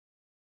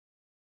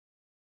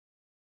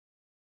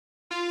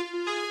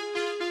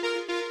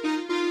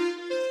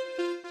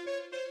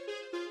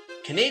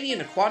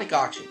Canadian Aquatic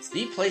Auctions,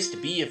 the place to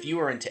be if you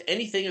are into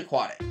anything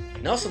aquatic.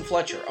 Nelson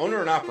Fletcher, owner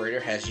and operator,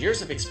 has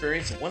years of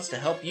experience and wants to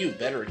help you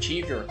better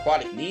achieve your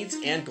aquatic needs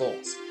and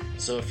goals.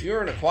 So if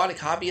you're an aquatic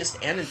hobbyist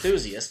and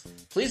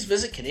enthusiast, please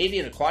visit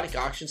Canadian Aquatic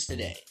Auctions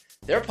today.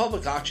 Their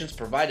public auctions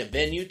provide a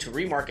venue to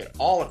remarket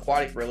all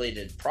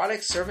aquatic-related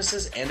products,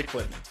 services, and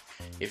equipment.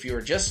 If you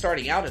are just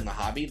starting out in the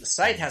hobby, the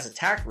site has a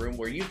tack room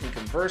where you can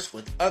converse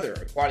with other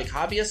aquatic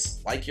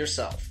hobbyists like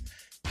yourself.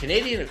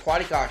 Canadian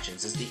Aquatic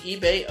Auctions is the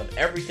eBay of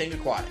everything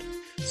aquatic.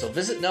 So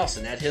visit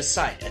Nelson at his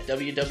site at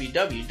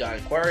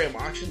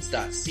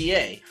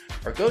www.aquariumauctions.ca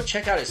or go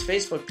check out his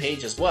Facebook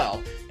page as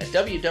well at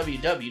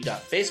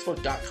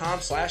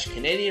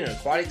www.facebook.com/Canadian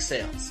Aquatic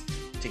Sales.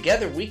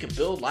 Together we can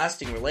build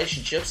lasting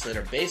relationships that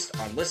are based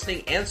on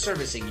listening and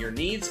servicing your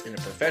needs in a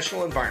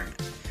professional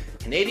environment.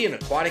 Canadian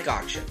Aquatic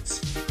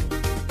Auctions.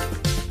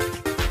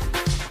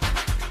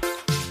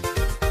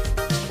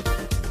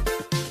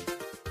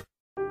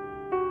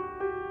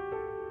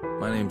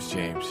 My name's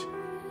James.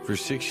 For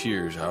 6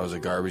 years, I was a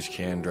garbage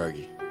can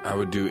druggie. I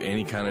would do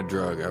any kind of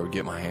drug I would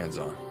get my hands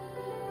on.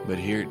 But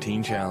here at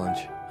Teen Challenge,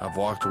 I've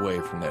walked away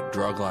from that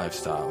drug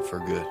lifestyle for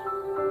good.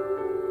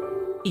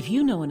 If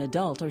you know an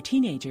adult or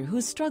teenager who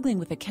is struggling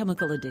with a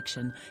chemical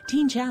addiction,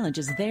 Teen Challenge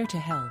is there to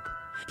help.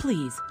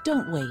 Please,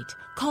 don't wait.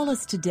 Call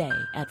us today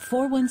at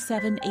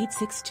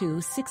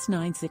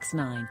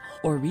 417-862-6969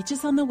 or reach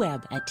us on the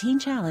web at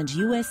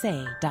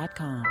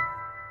teenchallengeusa.com.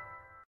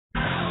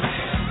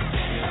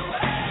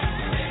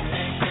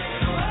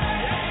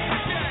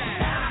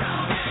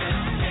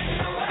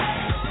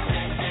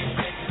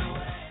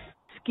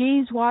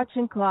 Skis Watch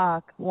and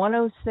Clock,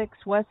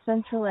 106 West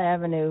Central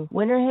Avenue,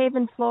 Winter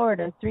Haven,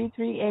 Florida,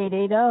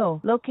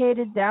 33880.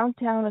 Located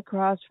downtown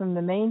across from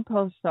the main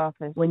post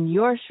office. When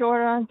you're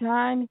short on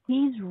time,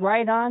 he's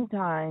right on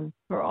time.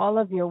 For all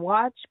of your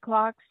watch,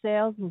 clock,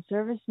 sales, and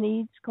service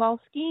needs,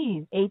 call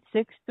Skis,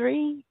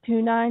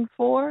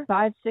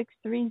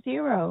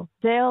 863-294-5630.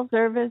 Sales,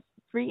 service,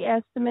 free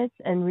estimates,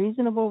 and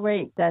reasonable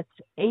rate. That's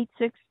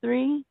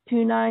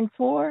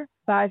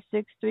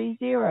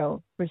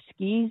 863-294-5630 for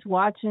Skis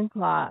Watch and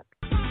Clock.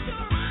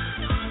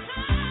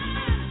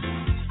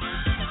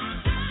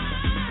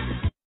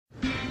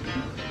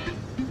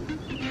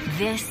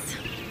 This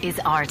is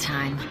our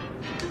time.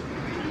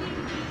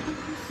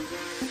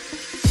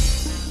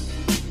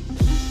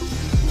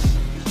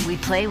 We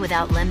play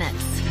without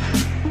limits.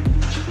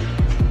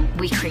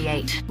 We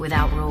create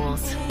without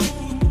rules.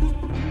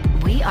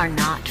 We are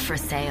not for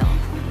sale.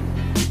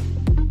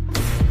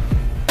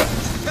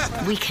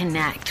 We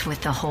connect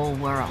with the whole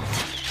world.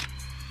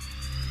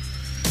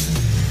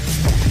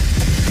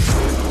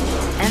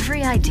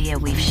 Every idea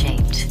we've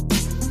shaped,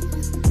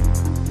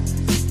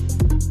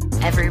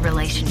 every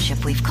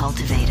relationship we've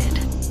cultivated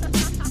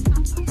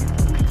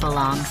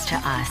belongs to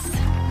us.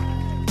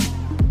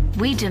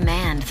 We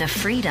demand the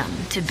freedom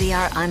to be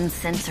our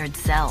uncensored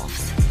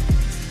selves.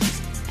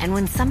 And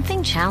when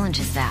something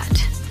challenges that,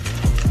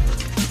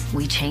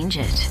 we change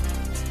it.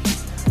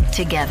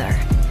 Together.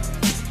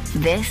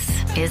 This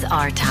is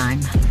our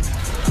time.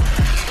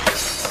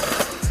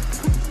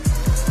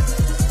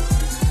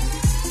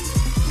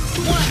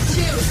 One,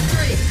 two,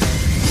 three.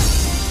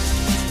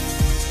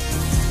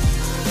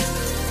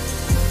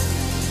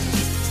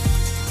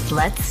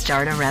 Let's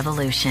start a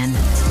revolution.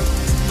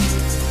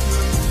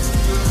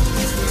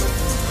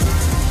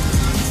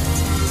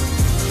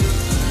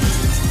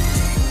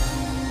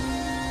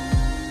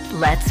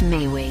 Let's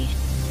MeWe.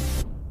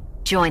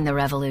 Join the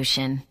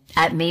revolution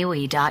at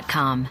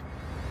MeWe.com.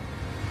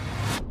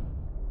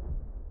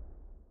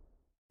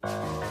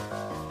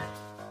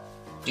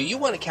 Do you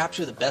want to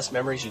capture the best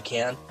memories you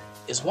can?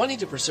 Is wanting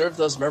to preserve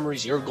those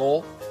memories your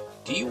goal?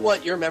 Do you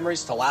want your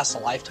memories to last a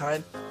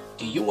lifetime?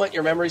 Do you want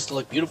your memories to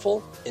look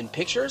beautiful in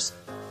pictures?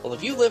 Well,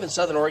 if you live in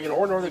Southern Oregon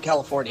or Northern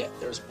California,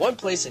 there's one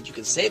place that you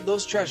can save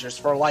those treasures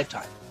for a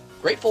lifetime.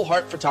 Grateful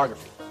Heart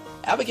Photography.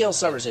 Abigail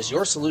Summers is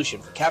your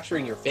solution for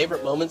capturing your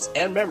favorite moments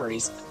and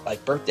memories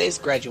like birthdays,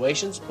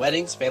 graduations,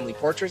 weddings, family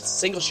portraits,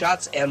 single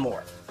shots, and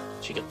more.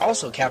 She can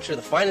also capture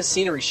the finest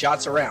scenery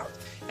shots around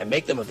and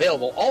make them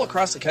available all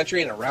across the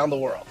country and around the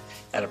world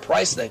at a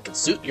price that can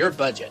suit your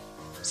budget.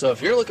 So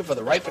if you're looking for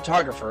the right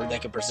photographer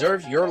that can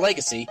preserve your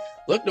legacy,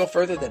 look no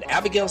further than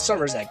Abigail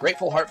Summers at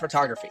Grateful Heart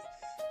Photography.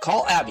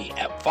 Call Abby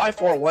at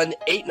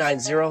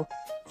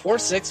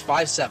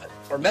 541-890-4657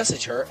 or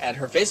message her at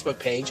her Facebook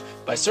page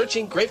by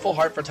searching Grateful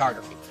Heart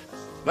Photography.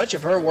 Much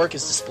of her work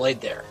is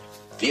displayed there.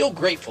 Feel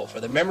grateful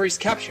for the memories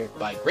captured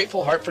by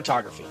Grateful Heart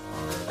Photography.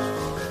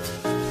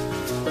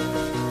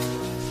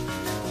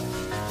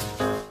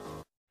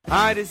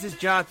 Hi, this is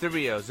John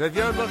Therios. If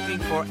you're looking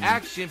for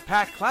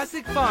action-packed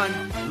classic fun,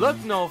 look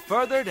no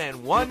further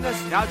than one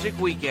nostalgic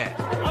weekend.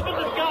 Up in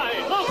the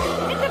sky, look!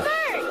 It's a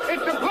bird!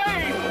 It's a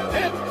plane!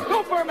 It's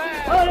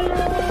Superman!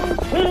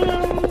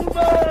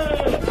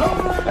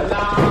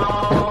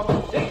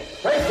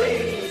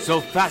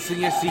 So fasten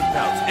your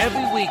seatbelts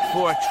every week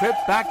for a trip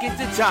back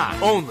into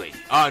time, only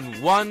on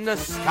one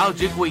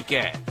nostalgic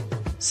weekend.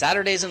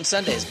 Saturdays and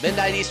Sundays,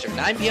 midnight Eastern,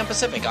 9 p.m.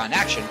 Pacific on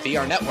Action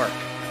VR Network.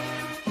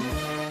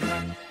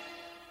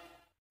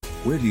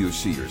 Where do you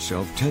see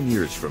yourself 10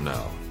 years from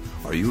now?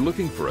 Are you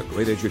looking for a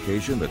great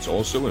education that's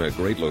also in a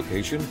great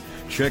location?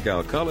 Check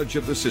out College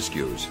of the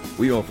Siskiyous.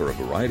 We offer a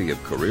variety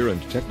of career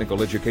and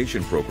technical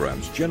education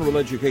programs, general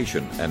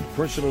education, and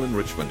personal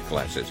enrichment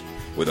classes.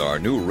 With our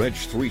new Reg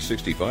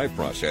 365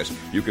 process,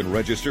 you can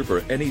register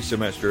for any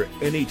semester,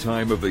 any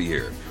time of the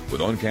year.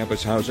 With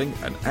on-campus housing,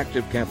 an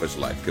active campus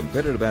life,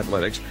 competitive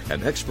athletics,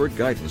 and expert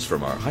guidance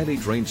from our highly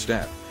trained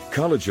staff,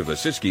 College of the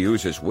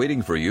Siskiyous is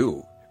waiting for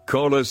you.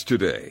 Call us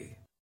today.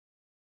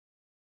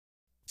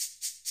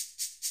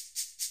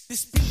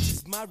 This speech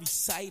is my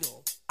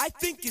recital. I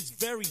think it's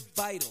very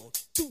vital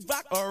to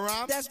rock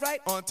around. That's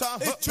right. On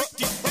time. It's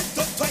tricky.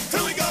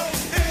 Here we go.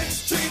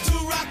 It's tricky to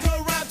rock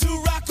around.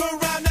 To rock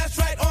around. That's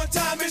right. On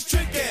time. It's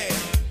tricky.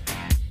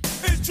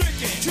 It's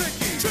tricky.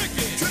 Tricky.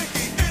 Tricky.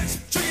 Tricky.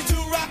 It's tricky to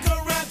rock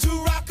around. To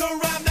rock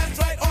around. That's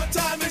right. On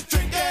time. It's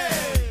tricky.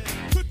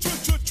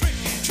 Tricky.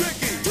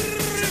 Tricky.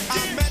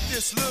 I met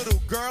this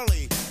little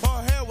girlie.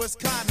 Her hair was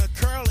kind of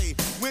curly.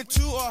 Went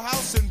to her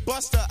house and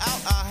bust her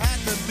out. I had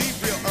to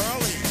leave real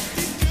early.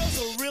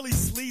 Really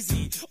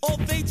sleazy. All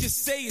they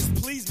just say is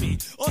please me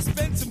or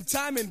spend some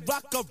time and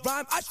rock a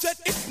rhyme. I said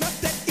it's not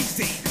that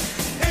easy.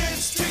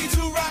 It's tricky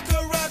to rock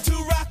around, to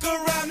rock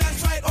around.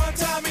 That's right, on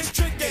time it's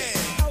tricky.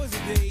 How is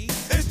it, B?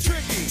 It's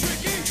tricky,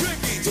 tricky,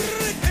 tricky.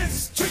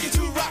 It's tricky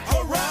to rock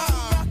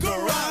around,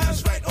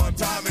 That's right, on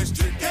time it's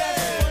tricky.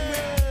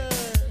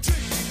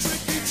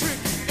 Tricky,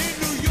 tricky. In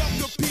New York,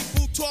 the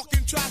people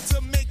talking try to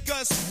make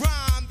us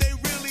rhyme. They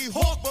really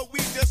hawk, but we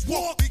just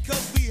walk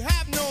because we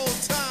have no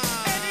time.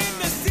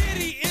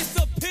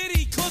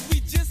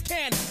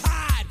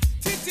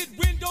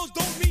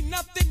 Don't mean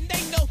nothing,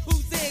 they know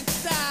who's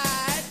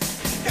inside.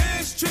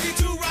 It's tricky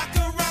to rock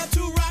around,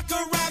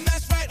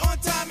 that's right, on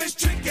time it's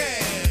tricky.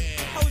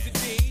 How is it,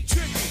 D?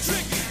 Tricky,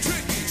 tricky,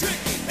 tricky,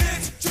 tricky.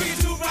 It's tricky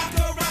to rock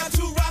around,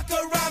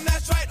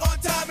 that's right, on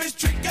time it's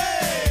tricky.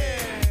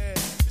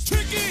 It's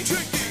tricky,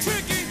 tricky,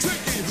 tricky,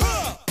 tricky,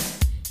 huh?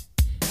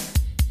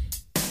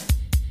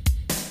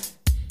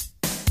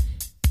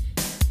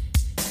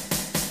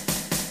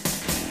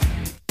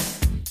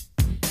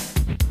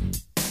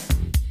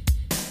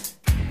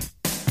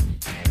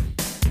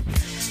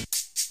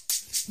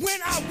 When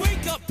I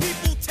wake up,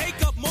 people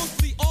take up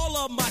mostly all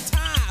of my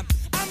time.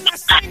 I'm not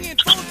singing,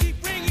 phone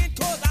keep ringing,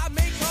 cause I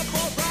make up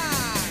a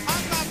rhyme.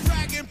 I'm not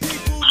bragging,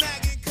 people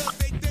nagging, cause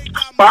they think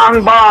I'm...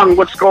 Bong, bong,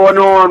 what's going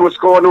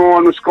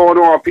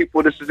on,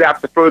 people? This is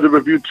After Further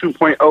Review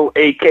 2.0,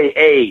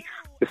 a.k.a.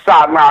 the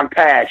Sideline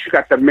Pass. You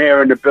got the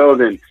mayor in the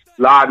building,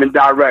 live and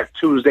direct,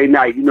 Tuesday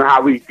night. You know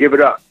how we give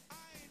it up.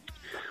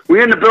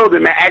 We're in the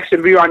building, man.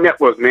 Action VR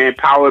Network, man,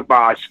 powered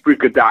by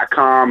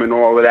Spreaker.com and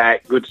all of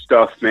that good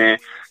stuff, man.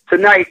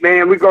 Tonight,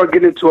 man, we're going to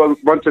get into a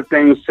bunch of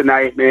things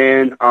tonight,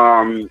 man.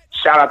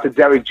 Shout out to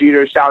Derek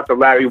Jeter. Shout out to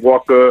Larry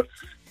Walker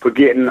for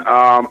getting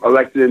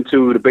elected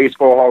into the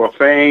Baseball Hall of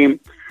Fame.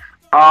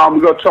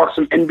 We're going to talk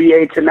some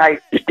NBA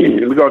tonight.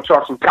 We're going to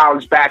talk some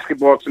college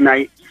basketball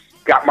tonight.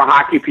 Got my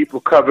hockey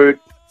people covered.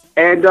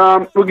 And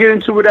we'll get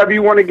into whatever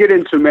you want to get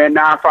into, man.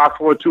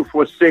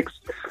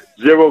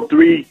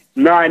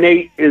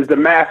 954-246-0398 is the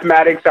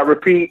mathematics. I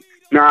repeat,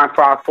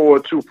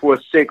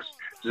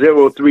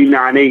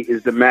 954-246-0398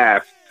 is the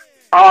math.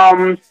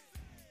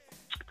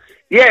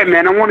 Yeah,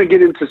 man, I want to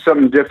get into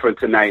something different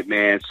tonight,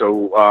 man.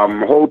 So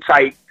hold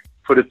tight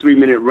for the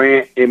 3-minute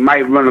rant. It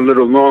might run a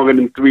little longer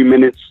than 3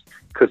 minutes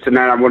because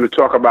tonight I want to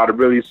talk about a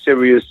really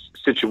serious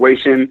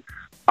situation.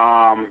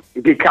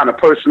 Get kind of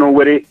personal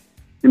with it,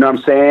 you know what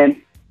I'm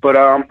saying? But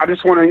I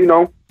just want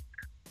to,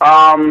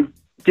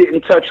 get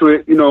in touch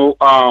with,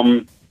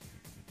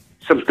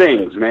 some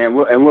things, man.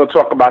 We'll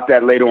talk about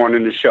that later on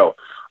in the show.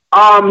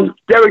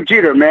 Derek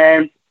Jeter,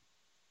 man.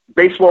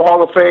 Baseball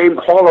Hall of Fame,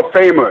 Hall of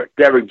Famer,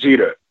 Derek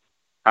Jeter.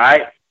 All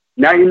right?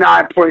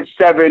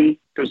 99.7%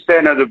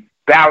 of the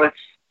ballots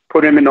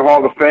put him in the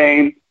Hall of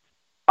Fame.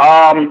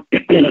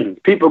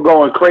 People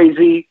going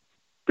crazy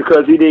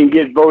because he didn't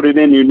get voted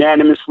in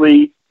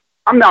unanimously.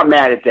 I'm not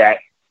mad at that.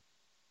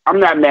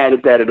 I'm not mad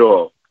at that at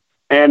all.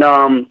 And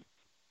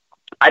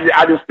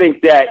I just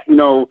think that,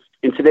 in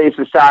today's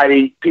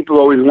society, people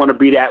always want to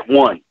be that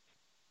one,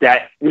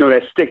 that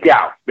stick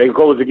out, that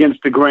goes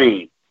against the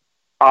grain.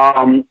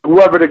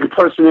 Whoever the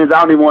person is,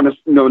 I don't even want to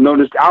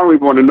notice. I don't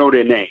even want to know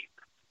their name.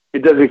 It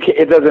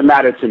doesn't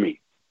matter to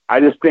me. I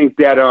just think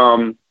that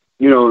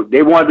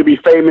they wanted to be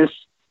famous.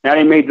 Now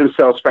they made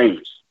themselves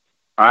famous.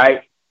 All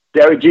right.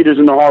 Derek Jeter's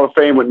in the Hall of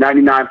Fame with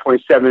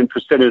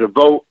 99.7% of the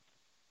vote.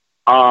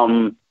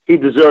 He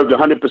deserved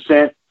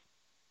 100%.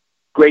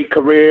 Great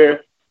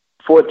career.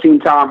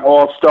 14-time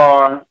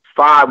All-Star.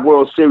 5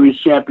 World Series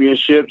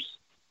championships.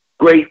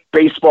 Great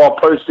baseball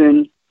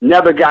person.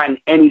 Never got in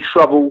any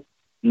trouble.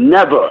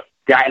 Never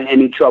got in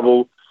any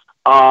trouble.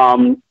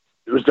 It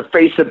was the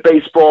face of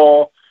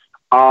baseball.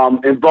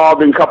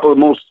 Involved in a couple of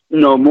more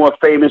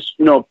famous,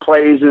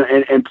 plays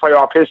in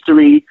playoff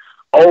history.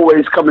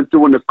 Always coming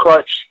through in the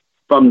clutch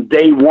from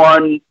day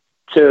one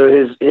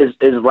to his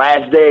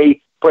last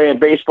day playing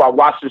baseball. I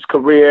watched his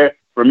career.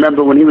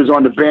 Remember when he was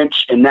on the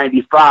bench in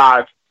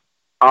 '95,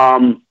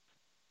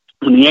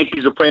 when the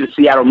Yankees were playing the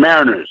Seattle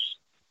Mariners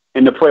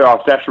in the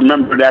playoffs. That's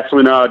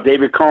when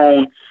David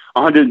Cone,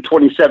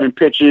 127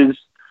 pitches.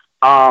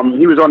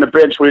 He was on the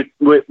bench with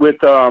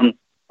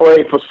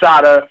Jorge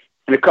Posada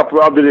and a couple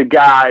of other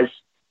guys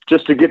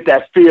just to get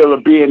that feel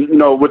of being,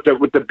 with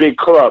the big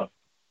club.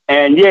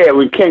 And yeah,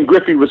 when Ken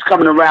Griffey was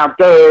coming around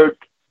third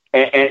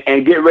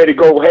and getting ready to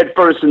go head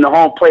first in the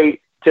home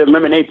plate to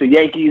eliminate the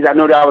Yankees, I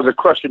know that was a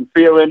crushing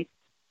feeling.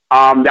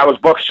 That was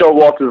Buck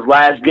Showalter's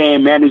last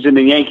game managing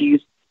the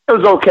Yankees. It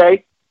was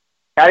okay.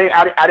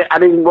 I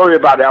didn't worry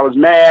about it. I was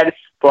mad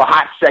for a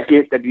hot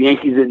second that the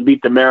Yankees didn't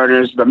beat the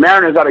Mariners. The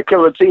Mariners had a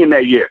killer team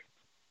that year.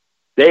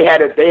 They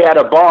had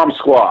a bomb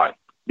squad.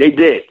 They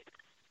did.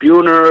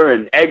 Buhner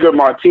and Edgar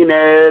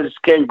Martinez,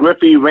 Ken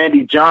Griffey,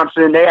 Randy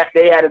Johnson. They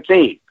had a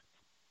team,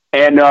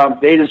 and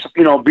they just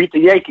beat the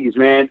Yankees,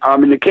 man,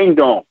 in the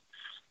Kingdome.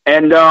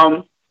 And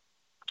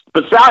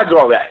besides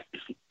all that,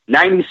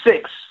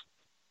 96.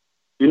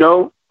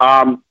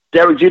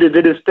 Derek Jeter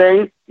did his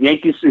thing.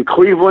 Yankees in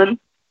Cleveland.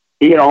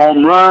 He hit a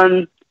home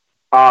run.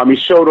 He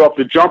showed off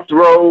the jump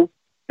throw.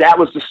 That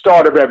was the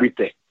start of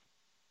everything.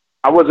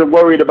 I wasn't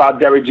worried about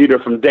Derek Jeter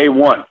from day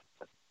one.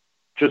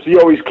 Just he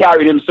always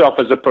carried himself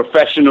as a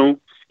professional,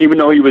 even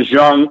though he was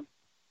young.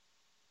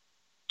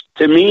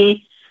 To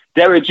me,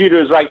 Derek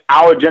Jeter is like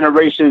our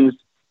generation's,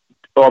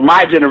 or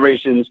my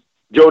generation's,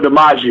 Joe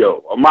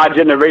DiMaggio, or my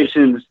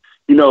generation's,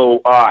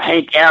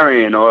 Hank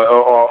Aaron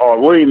or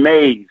Willie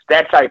Mays,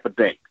 that type of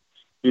thing.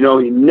 He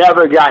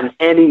never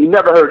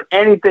heard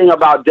anything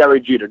about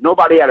Derek Jeter.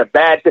 Nobody had a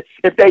bad thing.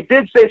 If they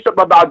did say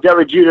something about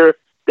Derek Jeter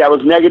that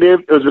was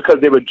negative, it was because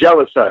they were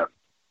jealous of him.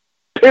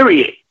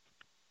 Period.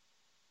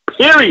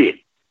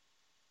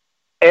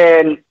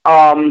 And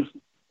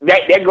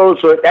that goes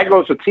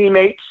for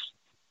teammates,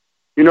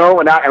 and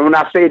when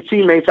I say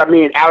teammates, I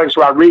mean Alex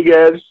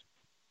Rodriguez.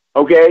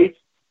 Okay,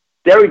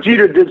 Derek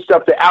Jeter did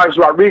stuff that Alex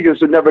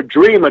Rodriguez would never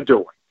dream of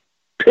doing.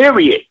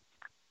 Period.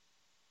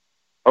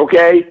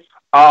 Okay.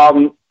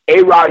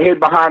 A-Rod hid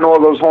behind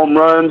all those home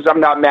runs. I'm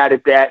not mad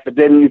at that. But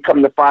then you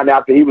come to find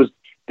out that he was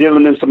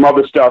dealing in some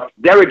other stuff.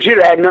 Derek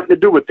Jeter had nothing to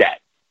do with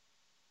that.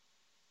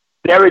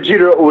 Derek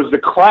Jeter was the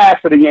class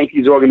of the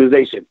Yankees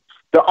organization.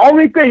 The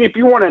only thing, if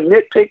you want to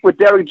nitpick with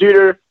Derek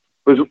Jeter,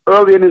 was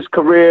early in his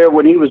career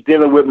when he was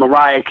dealing with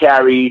Mariah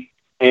Carey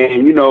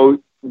and,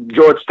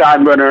 George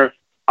Steinbrenner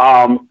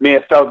may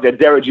have felt that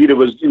Derek Jeter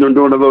was, doing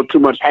a little too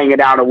much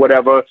hanging out or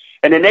whatever.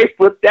 And then they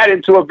flipped that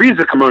into a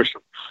Visa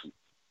commercial.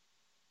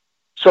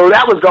 So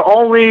that was the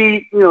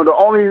only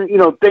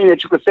thing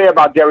that you could say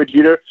about Derek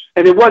Jeter,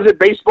 and it wasn't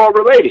baseball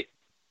related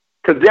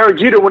because Derek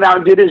Jeter went out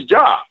and did his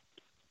job.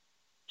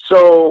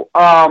 So,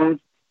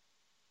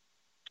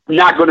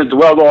 not going to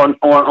dwell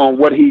on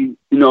what he,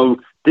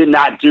 did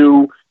not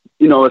do,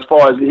 as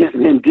far as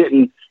him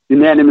getting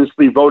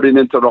unanimously voted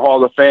into the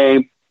Hall of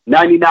Fame.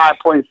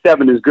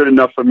 99.7 is good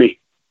enough for me.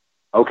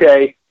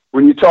 Okay.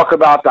 When you talk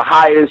about the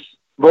highest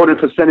voting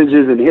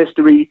percentages in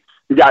history,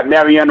 you got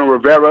Mariano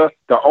Rivera,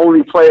 the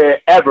only player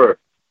ever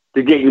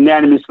to get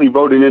unanimously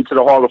voted into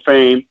the Hall of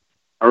Fame.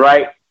 All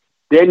right.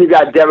 Then you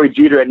got Derek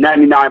Jeter at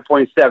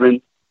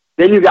 99.7.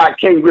 Then you got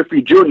Ken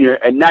Griffey Jr.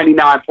 at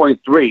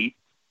 99.3.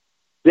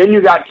 Then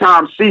you got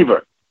Tom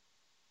Seaver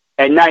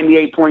at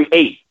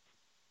 98.8.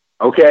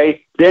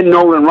 Okay. Then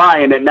Nolan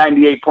Ryan at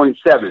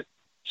 98.7.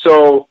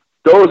 So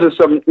those are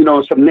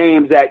some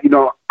names that,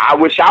 I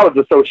wish I was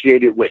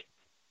associated with.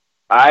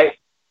 All right.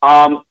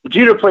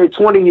 Jeter played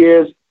 20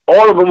 years,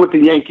 all of them with the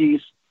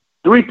Yankees,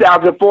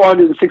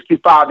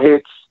 3,465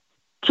 hits,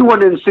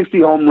 260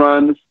 home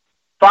runs,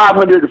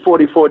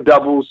 544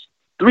 doubles,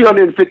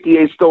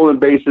 358 stolen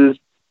bases,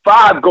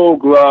 5 Gold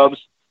Gloves,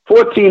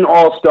 14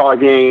 All-Star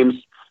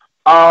games.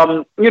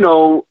 And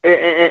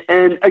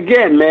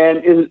again,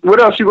 man, what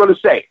else you going to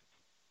say?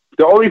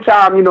 The only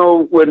time,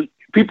 when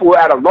people were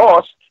at a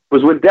loss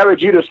was when Derek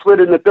Jeter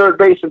slid into third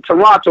base in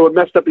Toronto and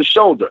messed up his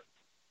shoulder.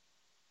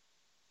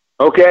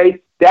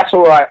 Okay? That's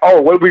all right.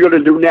 Oh, what are we going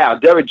to do now?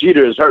 Derek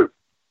Jeter is hurt.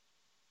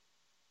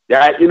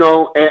 That,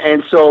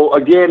 and so,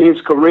 again,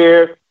 his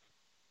career,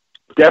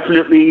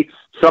 definitely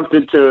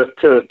something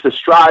to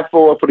strive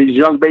for these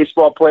young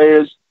baseball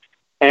players.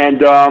 And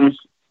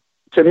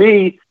to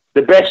me,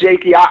 the best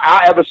Yankee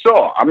I ever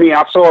saw. I mean,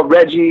 I saw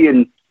Reggie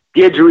and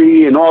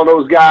Guidry and all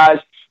those guys,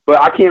 but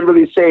I can't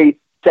really say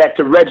that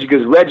to Reggie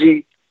because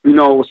Reggie,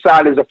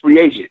 signed as a free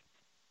agent.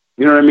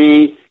 You know what I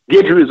mean?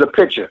 Guidry is a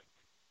pitcher.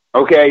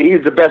 Okay,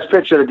 he's the best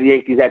pitcher that the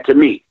Yankees had to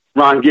me,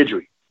 Ron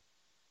Guidry.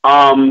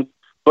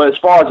 But as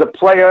far as a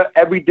player,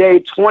 every day,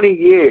 20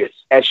 years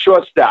at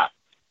shortstop,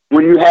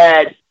 when you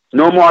had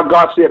Nomar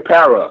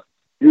Garciaparra,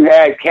 you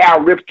had Cal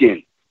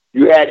Ripken,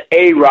 you had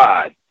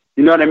A-Rod,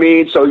 you know what I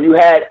mean? So you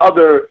had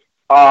other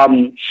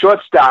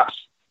shortstops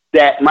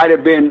that might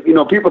have been,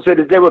 people said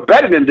that they were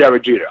better than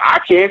Derek Jeter. I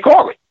can't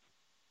call it.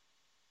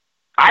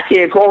 I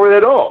can't call it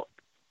at all.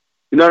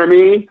 You know what I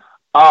mean?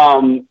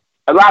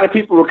 A lot of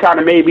people were kind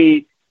of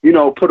maybe,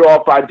 put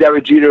off by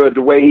Derek Jeter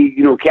the way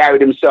he,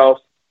 carried himself.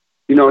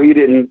 He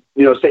didn't,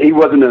 say he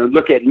wasn't a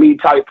look-at-me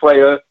type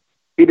player.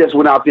 He just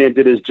went out there and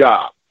did his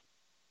job.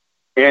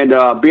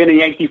 And being a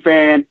Yankee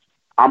fan,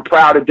 I'm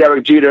proud of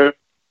Derek Jeter.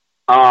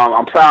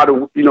 I'm proud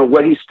of,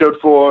 what he stood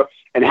for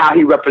and how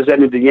he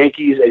represented the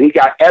Yankees. And he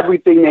got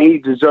everything that he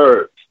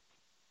deserved.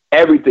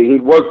 Everything. He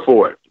worked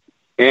for it.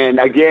 And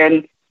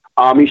again,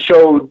 he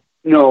showed,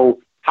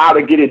 how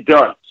to get it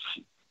done.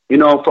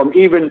 From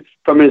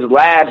his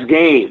last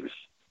games,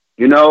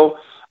 we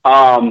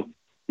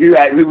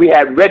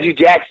had Reggie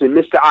Jackson,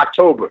 Mr.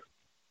 October.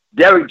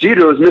 Derek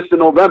Jeter was Mr.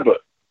 November.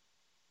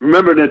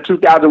 Remember the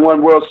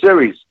 2001 World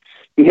Series?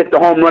 He hit the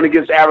home run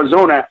against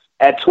Arizona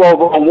at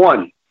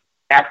 12:01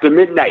 after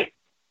midnight.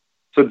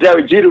 So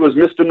Derek Jeter was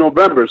Mr.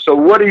 November. So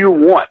what do you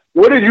want?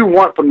 What did you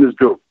want from this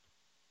dude?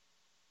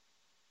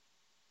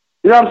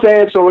 You know what I'm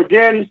saying? So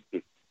again,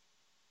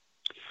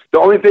 the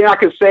only thing I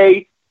can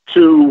say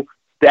to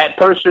that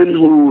person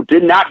who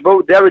did not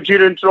vote Derek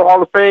Jeter into the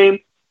Hall of Fame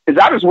is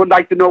I just would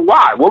like to know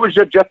why. What was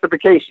your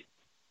justification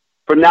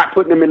for not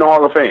putting him in the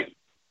Hall of Fame?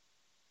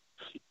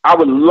 I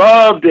would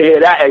love to hear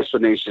that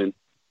explanation.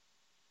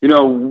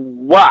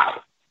 Why?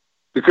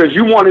 Because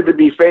you wanted to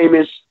be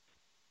famous.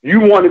 You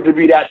wanted to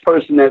be that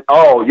person that,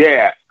 oh,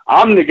 yeah,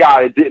 I'm the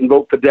guy that didn't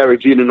vote for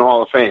Derek Jeter in the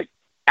Hall of Fame.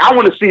 I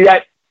want to see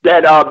that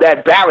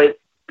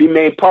ballot be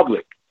made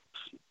public.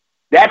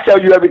 That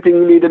tells you everything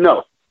you need to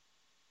know.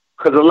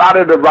 Because a lot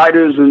of the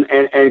writers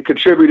and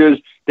contributors,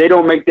 they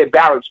don't make their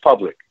ballots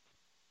public.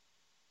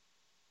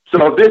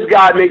 So if this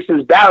guy makes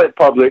his ballot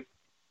public,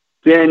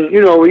 then,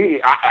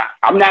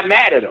 I'm not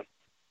mad at him.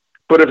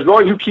 But as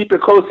long as you keep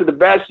it close to the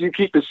vest, you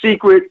keep it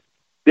secret,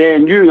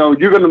 then, you're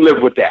going to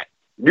live with that.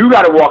 You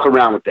got to walk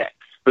around with that.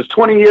 Because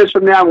 20 years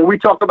from now, when we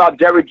talk about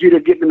Derek Jeter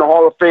getting in the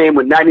Hall of Fame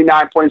with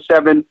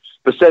 99.7%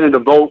 of the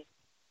vote,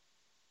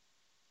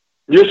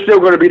 you're still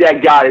going to be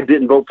that guy that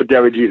didn't vote for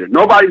Derek Jeter.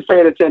 Nobody's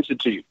paying attention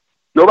to you.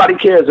 Nobody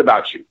cares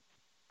about you.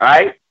 All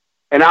right?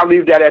 And I'll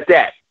leave that at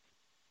that.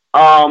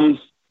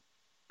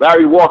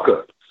 Larry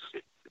Walker.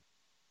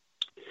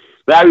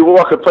 Larry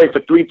Walker played for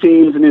 3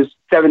 teams in his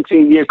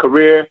 17-year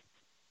career.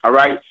 All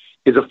right?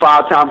 He's a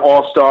 5-time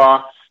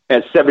All-Star,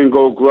 had 7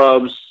 Gold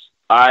Gloves.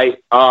 All right?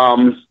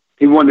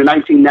 He won the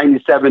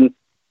 1997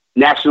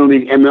 National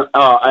League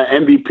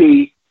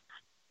MVP.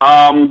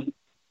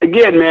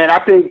 Again, man, I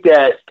think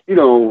that,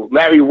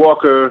 Larry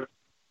Walker,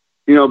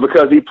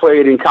 because he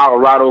played in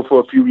Colorado for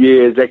a few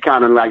years, that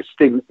kind of like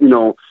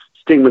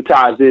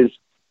stigmatizes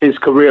his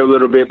career a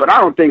little bit. But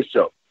I don't think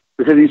so,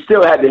 because he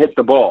still had to hit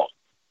the ball.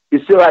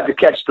 He still had to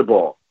catch the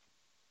ball,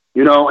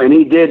 and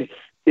he did.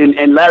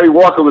 And Larry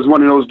Walker was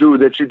one of those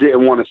dudes that you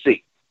didn't want to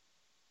see.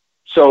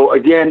 So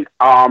again,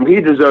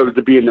 he deserves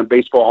to be in the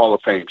Baseball Hall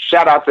of Fame.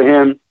 Shout out to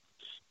him,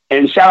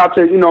 and shout out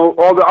to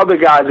all the other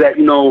guys that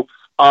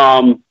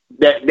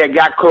that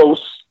got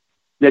close,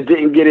 that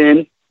didn't get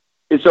in.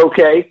 It's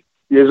okay.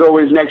 There's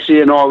always next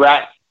year and all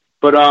that.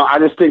 But I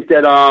just think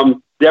that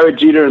Derek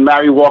Jeter and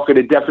Larry Walker,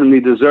 they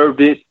definitely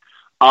deserved it.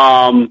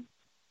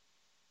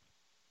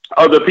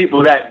 Other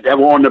people that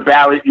were on the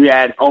ballot, you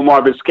had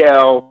Omar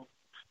Vizquel,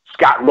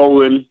 Scott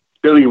Rowland,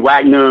 Billy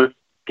Wagner,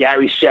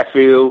 Gary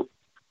Sheffield,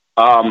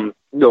 Paul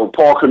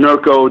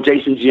Konerko,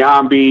 Jason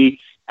Giambi,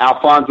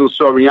 Alfonso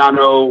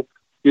Soriano,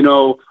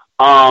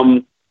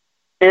 and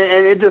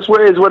it just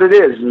is what it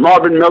is.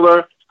 Marvin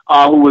Miller,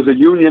 who was a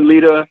union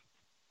leader,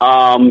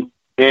 and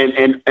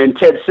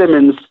Ted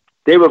Simmons,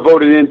 they were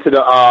voted into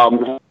the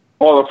Hall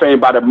of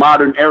Fame by the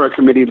Modern Era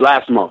Committee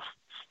last month.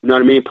 You know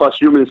what I mean?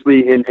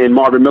 Posthumously in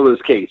Marvin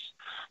Miller's case.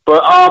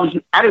 But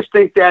I just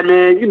think that,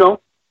 man,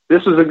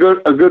 this is a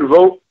good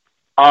vote.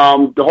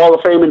 The Hall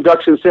of Fame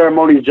induction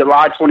ceremony is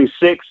July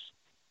 26th.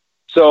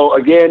 So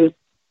again,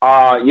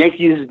 the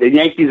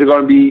Yankees are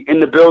going to be in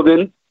the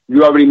building.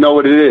 You already know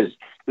what it is.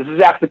 This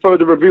is After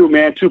Further Review,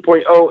 man.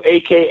 2.0,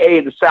 a.k.a.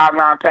 the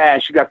Sideline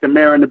Pass. You got the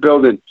mayor in the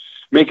building,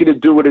 making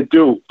it do what it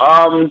do.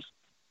 Let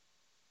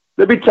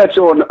me touch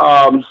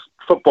on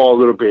football a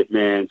little bit,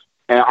 man.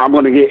 And I'm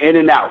going to get in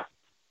and out.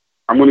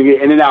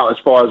 As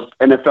far as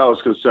NFL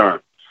is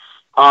concerned.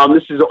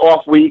 This is an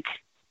off week.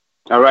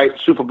 All right.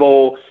 Super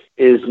Bowl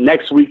is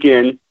next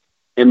weekend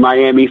in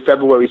Miami.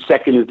 February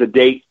 2nd is the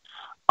date.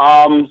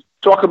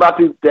 Talk about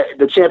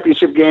the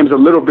championship games just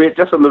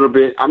a little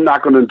bit. I'm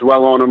not going to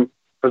dwell on them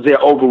because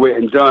they're over with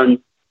and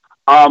done.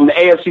 The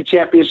AFC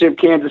Championship,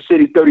 Kansas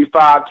City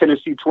 35,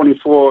 Tennessee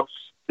 24.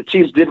 The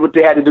Chiefs did what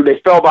they had to do. They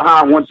fell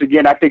behind once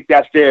again. I think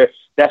that's their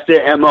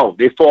MO.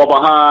 They fall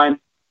behind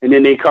and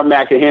then they come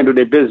back and handle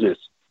their business.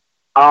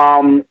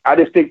 I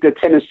just think that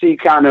Tennessee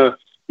kind of,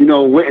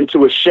 went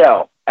into a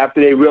shell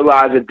after they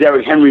realized that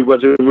Derrick Henry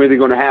wasn't really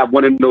going to have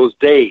one of those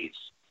days.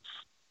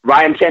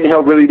 Ryan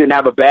Tannehill really didn't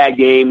have a bad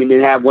game. He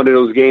didn't have one of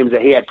those games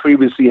that he had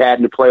previously had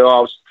in the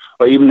playoffs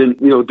or even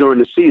during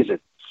the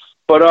season.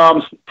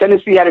 But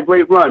Tennessee had a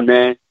great run,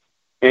 man,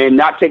 and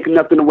not taking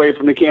nothing away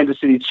from the Kansas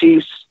City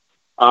Chiefs.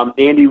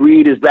 Andy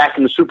Reid is back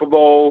in the Super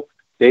Bowl.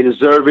 They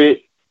deserve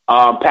it.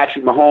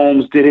 Patrick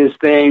Mahomes did his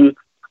thing.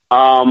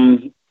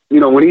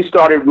 When he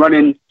started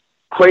running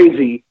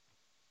crazy,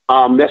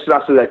 that's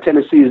not so that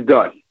Tennessee is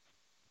done.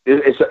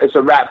 It's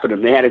a wrap for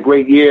them. They had a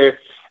great year,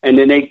 and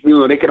then they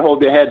could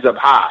hold their heads up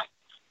high.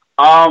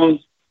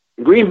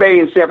 Green Bay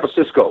and San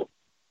Francisco,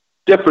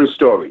 different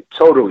story.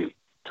 Totally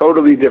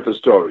different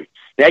story.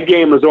 That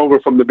game was over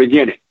from the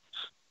beginning.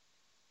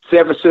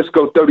 San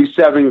Francisco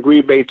 37,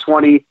 Green Bay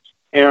 20.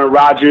 Aaron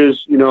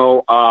Rodgers,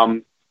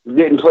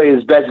 didn't play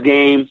his best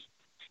game.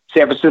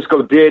 San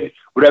Francisco did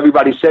what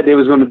everybody said they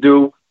was going to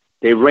do.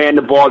 They ran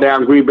the ball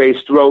down Green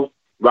Bay's throat.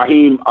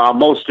 Raheem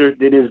Mostert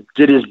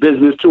did his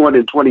business,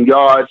 220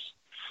 yards.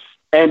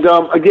 And,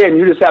 again,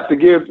 you just have to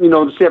give,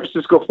 the San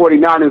Francisco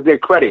 49ers their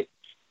credit.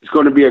 It's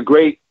going to be a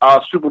great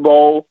Super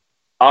Bowl.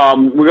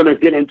 We're going to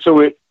get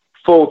into it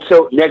full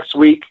tilt next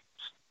week.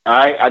 All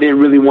right? I didn't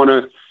really want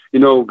to,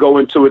 go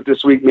into it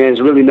this week, man.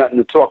 There's really nothing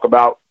to talk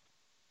about.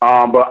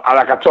 But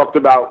like I talked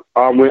about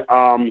with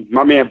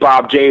my man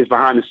Bob James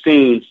behind the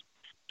scenes,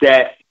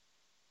 that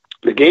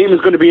the game is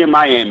going to be in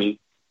Miami.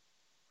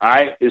 All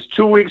right? It's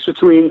 2 weeks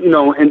between,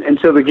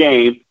 until the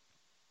game.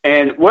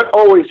 And what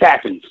always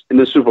happens in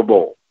the Super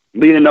Bowl,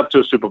 leading up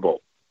to a Super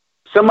Bowl?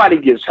 Somebody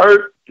gets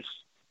hurt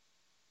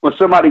or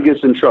somebody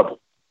gets in trouble.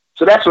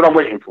 So that's what I'm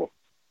waiting for.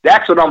 And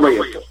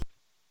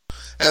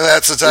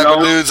that's the type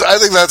of news. I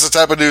think that's the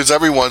type of news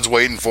everyone's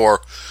waiting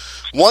for.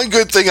 One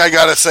good thing I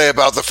got to say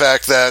about the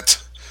fact that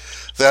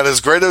as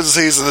great of a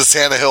season as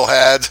Tannehill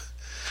had,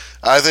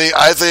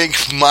 I think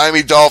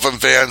Miami Dolphin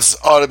fans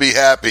ought to be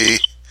happy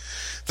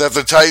that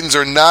the Titans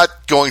are not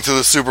going to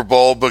the Super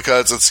Bowl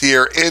because it's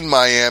here in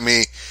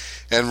Miami.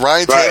 And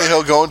Ryan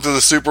Tannehill going to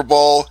the Super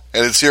Bowl,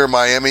 and it's here in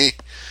Miami.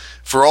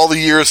 For all the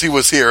years he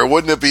was here,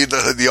 wouldn't it be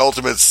the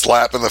ultimate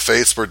slap in the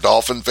face for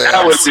Dolphin fans?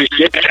 That would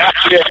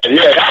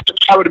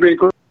have been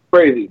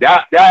crazy.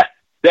 That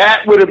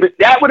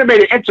would have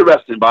made it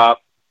interesting, Bob.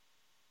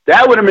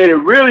 That would have made it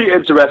really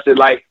interesting.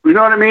 Like, you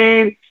know what I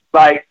mean?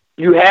 Like,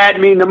 you had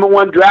me number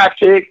 1 draft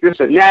pick, this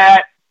and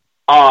that.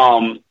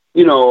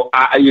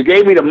 You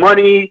gave me the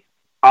money,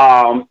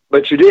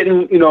 but you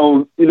didn't,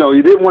 you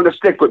didn't want to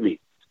stick with me.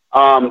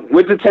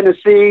 Went to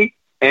Tennessee,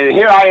 and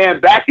here I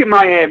am back in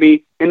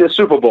Miami in the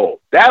Super Bowl.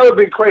 That would have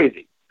been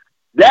crazy.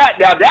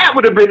 That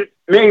would have been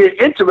made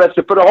it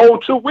interesting for the whole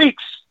 2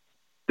 weeks.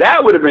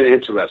 That would have been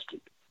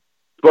interesting.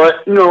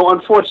 But,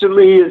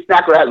 unfortunately, it's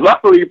not going to happen.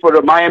 Luckily for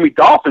the Miami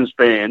Dolphins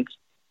fans,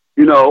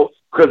 because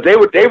they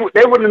wouldn't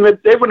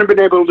have been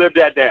able to live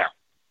that down.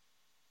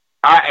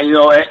 And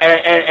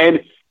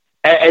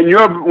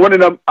you're one of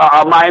the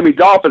Miami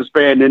Dolphins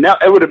fans, and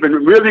it would have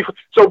been really.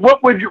 So,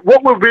 what would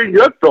be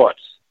your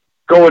thoughts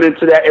going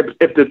into that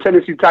if the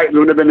Tennessee Titans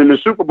would have been in the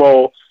Super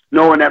Bowl,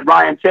 knowing that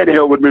Ryan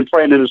Tannehill would have been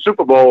playing in the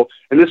Super Bowl,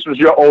 and this was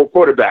your old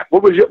quarterback?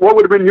 What would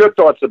have been your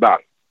thoughts about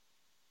it?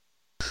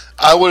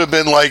 I would have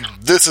been like,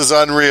 this is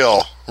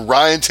unreal.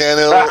 Ryan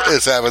Tannehill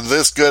is having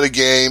this good a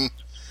game.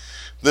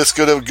 Is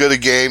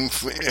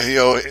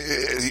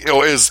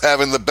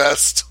having the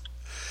best.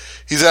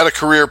 He's at a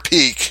career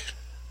peak,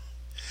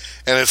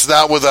 and it's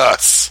not with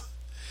us.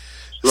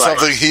 Right.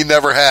 Something he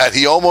never had.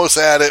 He almost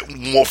had it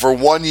for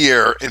 1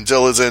 year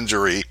until his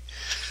injury.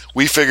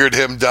 We figured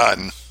him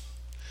done.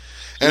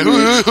 And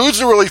who's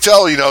to really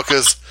tell,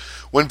 because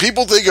when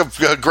people think of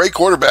great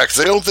quarterbacks,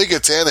 they don't think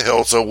of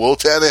Tannehill. So will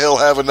Tannehill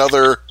have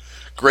another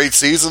great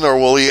season, or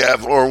will he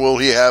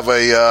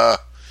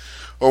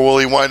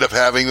wind up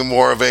having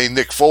more of a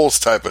Nick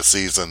Foles type of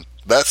season?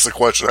 That's the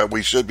question that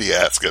we should be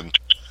asking.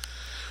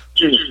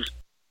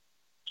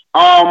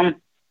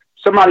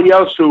 Somebody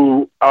else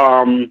who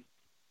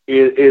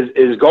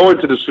is going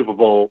to the Super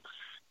Bowl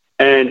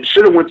and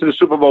should have went to the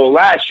Super Bowl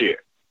last year,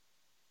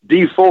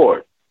 Dee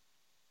Ford,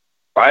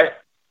 right?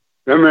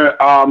 Remember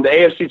the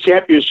AFC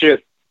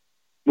Championship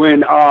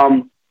when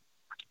Tom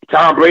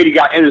Brady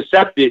got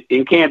intercepted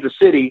in Kansas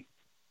City?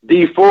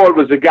 Dee Ford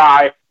was the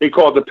guy they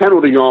called the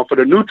penalty on for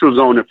the neutral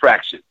zone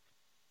infraction.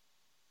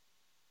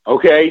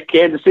 Okay,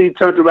 Kansas City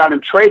turned around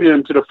and traded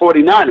him to the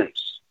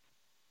 49ers.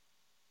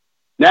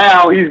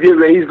 Now he's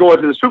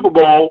going to the Super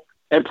Bowl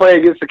and play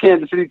against the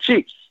Kansas City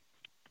Chiefs.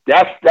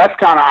 That's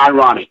kind of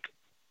ironic.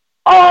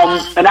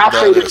 And I'll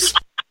say this.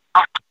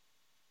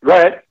 Go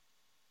ahead.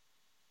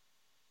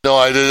 No,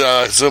 I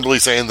did simply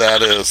saying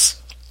that is.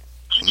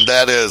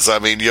 I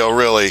mean,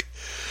 really.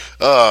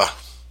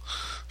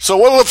 So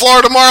what are the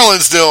Florida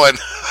Marlins doing?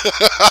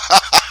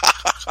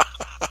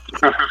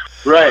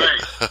 Right.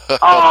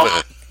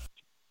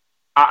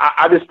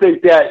 I just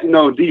think that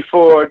Dee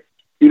Ford,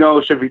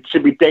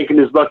 should be thanking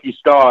his lucky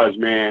stars,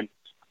 man.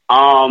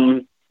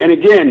 And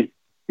again,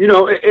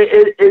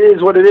 it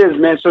is what it is,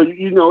 man. So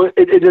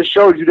it just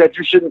shows you that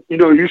you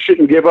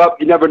shouldn't give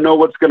up. You never know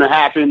what's going to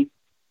happen,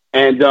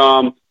 and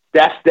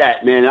that's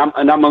that, man.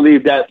 I'm gonna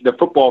leave the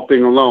football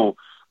thing alone.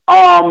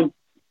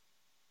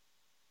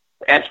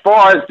 As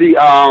far as the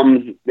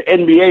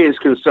NBA is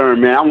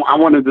concerned, man, I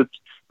wanted to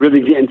really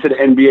get into the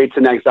NBA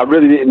tonight because I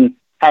really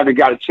haven't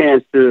got a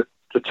chance to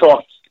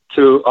talk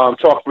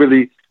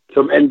really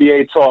some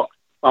NBA talk.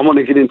 I want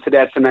to get into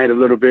that tonight a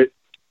little bit,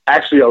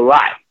 actually a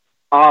lot.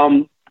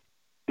 The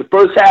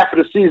first half of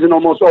the season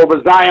almost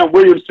over. Zion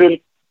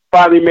Williamson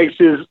finally makes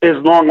his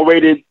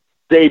long-awaited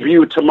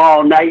debut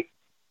tomorrow night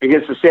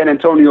against the San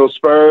Antonio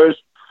Spurs.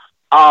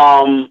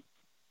 I'm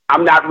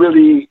not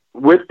really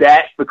with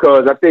that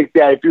because I think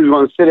that if you was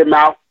going to sit him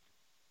out,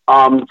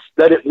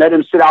 let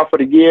him sit out for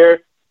the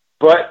year.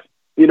 But,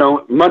 you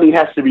know, money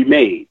has to be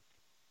made.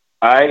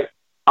 All right.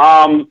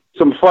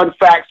 Some fun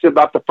facts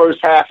about the first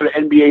half of the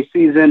NBA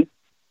season.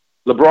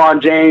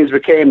 LeBron James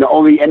became the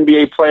only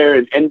NBA player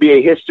in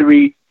NBA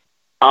history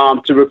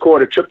to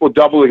record a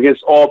triple-double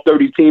against all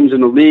 30 teams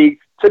in the league.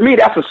 To me,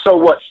 that's a so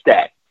what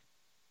stat.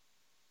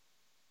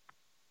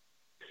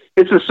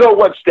 It's a so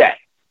what stat.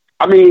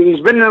 I mean,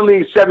 he's been in the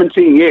league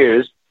 17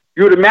 years.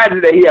 You would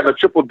imagine that he have a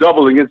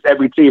triple-double against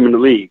every team in the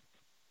league.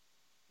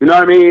 You know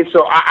what I mean?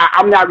 So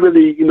I'm not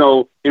really, you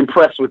know,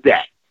 impressed with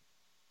that.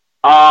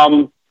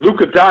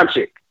 Luka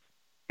Doncic,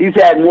 he's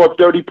had more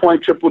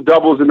 30-point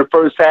triple-doubles in the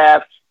first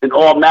half than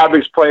all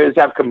Mavericks players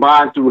have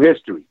combined through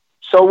history.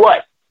 So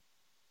what?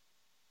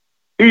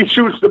 He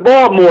shoots the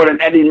ball more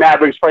than any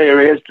Mavericks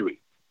player in history.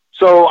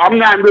 So I'm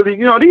not really,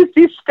 you know, these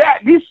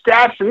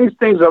stats and these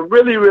things are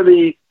really,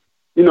 really,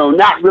 you know,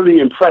 not really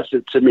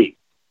impressive to me.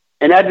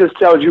 And that just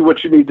tells you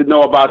what you need to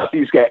know about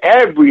these guys.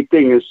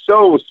 Everything is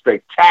so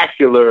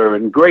spectacular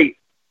and great.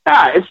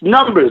 It's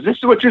numbers. This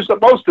is what you're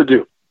supposed to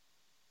do.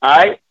 All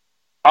right?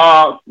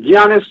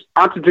 Giannis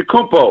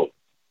Antetokounmpo,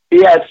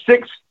 he had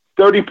 6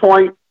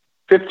 30-point,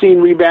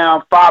 15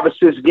 rebound, 5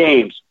 assist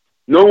games.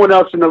 No one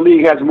else in the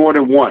league has more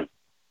than 1.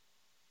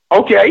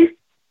 Okay.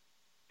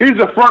 He's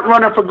a front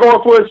runner for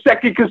going for his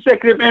second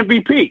consecutive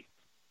MVP.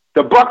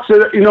 The Bucks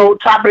are, you know,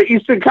 top of the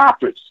Eastern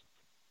Conference.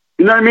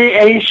 You know what I mean?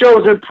 And he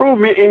shows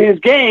improvement in his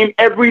game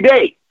every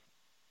day.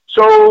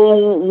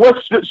 So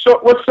what's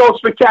so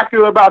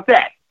spectacular about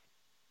that?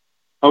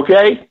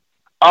 Okay?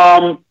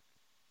 The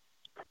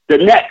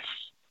Nets,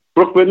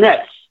 Brooklyn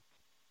Nets.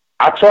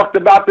 I talked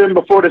about them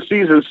before the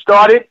season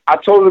started. I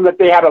told them that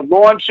they had a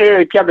lawn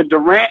chair in Kevin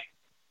Durant,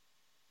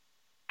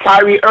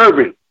 Kyrie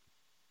Irving.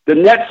 The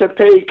Nets have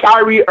paid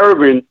Kyrie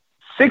Irving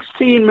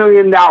 $16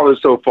 million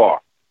so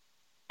far.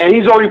 And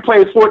he's only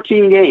played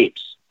 14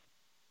 games.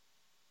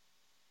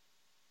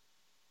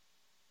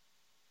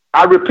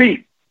 I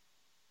repeat,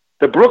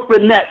 the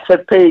Brooklyn Nets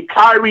have paid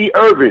Kyrie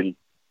Irving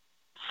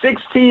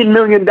 $16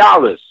 million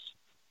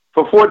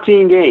for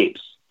 14 games.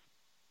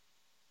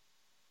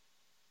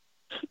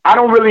 I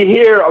don't really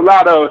hear a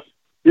lot of,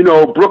 you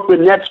know,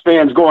 Brooklyn Nets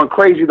fans going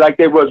crazy like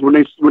they was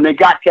when they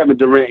got Kevin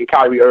Durant and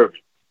Kyrie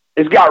Irving.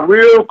 It's got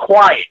real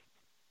quiet.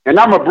 And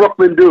I'm a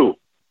Brooklyn dude.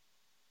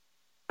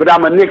 But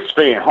I'm a Knicks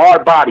fan,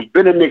 hard body,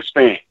 been a Knicks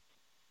fan.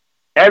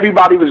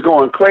 Everybody was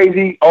going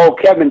crazy. Oh,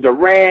 Kevin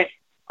Durant,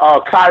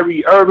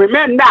 Kyrie Irving.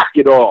 Man, knock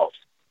it off.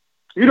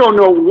 You don't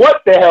know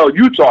what the hell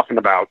you talking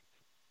about.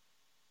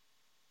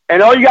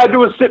 And all you got to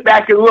do is sit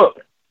back and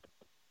look.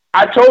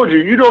 I told you,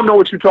 you don't know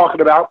what you're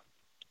talking about.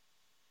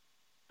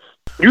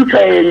 You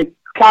paying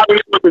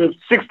Kyrie Irving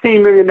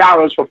 $16 million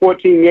for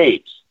 14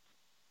 games.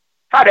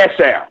 How'd that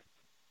sound?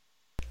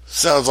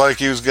 Sounds like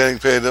he was getting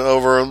paid a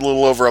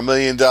little over $1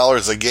 million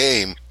a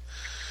game.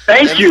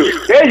 Thank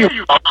you. There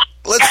you go.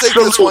 Let's take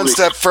this one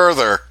step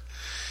further.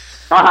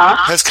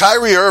 Has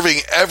Kyrie Irving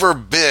ever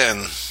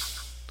been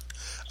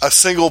a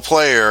single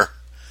player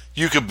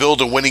you could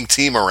build a winning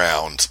team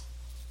around?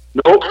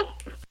 Nope.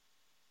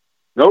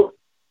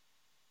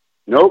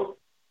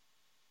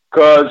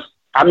 Because,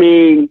 I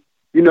mean,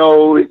 you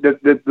know,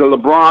 the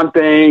LeBron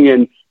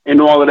thing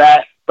and all of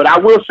that. But I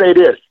will say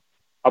this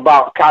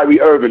about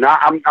Kyrie Irving.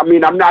 I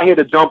mean, I'm not here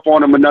to dump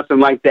on him or nothing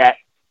like that.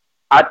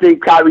 I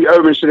think Kyrie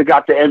Irving should have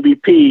got the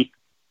MVP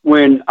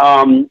when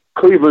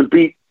Cleveland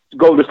beat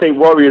Golden State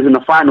Warriors in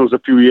the finals a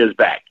few years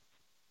back.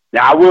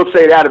 Now, I will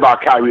say that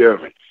about Kyrie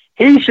Irving.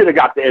 He should have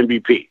got the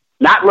MVP,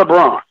 not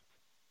LeBron.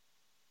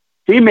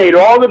 He made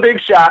all the big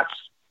shots.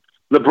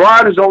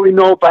 LeBron is only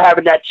known for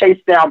having that chase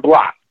down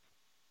block.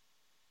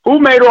 Who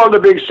made all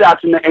the big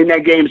shots in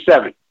that Game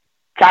 7?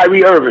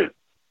 Kyrie Irving.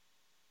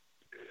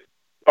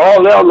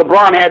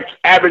 LeBron had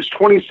averaged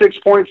 26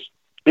 points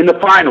in the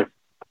final.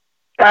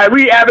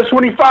 Kyrie averaged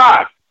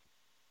 25.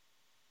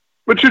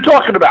 What you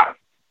talking about?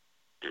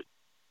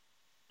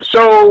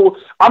 So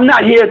I'm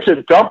not here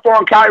to dump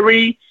on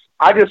Kyrie.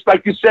 I just,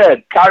 like you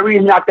said,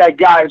 Kyrie's not that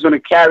guy who's going to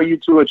carry you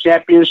to a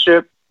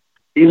championship.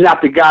 He's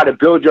not the guy to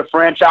build your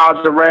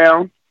franchise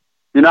around.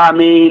 You know what I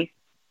mean?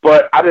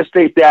 But I just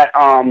think that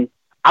I'm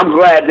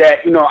glad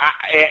that, you know,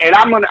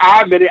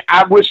 I admit it,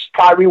 I wish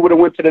Kyrie would have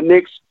went to the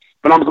Knicks,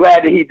 but I'm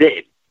glad that he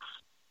did.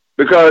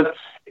 Because,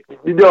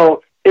 you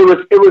know,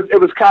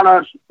 it was kind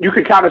of, you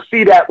could kind of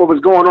see that what was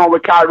going on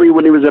with Kyrie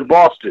when he was in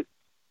Boston.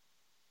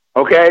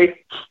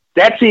 Okay?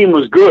 That team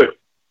was good.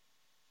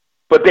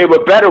 But they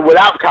were better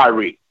without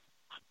Kyrie.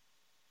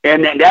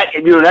 And that,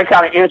 you know, that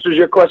kind of answers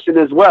your question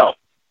as well.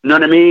 You know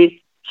what I mean?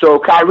 So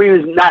Kyrie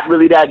is not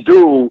really that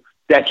dude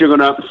that you're going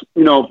to,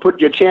 you know, put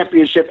your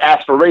championship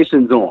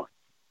aspirations on.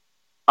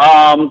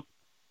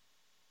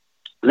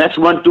 Let's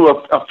run through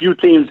a few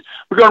teams.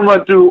 We're going to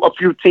run through a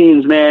few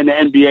teams, man, the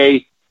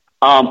NBA.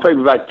 Probably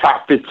like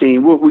top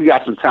 15. We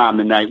got some time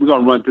tonight. We're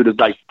going to run through the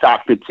like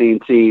top 15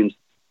 teams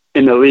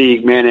in the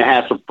league, man, and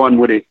have some fun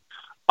with it.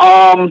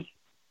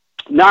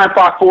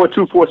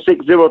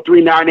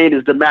 954-246-0398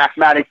 is the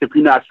mathematics if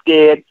you're not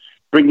scared.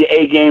 Bring your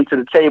A game to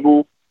the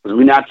table because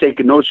we're not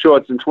taking no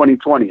shorts in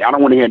 2020. I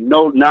don't want to hear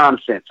no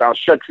nonsense. I'll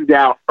shut you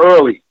down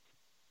early.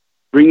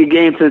 Bring your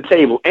game to the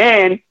table.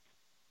 And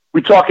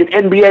we're talking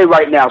NBA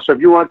right now. So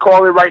if you want to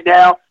call it right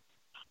now,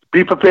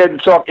 be prepared to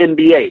talk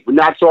NBA. We're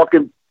not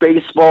talking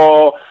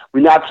baseball.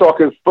 We're not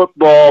talking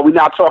football. We're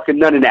not talking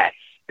none of that.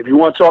 If you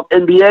want to talk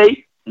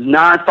NBA,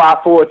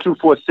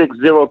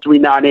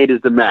 954-246-0398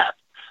 is the math.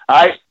 All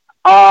right?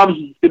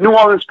 The New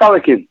Orleans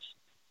Pelicans,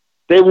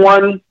 they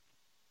won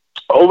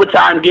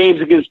overtime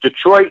games against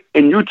Detroit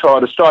and Utah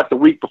to start the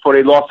week before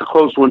they lost a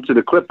close one to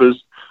the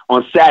Clippers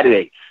on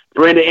Saturday.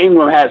 Brandon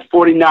Ingram has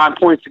 49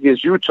 points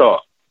against Utah.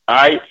 All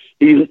right?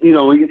 He's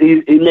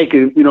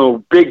making,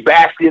 big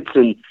baskets,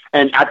 and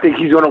I think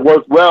he's going to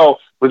work well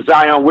when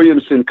Zion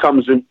Williamson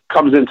comes in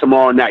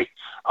tomorrow night.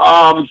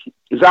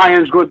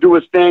 Zion's going to do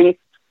his thing.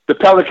 The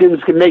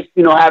Pelicans can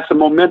have some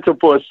momentum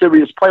for a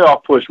serious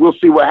playoff push. We'll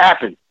see what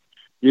happens,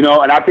 and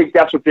I think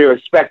that's what they're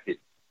expecting.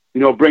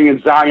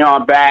 Bringing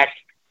Zion back,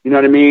 you know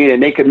what I mean,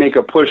 and they can make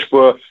a push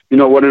for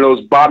one of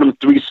those bottom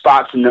 3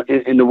 spots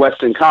in the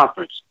Western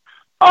Conference.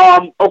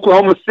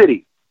 Oklahoma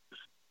City.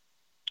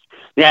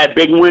 They had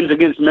big wins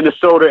against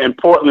Minnesota and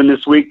Portland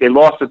this week. They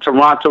lost to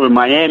Toronto and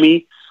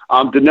Miami.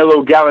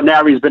 Danilo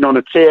Gallinari has been on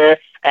a tear,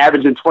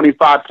 averaging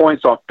 25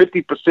 points on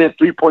 50%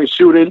 three-point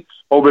shooting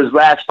over his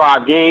last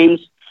 5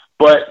 games.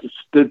 But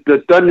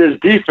the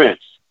Thunder's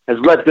defense has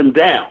let them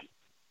down.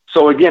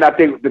 So, again, I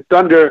think the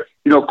Thunder,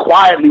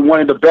 quietly one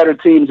of the better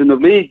teams in the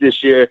league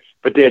this year,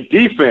 but their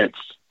defense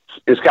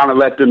has kind of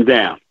let them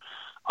down.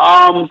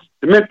 The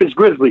Memphis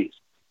Grizzlies,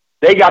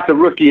 they got the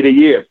Rookie of the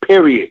Year,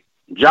 period.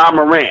 Ja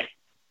Morant.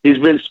 He's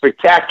been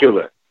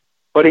spectacular,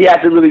 but he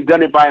hasn't really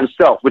done it by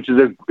himself, which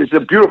is a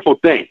beautiful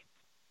thing.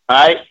 All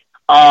right.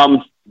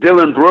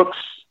 Dylan Brooks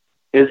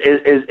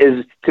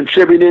is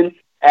contributing,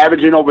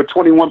 averaging over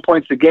 21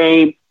 points a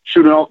game,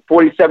 shooting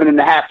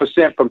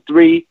 47.5% from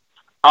 3.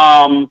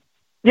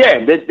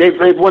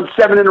 They've won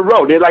 7 in a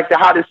row. They're like the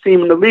hottest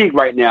team in the league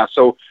right now.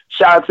 So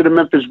shout out to the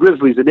Memphis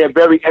Grizzlies, and they're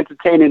very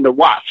entertaining to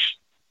watch.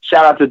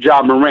 Shout out to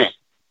Ja Morant.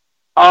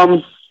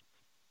 The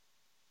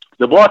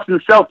Boston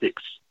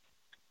Celtics.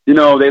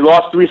 They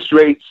lost 3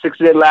 straight, 6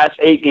 of their last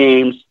 8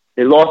 games.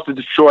 They lost to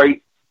Detroit.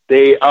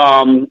 They,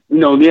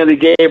 nearly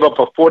gave up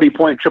a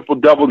 40-point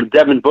triple-double to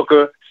Devin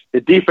Booker.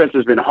 The defense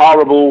has been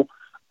horrible.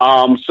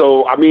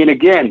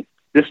 Again,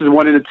 this is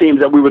one of the teams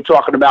that we were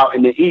talking about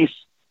in the East,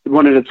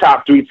 one of the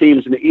top 3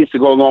 teams in the East to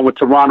go along with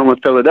Toronto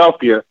and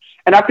Philadelphia.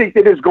 And I think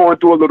they're just going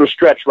through a little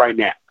stretch right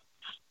now.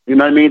 You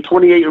know what I mean?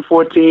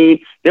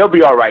 28-14. They'll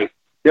be all right.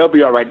 They're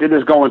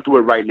just going through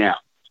it right now.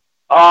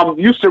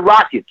 Houston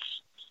Rockets.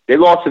 They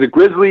lost to the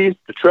Grizzlies,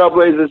 the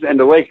Trailblazers, and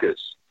the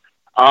Lakers.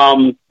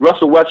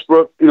 Russell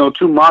Westbrook,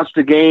 2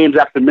 monster games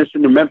after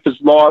missing the Memphis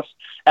loss,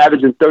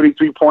 averaging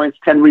 33 points,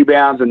 10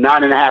 rebounds, and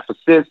 9.5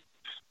 assists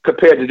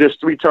compared to just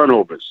 3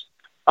 turnovers.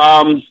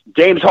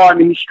 James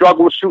Harden, he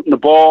struggled shooting the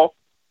ball.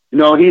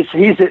 He's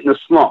hitting a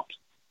slump.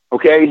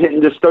 Okay, he's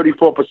hitting just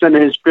 34%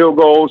 of his field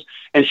goals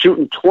and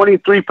shooting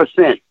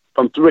 23%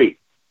 from 3.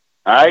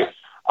 All right?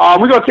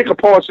 We're going to take a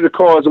pause to the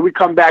calls. When we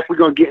come back, we're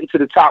going to get into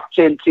the top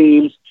 10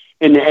 teams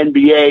in the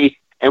NBA,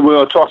 and we're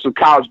going to talk some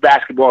college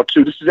basketball,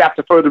 too. This is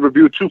After Further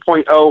Review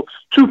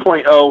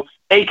 2.0,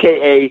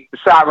 a.k.a. the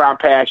Sideline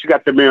Pass. You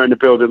got the mayor in the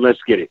building.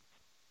 Let's get it.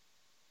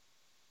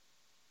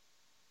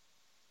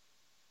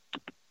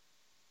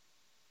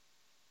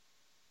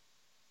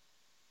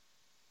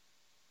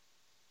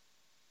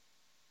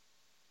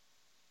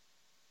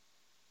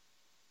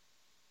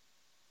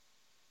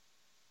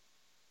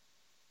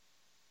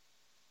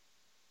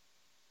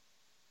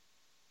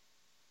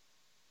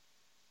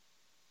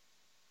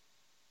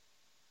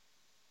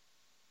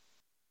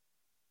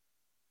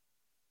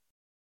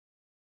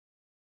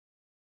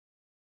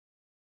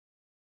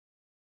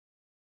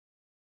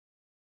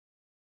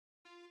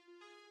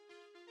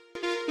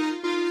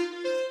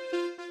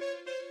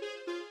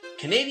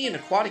 Canadian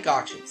Aquatic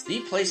Auctions,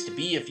 the place to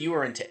be if you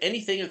are into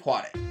anything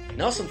aquatic.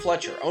 Nelson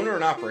Fletcher, owner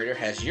and operator,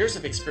 has years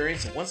of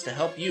experience and wants to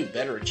help you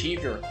better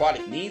achieve your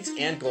aquatic needs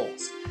and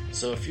goals.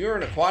 So if you're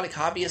an aquatic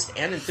hobbyist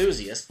and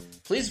enthusiast,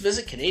 please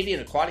visit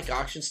Canadian Aquatic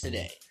Auctions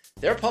today.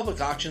 Their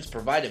public auctions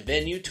provide a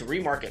venue to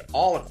remarket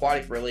all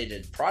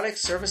aquatic-related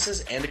products,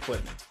 services, and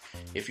equipment.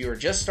 If you are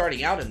just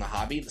starting out in the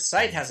hobby, the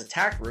site has a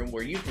tack room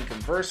where you can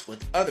converse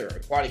with other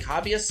aquatic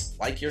hobbyists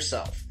like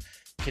yourself.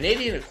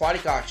 Canadian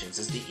Aquatic Auctions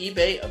is the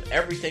eBay of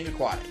everything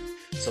aquatic.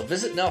 So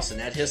visit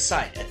Nelson at his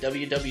site at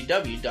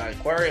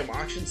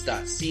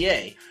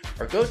www.aquariumauctions.ca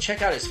or go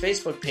check out his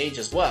Facebook page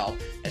as well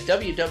at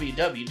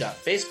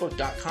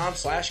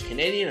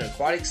www.facebook.com/Canadian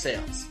Aquatic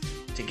Sales.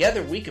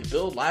 Together we can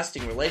build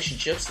lasting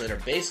relationships that are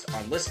based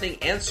on listening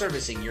and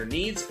servicing your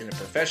needs in a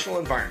professional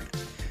environment.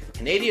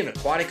 Canadian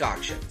Aquatic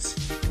Auctions.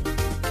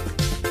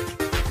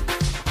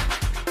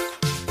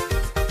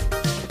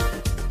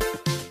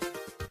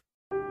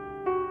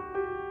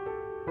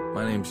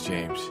 My name's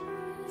James.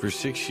 For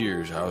 6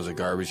 years, I was a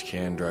garbage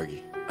can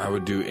druggie. I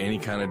would do any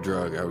kind of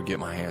drug I would get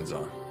my hands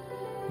on.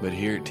 But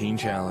here at Teen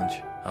Challenge,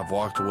 I've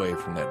walked away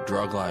from that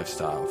drug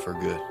lifestyle for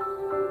good.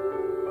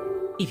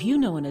 If you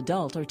know an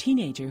adult or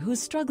teenager who is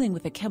struggling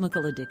with a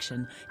chemical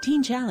addiction,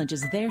 Teen Challenge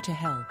is there to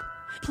help.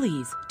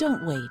 Please,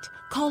 don't wait.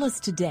 Call us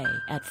today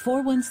at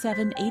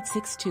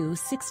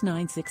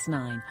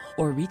 417-862-6969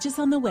 or reach us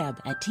on the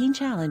web at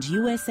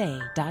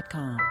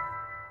teenchallengeusa.com.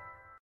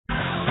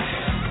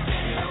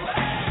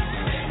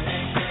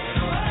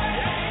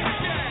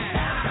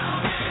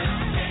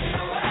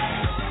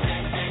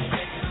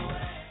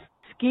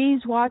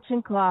 Skis Watch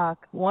and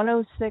Clock,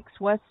 106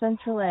 West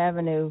Central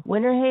Avenue,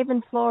 Winter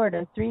Haven,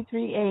 Florida,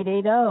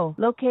 33880.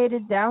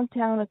 Located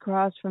downtown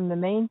across from the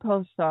main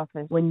post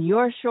office. When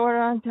you're short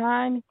on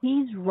time,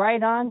 he's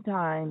right on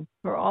time.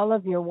 For all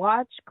of your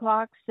watch,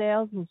 clock,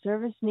 sales, and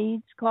service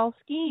needs, call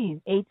Skis,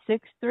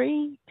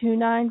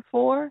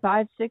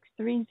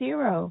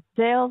 863-294-5630.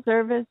 Sales,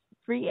 service,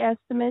 free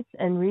estimates,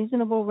 and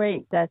reasonable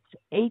rates. That's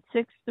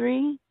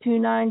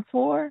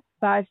 863-294-5630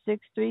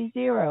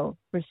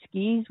 for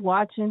Skis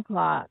Watch and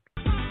Clock.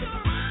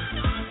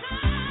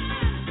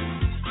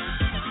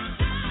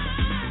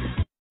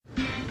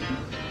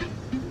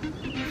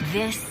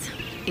 This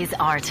is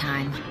our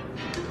time.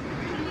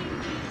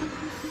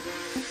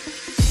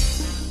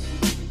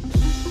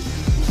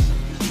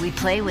 We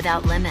play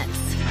without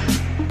limits.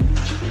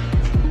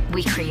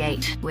 We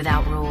create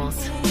without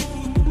rules.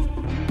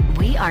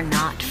 We are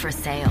not for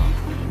sale.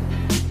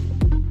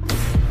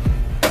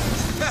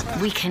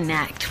 We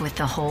connect with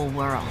the whole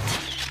world.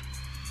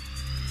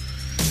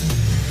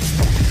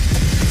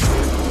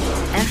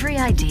 Every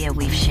idea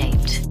we've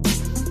shaped,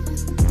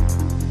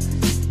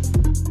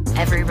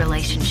 every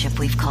relationship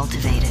we've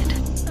cultivated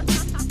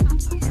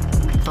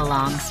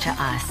belongs to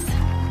us.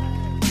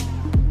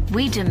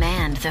 We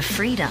demand the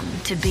freedom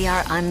to be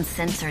our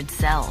uncensored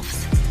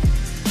selves.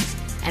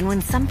 And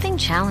when something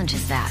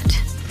challenges that,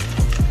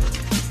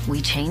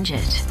 we change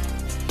it.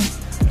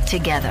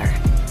 Together.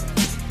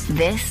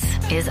 This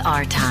is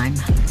our time.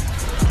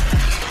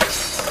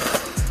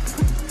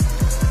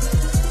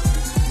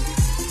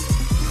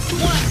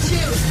 One,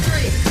 two,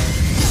 three.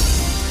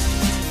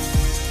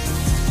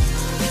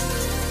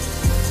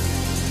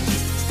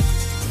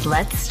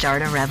 Let's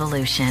start a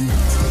revolution.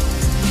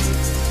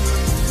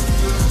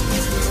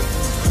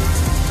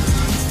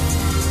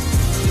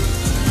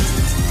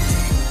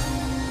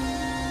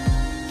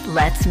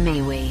 Let's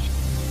MeWe.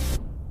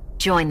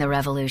 Join the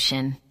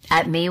revolution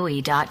at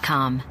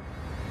MeWe.com.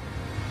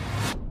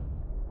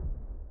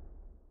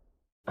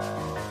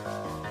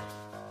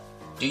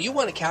 Do you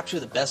want to capture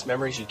the best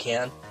memories you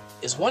can?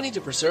 Is wanting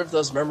to preserve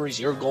those memories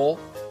your goal?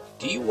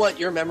 Do you want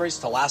your memories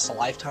to last a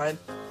lifetime?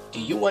 Do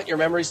you want your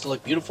memories to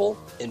look beautiful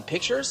in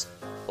pictures?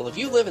 Well, if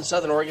you live in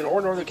Southern Oregon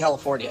or Northern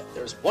California,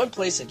 there's one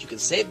place that you can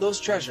save those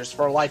treasures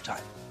for a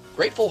lifetime.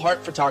 Grateful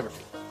Heart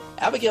Photography.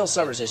 Abigail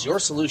Summers is your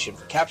solution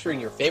for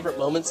capturing your favorite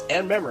moments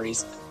and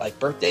memories like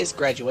birthdays,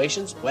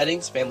 graduations,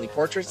 weddings, family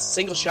portraits,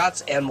 single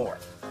shots, and more.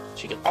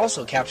 She can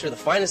also capture the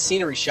finest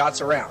scenery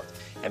shots around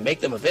and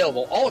make them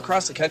available all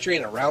across the country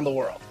and around the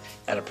world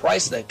at a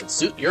price that can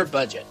suit your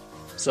budget.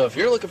 So if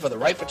you're looking for the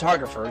right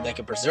photographer that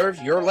can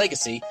preserve your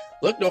legacy,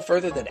 look no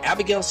further than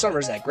Abigail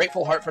Summers at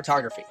Grateful Heart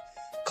Photography.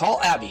 Call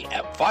Abby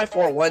at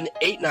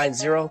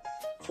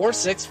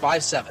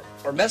 541-890-4657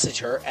 or message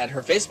her at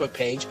her Facebook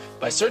page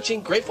by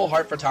searching Grateful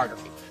Heart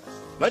Photography.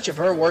 Much of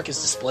her work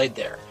is displayed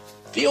there.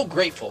 Feel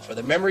grateful for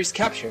the memories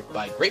captured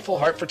by Grateful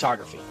Heart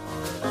Photography.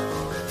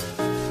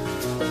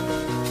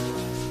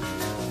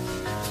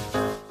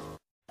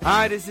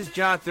 Hi, this is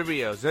Jonathan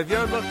Rios. If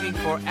you're looking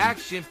for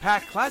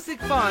action-packed classic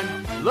fun,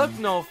 look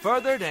no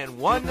further than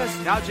one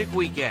nostalgic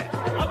weekend.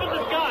 Up in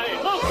the sky,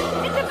 look!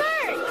 It's a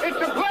bird!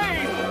 It's a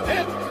plane!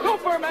 It's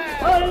Superman!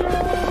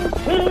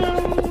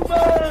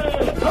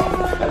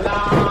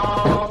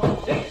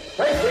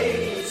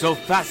 So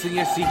fasten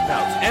your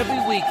seatbelts every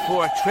week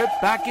for a trip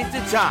back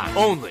into time,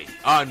 only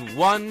on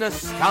one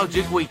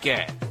nostalgic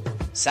weekend.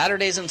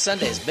 Saturdays and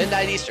Sundays,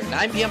 midnight Eastern,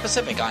 9 p.m.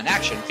 Pacific on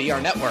Action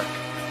VR Network.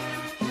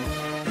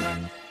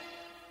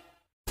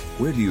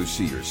 Where do you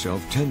see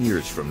yourself 10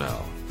 years from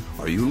now?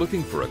 Are you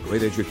looking for a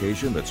great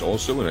education that's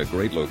also in a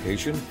great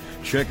location?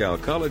 Check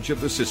out College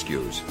of the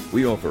Siskiyous.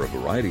 We offer a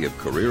variety of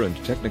career and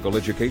technical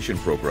education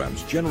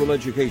programs, general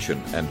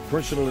education, and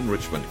personal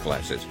enrichment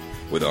classes.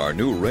 With our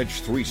new Reg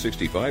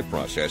 365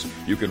 process,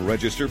 you can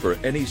register for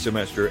any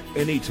semester,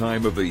 any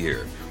time of the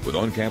year. With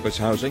on-campus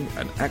housing,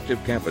 an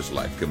active campus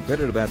life,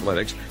 competitive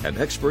athletics, and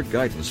expert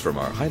guidance from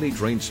our highly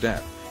trained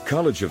staff,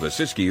 College of the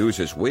Siskiyous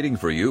is waiting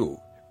for you.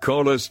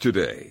 Call us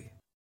today.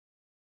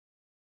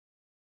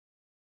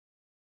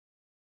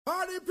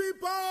 Party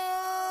people!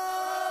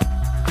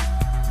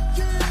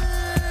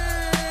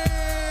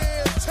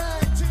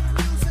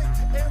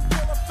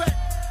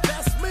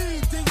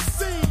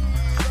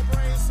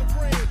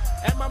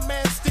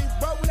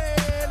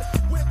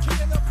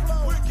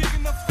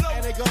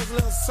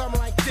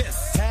 Something like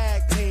this.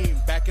 Tag team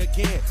back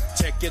again.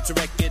 Check it,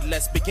 direct it,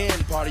 let's begin.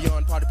 Party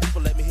on, party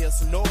people, let me hear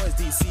some noise.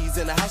 DC's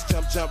in the house,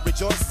 jump, jump,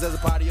 rejoices. There's a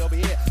party over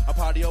here, a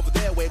party over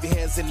there. Wave your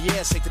hands in the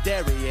air, shake the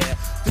dairy, yeah.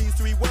 These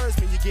three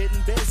words mean you're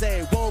getting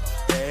busy. Whoop,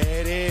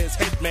 there it is,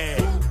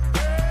 Hitman.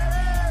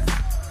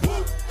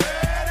 Whoop,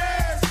 there it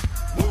is.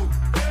 Whoop,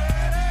 there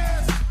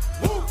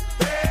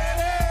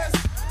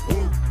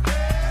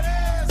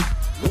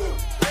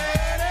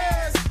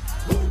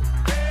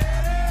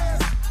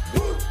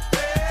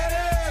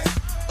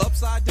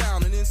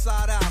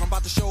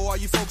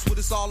you folks what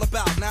it's all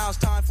about. Now it's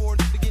time for it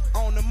to get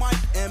on the mic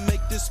and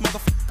make this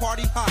motherfucking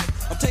party hot.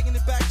 I'm taking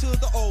it back to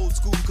the old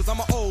school, cause I'm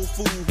an old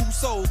fool who's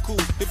so cool.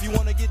 If you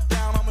wanna get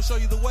down, I'ma show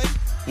you the way.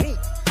 There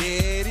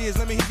it is,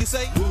 let me hear you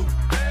say. Woo.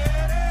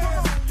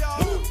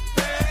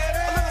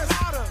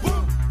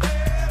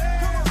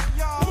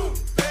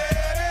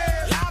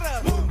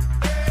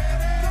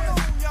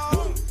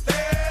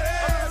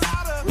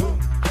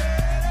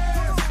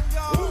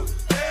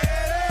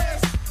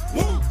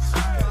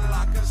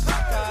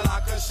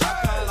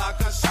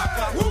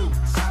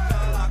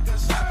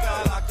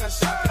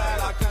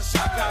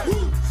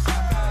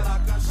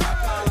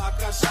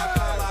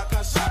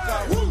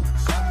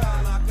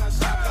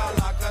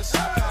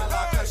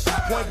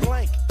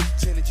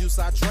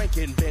 I drink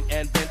and bent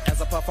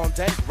as I puff on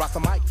dank. Rock the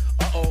mic,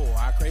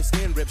 I crave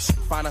skin rip shit.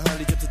 Find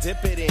 100 dip to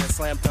dip it in.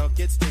 Slam dunk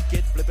it, stick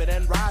it, flip it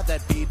and ride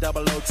that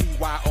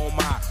B-double-O-T-Y, oh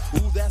my.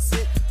 Ooh, that's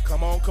it,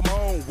 come on,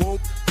 whoop.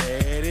 There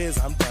it is,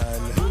 I'm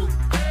done.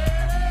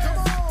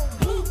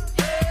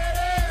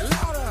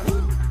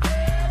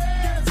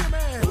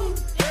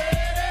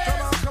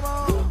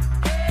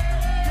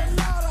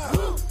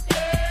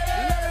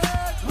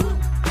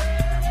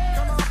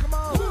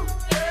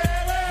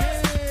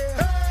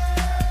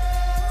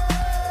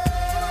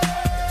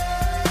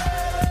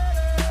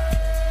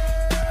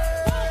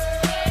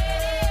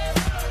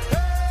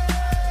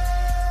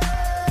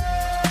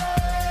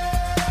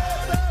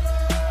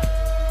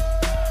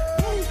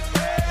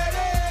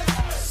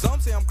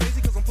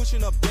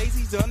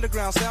 The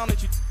underground sound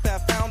that you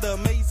have found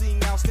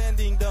amazing,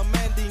 outstanding,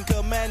 demanding,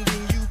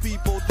 commanding, you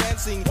people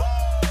dancing.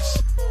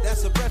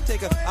 That's a breath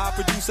taker. I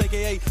produce,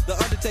 aka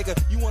The Undertaker.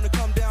 You wanna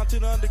come down to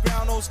the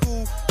underground old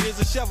school? Here's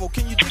a shovel.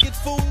 Can you dig it,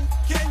 fool?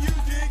 Can you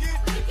dig it?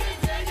 We can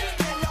dig it.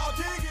 Can y'all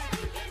dig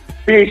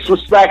it? Peace,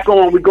 what's back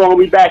on? We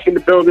back in the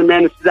building,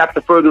 man. This is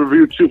After Further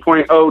Review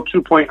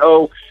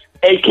 2.0,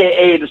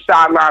 aka the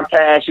Sideline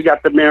Pass. You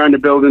got the mayor in the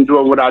building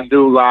doing what I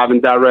do live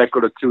and direct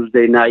on a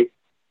Tuesday night.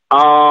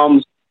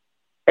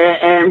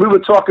 And we were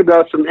talking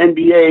about some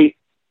NBA,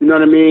 you know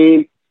what I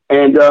mean?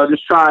 And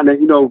just trying to,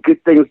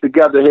 get things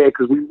together here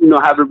because we,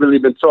 haven't really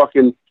been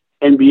talking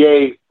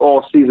NBA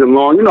all season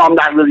long. I'm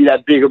not really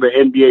that big of an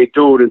NBA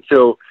dude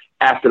until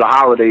after the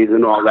holidays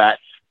and all that.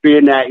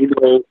 Being that,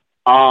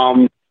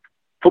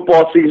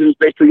 football season is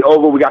basically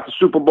over. We got the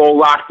Super Bowl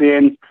locked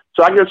in.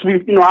 So I guess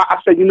I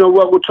said, you know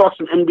what, we'll talk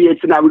some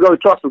NBA tonight. We're going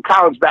to talk some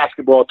college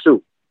basketball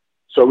too.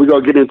 So we're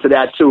going to get into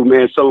that too,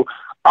 man. So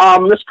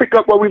let's pick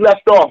up where we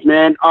left off,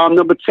 man.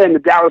 Number 10, the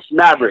Dallas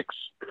Mavericks.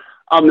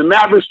 The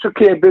Mavericks took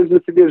care of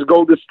business against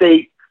Golden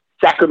State,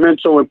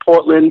 Sacramento, and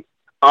Portland.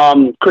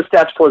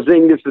 Kristaps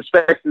Porzingis is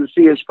expected to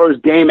see his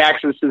first game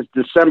action since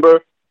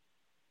December.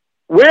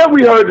 Where have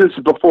we heard this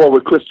before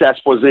with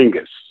Kristaps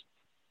Porzingis?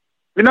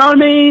 You know what I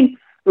mean?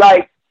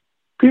 Like,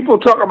 people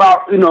talk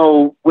about,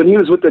 when he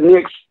was with the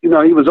Knicks, he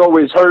was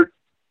always hurt.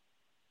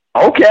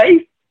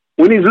 Okay.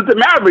 When he's with the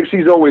Mavericks,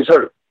 he's always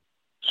hurt.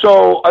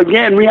 So,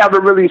 again, we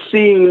haven't really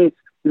seen,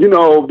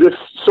 this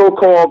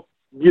so-called,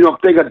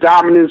 thing of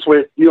dominance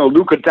with,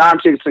 Luka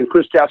Doncic and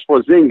Kristaps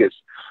Porzingis.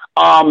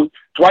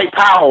 Dwight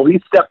Powell,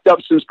 he stepped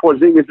up since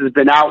Porzingis has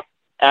been out,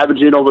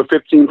 averaging over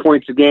 15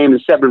 points a game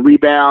and 7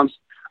 rebounds.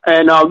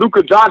 And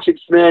Luka Doncic,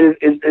 man,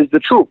 is the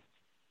truth.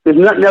 There's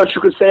nothing else you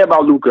can say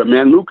about Luka,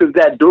 man. Luka's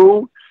that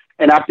dude.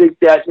 And I think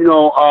that,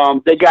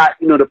 they got,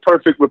 the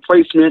perfect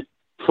replacement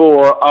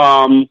for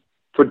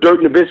Dirk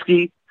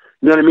Nowitzki.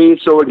 You know what I mean?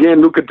 So, again,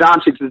 Luka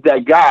Doncic is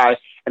that guy.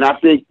 And I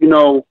think,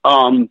 whenever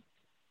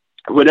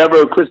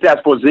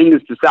Kristaps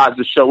Porzingis decides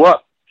to show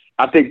up,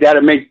 I think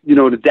that'll make,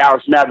 the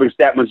Dallas Mavericks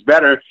that much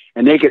better.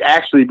 And they could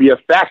actually be a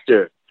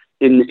factor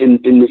in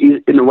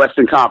the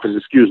Western Conference,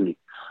 excuse me.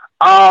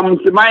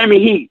 The Miami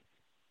Heat.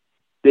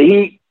 The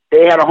Heat,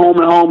 they had a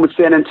home-and-home with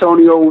San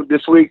Antonio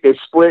this week. They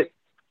split.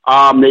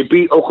 They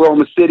beat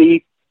Oklahoma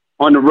City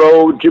on the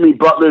road. Jimmy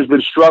Butler's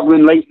been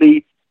struggling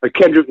lately. But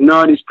Kendrick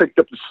Nunn, he's picked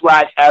up the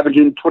slack,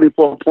 averaging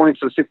 24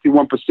 points or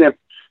 61%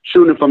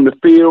 shooting from the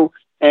field.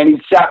 And he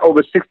shot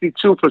over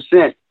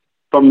 62%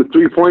 from the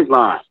three-point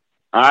line.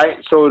 All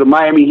right? So the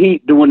Miami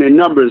Heat doing their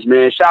numbers,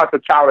 man. Shout out to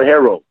Tyler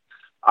Hero,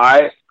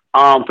 all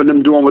right, for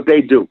them doing what they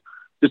do.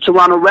 The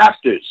Toronto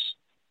Raptors.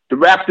 The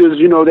Raptors,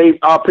 they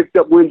picked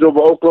up wins over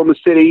Oklahoma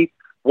City,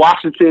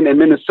 Washington, and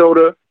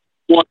Minnesota.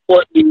 More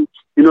importantly,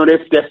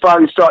 they're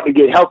finally starting to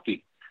get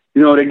healthy.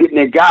 They're getting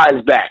their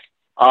guys back.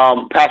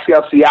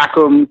 Pascal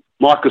Siakam,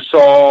 Marc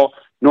Gasol,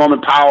 Norman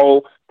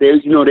Powell,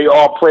 they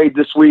all played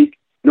this week.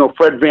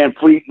 Fred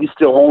VanVleet, he's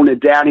still holding it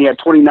down. He had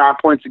 29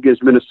 points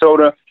against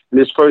Minnesota in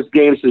his first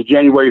game since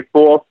January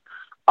 4th.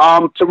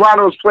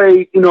 Toronto's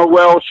played,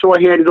 well,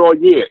 shorthanded all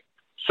year.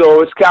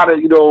 So it's kind of,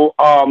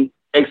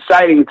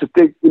 exciting to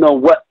think,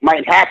 what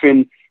might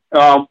happen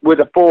with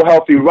a full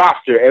healthy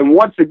roster. And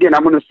once again,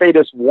 I'm going to say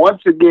this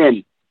once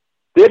again,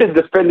 they're the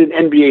defending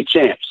NBA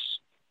champs.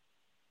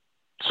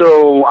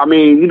 So, I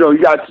mean, you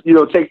got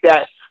to, take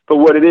that for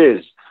what it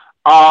is.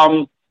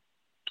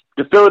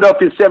 The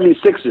Philadelphia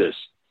 76ers,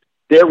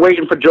 they're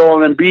waiting for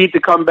Joel Embiid to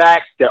come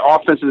back. Their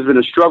offense has been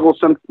a struggle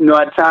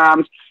at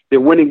times.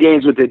 They're winning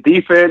games with their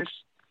defense.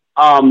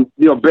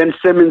 Ben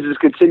Simmons is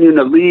continuing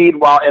to lead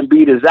while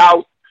Embiid is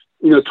out.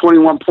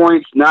 21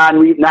 points,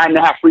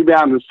 9.5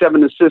 rebounds, and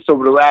 7 assists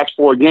over the last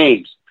 4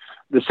 games.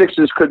 The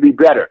Sixers could be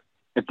better.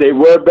 If they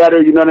were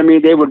better, you know what I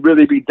mean, they would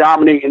really be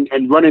dominating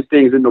and running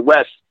things in the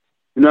West.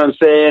 You know what I'm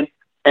saying?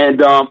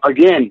 And,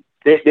 again,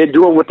 they're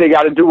doing what they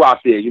got to do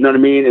out there. You know what I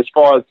mean? As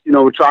far as,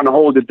 we're trying to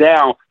hold it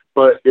down,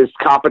 but there's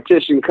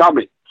competition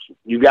coming.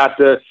 You got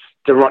the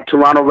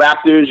Toronto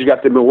Raptors. You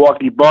got the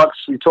Milwaukee Bucks.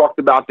 We talked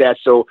about that.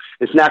 So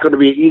it's not going to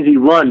be an easy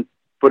run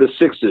for the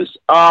Sixers.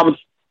 The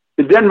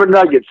Denver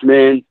Nuggets,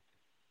 man,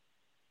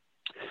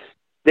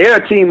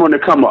 they're a team on the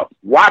come up.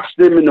 Watch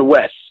them in the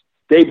West.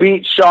 They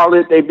beat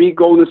Charlotte. They beat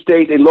Golden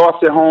State. They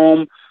lost at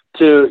home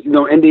to,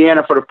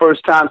 Indiana for the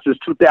first time since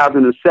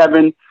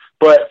 2007.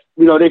 But,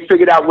 they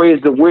figured out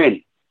ways to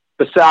win.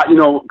 Besides,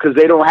 because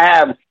they don't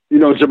have,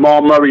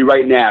 Jamal Murray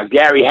right now,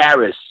 Gary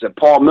Harris,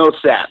 Paul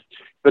Millsap.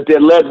 But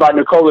they're led by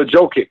Nikola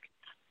Jokic,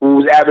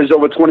 who's averaged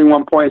over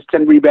 21 points,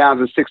 10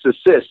 rebounds, and 6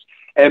 assists.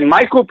 And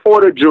Michael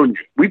Porter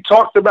Jr., we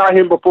talked about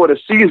him before the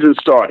season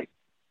started.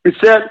 We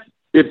said,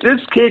 if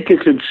this kid can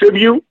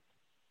contribute,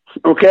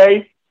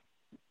 okay,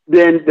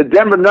 then the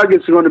Denver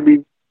Nuggets are going to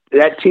be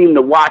that team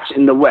to watch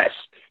in the West.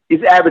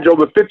 He's averaged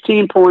over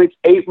 15 points,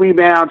 8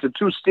 rebounds, and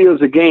 2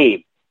 steals a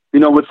game,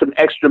 with some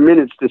extra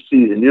minutes this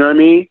season. You know what I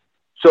mean?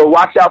 So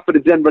watch out for the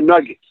Denver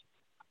Nuggets.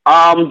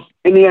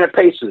 Indiana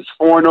Pacers,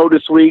 4-0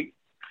 this week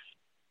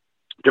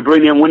to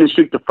bring their winning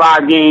streak to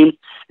 5 games.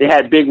 They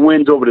had big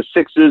wins over the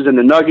Sixers and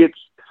the Nuggets.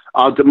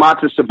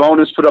 Domantas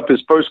Sabonis put up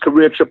his first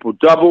career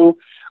triple-double.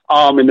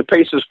 And the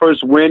Pacers'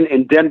 first win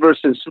in Denver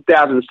since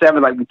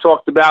 2007, like we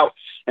talked about.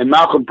 And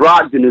Malcolm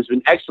Brogdon has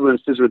been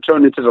excellent since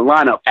returning to the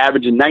lineup,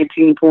 averaging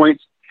 19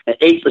 points and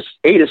 8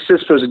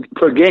 assists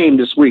per game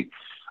this week.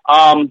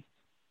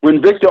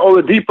 When Victor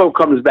Oladipo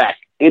comes back,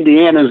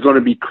 Indiana is going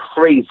to be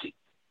crazy.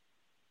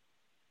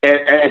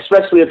 And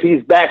especially if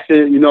he's back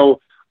to,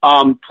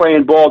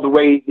 playing ball the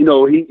way,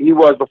 he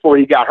was before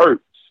he got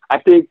hurt. I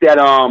think that,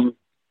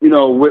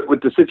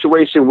 with the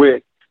situation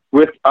with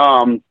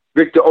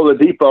Victor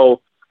Oladipo,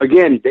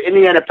 again, the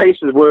Indiana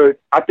Pacers were,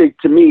 I think,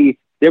 to me,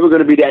 they were going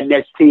to be that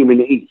next team in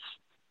the East.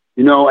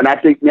 And I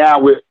think now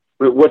with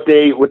what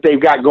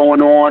they've got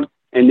going on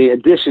and the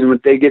addition, when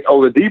they get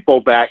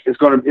Oladipo back, it's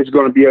going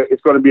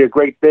to be a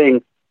great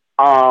thing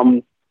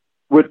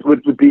with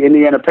the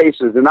Indiana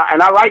Pacers. And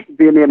I like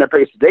the Indiana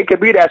Pacers. They could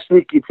be that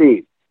sneaky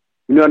team.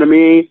 You know what I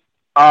mean?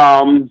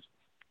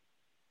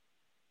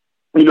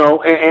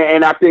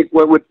 And I think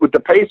with the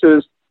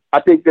Pacers, I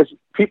think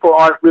people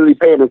aren't really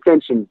paying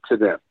attention to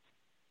them.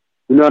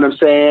 You know what I'm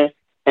saying?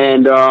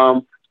 And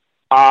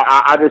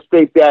I just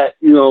think that,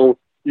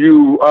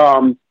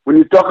 when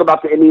you talk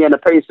about the Indiana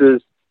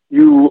Pacers,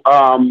 you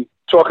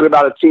talking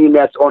about a team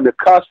that's on the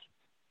cusp.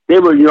 They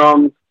were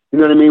young, you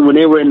know what I mean, when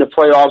they were in the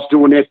playoffs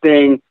doing their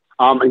thing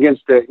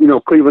against the,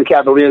 Cleveland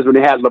Cavaliers when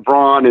they had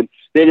LeBron, and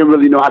they didn't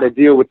really know how to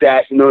deal with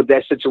that,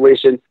 that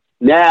situation.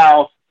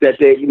 Now that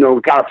they,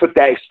 kind of put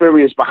that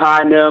experience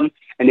behind them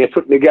and they're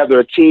putting together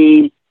a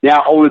team,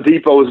 now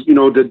Oladipo is,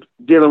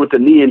 dealing with the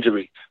knee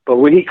injury. But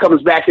when he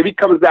comes back, if he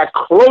comes back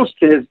close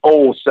to his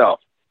old self,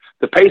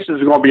 the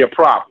Pacers are going to be a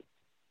problem.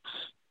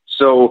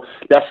 So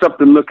that's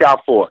something to look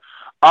out for.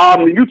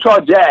 The Utah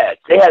Jazz,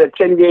 they had a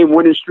 10-game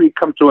winning streak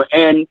come to an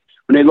end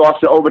when they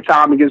lost in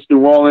overtime against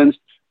New Orleans,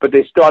 but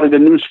they started a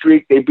new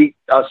streak. They beat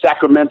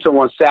Sacramento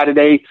on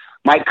Saturday.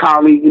 Mike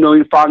Conley,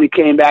 he finally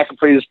came back and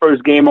played his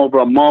first game over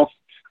a month.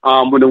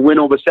 With a win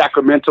over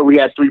Sacramento, he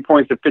had 3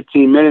 points in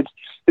 15 minutes.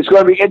 It's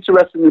going to be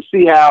interesting to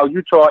see how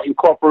Utah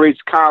incorporates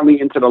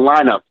Conley into the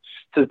lineup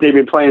since they've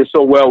been playing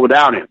so well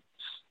without him.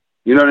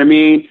 You know what I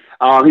mean?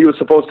 He was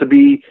supposed to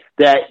be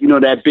that,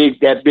 that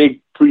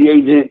big free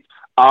agent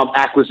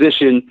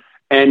acquisition,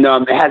 and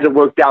it hasn't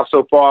worked out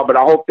so far, but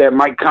I hope that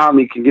Mike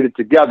Conley can get it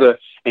together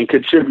and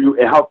contribute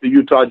and help the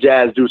Utah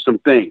Jazz do some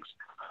things.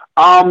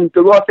 The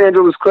Los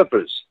Angeles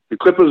Clippers. The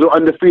Clippers are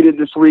undefeated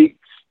this week.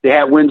 They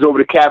had wins over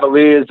the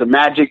Cavaliers, the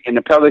Magic, and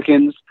the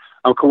Pelicans.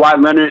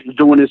 Kawhi Leonard is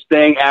doing his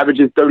thing,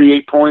 averaging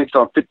 38 points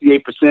on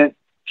 58%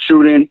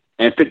 shooting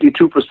and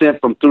 52%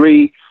 from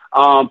 3.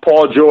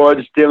 Paul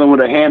George dealing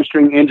with a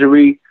hamstring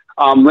injury.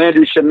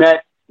 Landry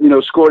Shamet,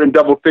 scored in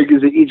double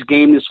figures in each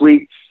game this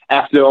week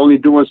after only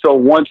doing so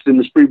once in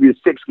the previous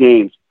 6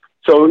 games.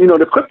 So,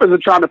 the Clippers are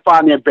trying to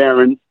find their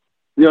bearings.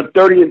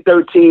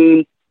 30-13,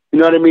 you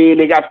know what I mean?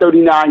 They got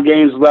 39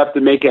 games left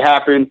to make it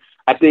happen.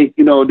 I think,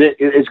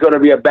 it's going to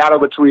be a battle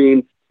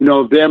between,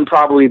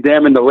 probably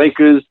them and the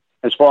Lakers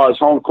as far as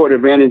home court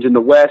advantage in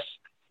the West.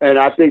 And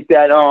I think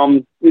that,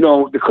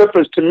 the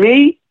Clippers, to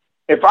me,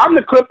 if I'm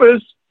the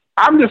Clippers,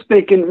 I'm just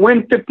thinking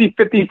win 50,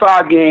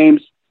 55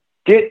 games,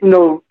 get,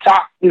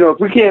 top, if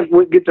we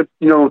can't get the,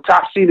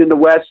 top seed in the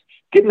West,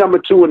 get number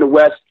 2 in the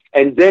West,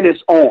 and then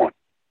it's on.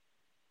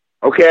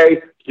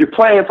 Okay? You're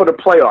playing for the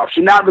playoffs.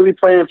 You're not really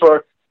playing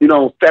for,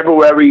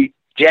 February,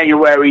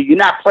 January. You're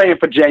not playing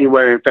for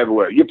January and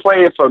February. You're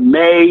playing for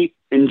May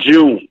and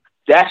June.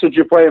 That's what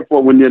you're playing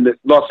for when you're the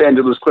Los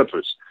Angeles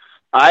Clippers.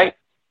 All right?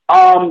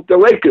 The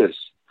Lakers.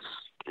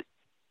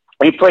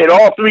 They played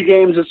all 3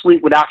 games this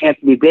week without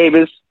Anthony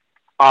Davis.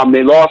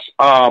 They lost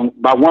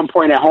by 1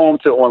 point at home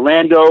to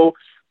Orlando,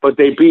 but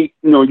they beat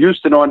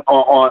Houston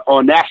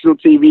on national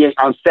TV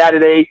on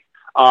Saturday.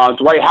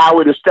 Dwight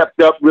Howard has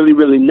stepped up really,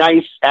 really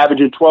nice,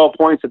 averaging 12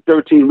 points and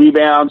 13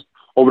 rebounds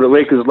over the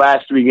Lakers'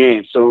 last 3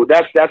 games. So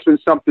that's been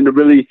something to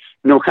really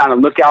kind of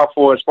look out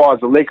for as far as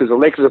the Lakers. The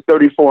Lakers are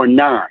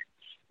 34-9.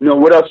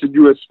 What else did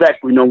you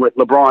expect? With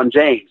LeBron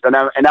James, and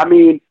I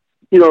mean,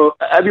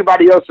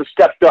 everybody else has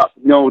stepped up.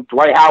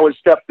 Dwight Howard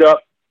stepped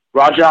up.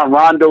 Rajon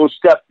Rondo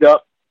stepped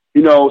up.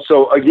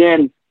 So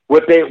again,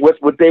 what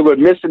they were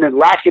missing and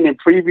lacking in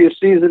previous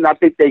season, I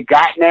think they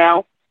got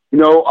now.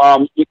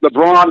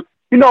 LeBron.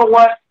 You know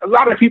what? A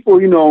lot of people,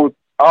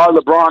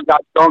 LeBron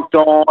got dunked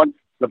on.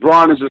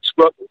 LeBron is a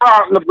scrub.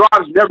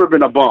 LeBron's never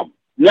been a bum.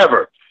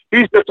 Never.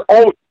 He's just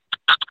old,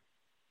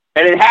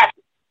 and it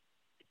happened.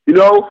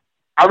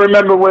 I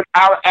remember when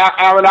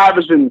Allen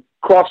Iverson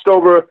crossed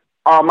over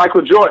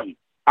Michael Jordan.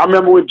 I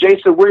remember when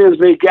Jason Williams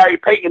made Gary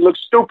Payton look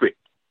stupid.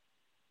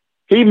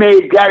 He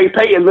made Gary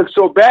Payton look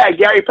so bad,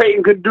 Gary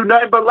Payton couldn't do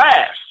nothing but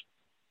laugh.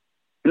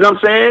 You know what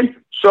I'm saying?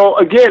 So,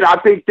 again, I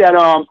think that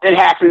it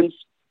happens.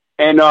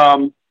 And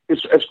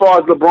as far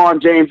as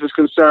LeBron James is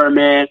concerned,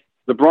 man,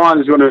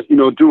 LeBron is going to,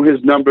 do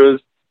his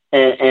numbers.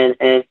 And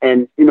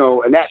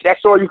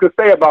that's all you can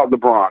say about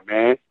LeBron,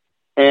 man.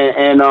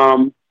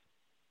 And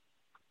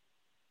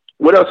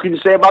what else can you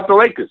say about the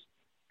Lakers?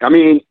 I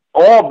mean,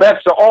 all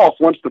bets are off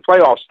once the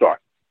playoffs start.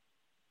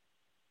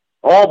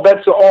 All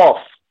bets are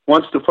off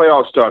once the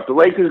playoffs start. The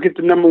Lakers get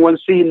the number 1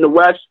 seed in the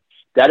West.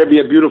 That'd be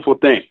a beautiful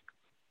thing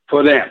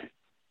for them.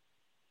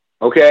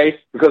 Okay?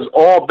 Because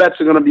all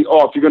bets are going to be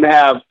off. You're going to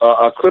have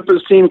a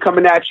Clippers team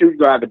coming at you. You're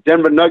going to have a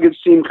Denver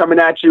Nuggets team coming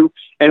at you.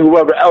 And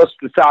whoever else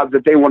decides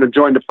that they want to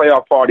join the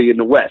playoff party in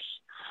the West.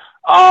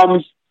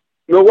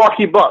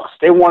 Milwaukee Bucks.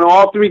 They won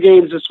all 3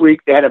 games this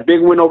week. They had a big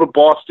win over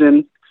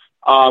Boston.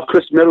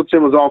 Chris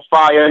Middleton was on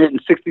fire, hitting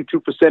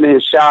 62% of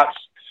his shots,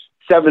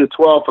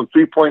 7-12 from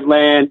 3-point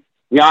land.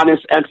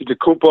 Giannis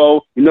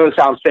Antetokounmpo. You notice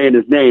how I'm saying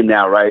his name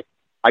now, right?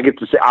 I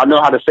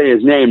know how to say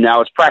his name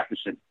now. It's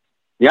practicing.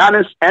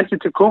 Giannis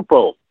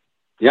Antetokounmpo.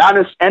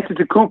 Giannis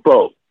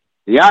Antetokounmpo.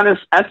 Giannis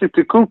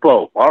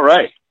Antetokounmpo. All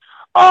right.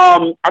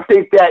 I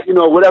think that,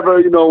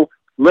 whatever,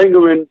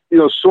 lingering,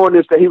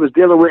 soreness that he was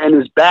dealing with in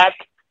his back,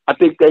 I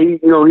think that he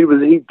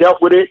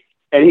dealt with it,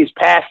 and he's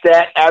past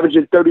that,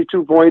 averaging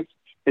 32 points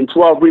and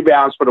 12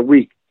 rebounds for the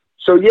week.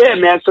 So, yeah,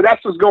 man, so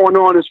that's what's going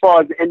on as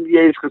far as the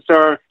NBA is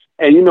concerned.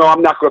 And,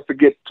 I'm not going to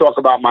forget to talk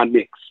about my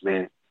Knicks,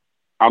 man.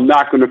 I'm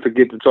not going to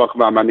forget to talk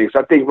about my Knicks.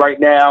 I think right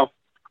now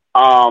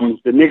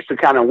the Knicks are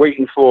kind of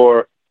waiting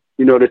for,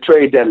 the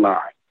trade deadline.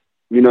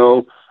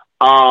 The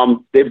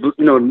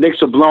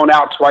Knicks are blown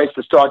out twice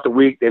to start the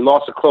week. They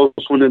lost a close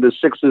one to the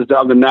Sixers the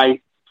other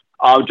night.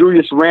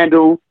 Julius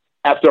Randle,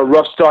 after a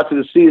rough start to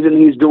the season,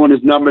 he's doing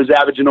his numbers,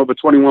 averaging over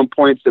 21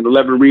 points and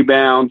 11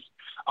 rebounds,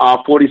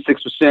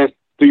 46%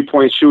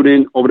 three-point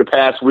shooting over the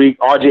past week.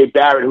 R.J.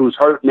 Barrett, who's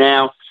hurt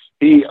now,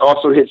 he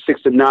also hit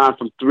 6 of 9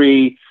 from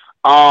 3.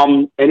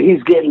 And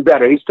he's getting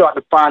better. He's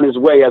starting to find his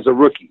way as a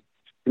rookie.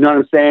 You know what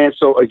I'm saying?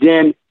 So,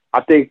 again,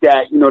 I think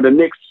that, the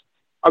Knicks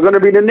are going to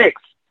be the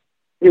Knicks.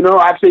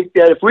 I think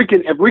that if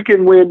we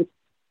can win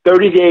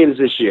 30 games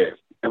this year,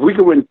 if we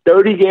can win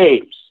 30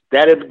 games,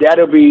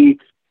 that'll be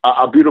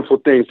a beautiful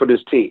thing for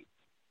this team.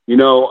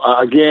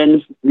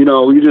 Again,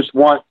 you just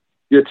want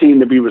your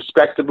team to be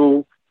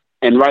respectable.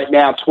 And right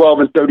now,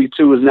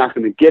 12-32 is not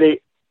going to get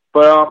it.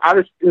 But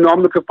I'm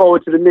looking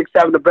forward to the Knicks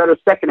having a better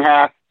second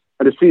half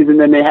of the season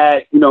than they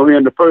had, here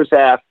in the first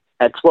half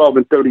at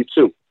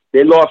 12-32.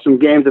 They lost some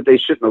games that they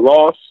shouldn't have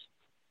lost,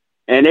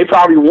 and they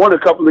probably won a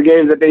couple of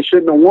games that they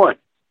shouldn't have won.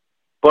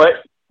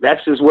 But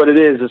that's just what it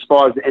is as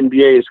far as the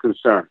NBA is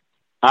concerned.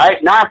 All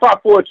right,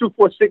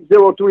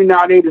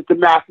 954-246-0398 is the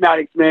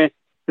mathematics, man.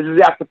 This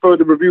is After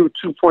Further Review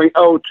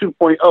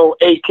 2.0,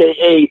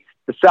 a.k.a.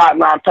 the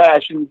Sideline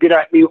Pass. You can get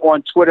at me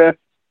on Twitter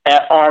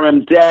at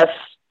RMDeath.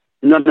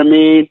 You know what I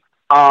mean?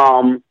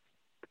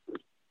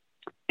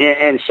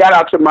 And shout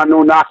out to my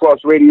No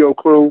Knockoffs radio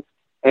crew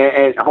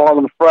and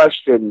Harlem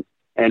Fresh and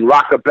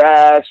Rocker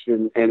Bash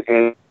and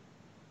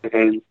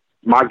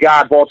my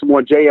guy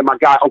Baltimore J and my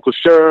guy Uncle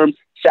Sherm.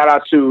 Shout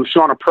out to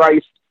Shauna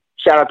Price.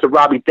 Shout out to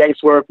Robbie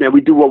Thanksworth. Man,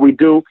 we do what we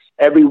do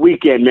every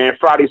weekend, man.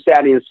 Friday,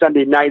 Saturday, and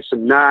Sunday nights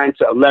from 9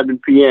 to 11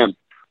 p.m.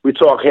 We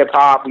talk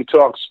hip-hop. We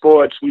talk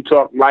sports. We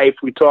talk life.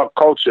 We talk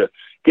culture.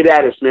 Get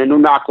at us, man. No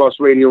Knockoffs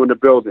radio in the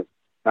building.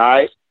 All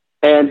right?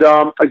 And,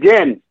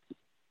 again,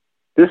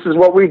 this is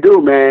what we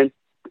do, man.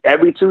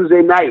 Every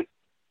Tuesday night,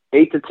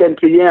 8 to 10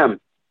 p.m.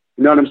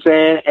 You know what I'm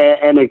saying?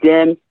 And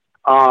again,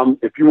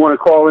 if you want to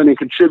call in and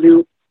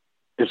contribute,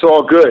 it's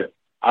all good.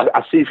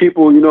 I see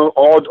people,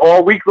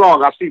 all week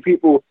long, I see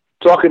people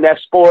talking that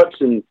sports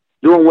and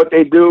doing what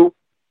they do.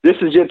 This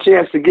is your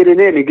chance to get it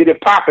in and get it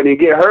popping and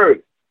get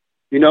heard.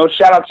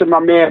 Shout out to my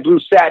man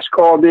Blue Satch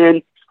called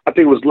in. I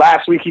think it was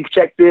last week he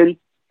checked in.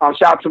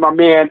 Shout out to my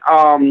man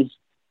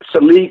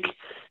Salik.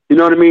 You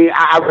know what I mean?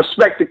 I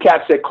respect the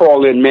cats that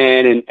call in,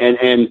 man,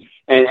 and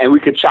we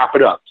could chop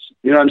it up.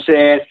 You know what I'm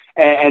saying?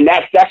 And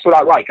that's what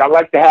I like. I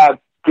like to have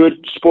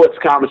good sports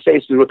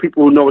conversations with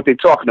people who know what they're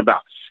talking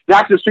about.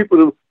 Not just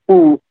people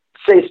who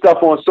say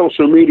stuff on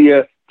social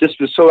media just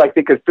so like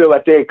they could feel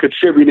like they're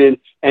contributing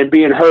and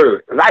being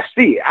heard. And I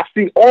see it. I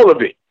see all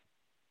of it.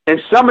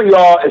 And some of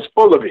y'all is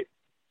full of it.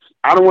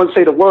 I don't want to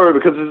say the word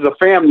because this is a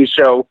family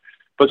show,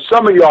 but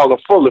some of y'all are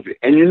full of it,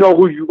 and you know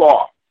who you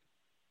are.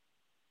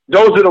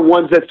 Those are the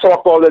ones that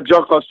talk all the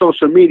junk on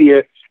social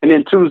media, and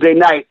then Tuesday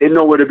night, they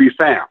know where to be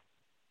found.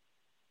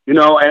 You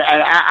know, and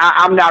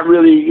I'm not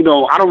really, you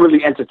know, I don't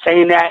really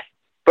entertain that,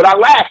 but I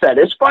laugh at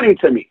it. It's funny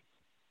to me.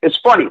 It's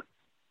funny,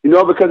 you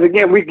know, because,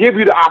 again, we give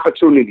you the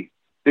opportunity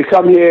to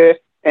come here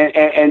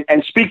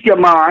and speak your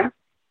mind,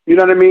 you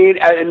know what I mean?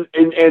 And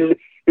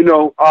you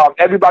know,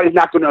 everybody's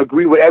not going to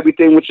agree with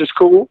everything, which is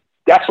cool.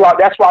 That's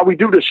why we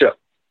do the show.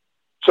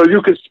 So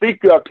you can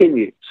speak your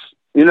opinions,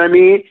 you know what I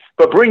mean?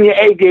 But bring your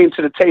A game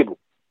to the table,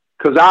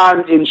 because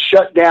I'm in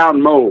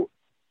shutdown mode.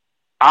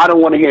 I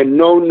don't want to hear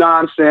no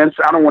nonsense.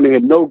 I don't want to hear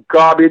no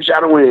garbage. I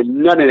don't want to hear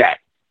none of that,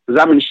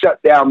 because I'm in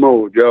shutdown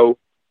mode, Joe.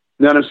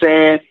 You know what I'm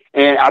saying?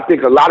 And I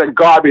think a lot of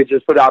garbage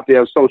is put out there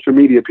on social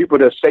media. People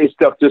that say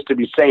stuff just to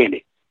be saying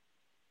it.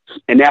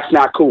 And that's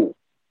not cool.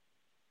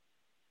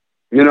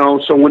 You know,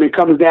 so when it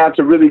comes down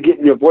to really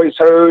getting your voice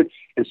heard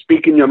and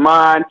speaking your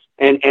mind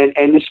and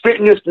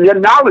spitting your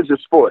knowledge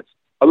of sports,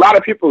 a lot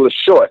of people are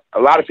short. A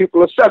lot of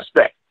people are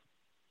suspect.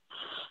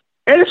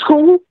 And it's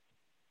cool.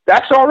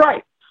 That's all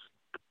right.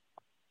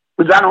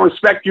 Because I don't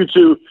expect you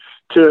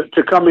to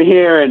come in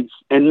here and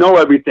know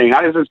everything.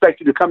 I just expect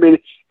you to come in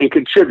and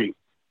contribute.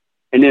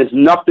 And there's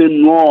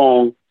nothing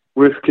wrong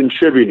with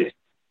contributing.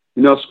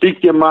 You know,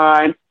 speak your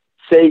mind,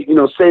 say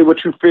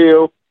what you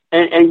feel,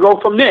 and go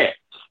from there.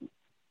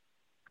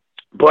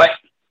 But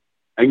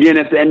again,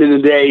 at the end of the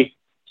day,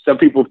 some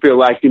people feel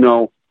like, you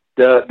know,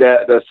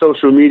 the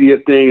social media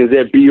thing is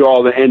their be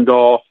all and end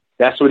all.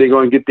 That's where they're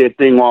going to get their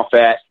thing off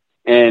at.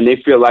 And they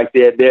feel like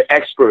they're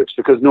experts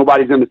because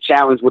nobody's going to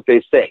challenge what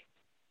they say.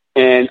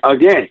 And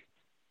again,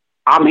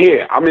 I'm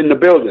here. I'm in the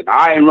building.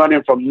 I ain't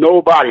running from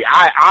nobody.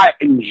 I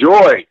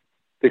enjoy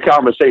the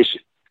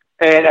conversation.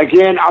 And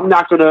again, I'm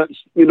not going to,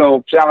 you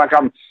know, sound like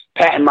I'm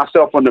patting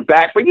myself on the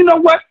back, but you know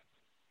what?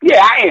 Yeah,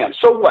 I am.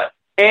 So what?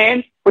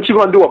 And what you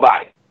going to do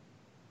about it?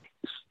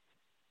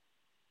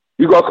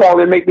 You going to call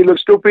and make me look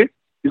stupid?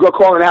 You going to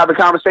call and have a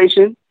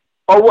conversation?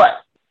 Or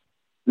what?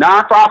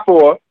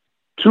 954-246-0398.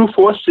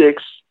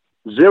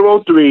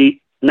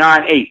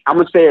 I'm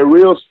going to say it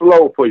real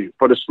slow for you,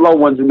 for the slow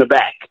ones in the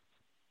back.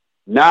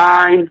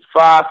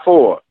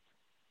 954-246-0398.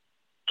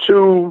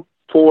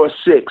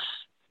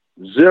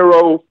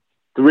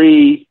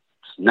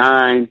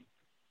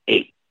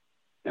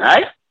 All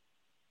right?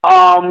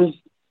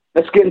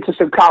 Let's get into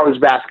some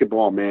college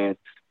basketball, man.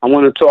 I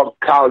want to talk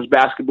college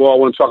basketball. I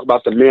want to talk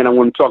about the men. I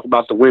want to talk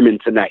about the women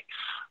tonight.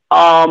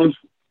 You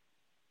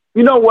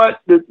know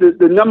what?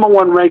 The number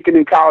one ranking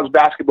in college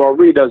basketball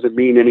really doesn't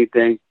mean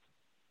anything.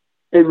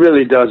 It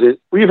really doesn't.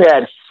 We've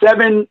had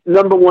 7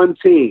 number one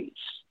teams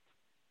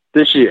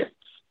this year.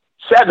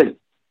 7.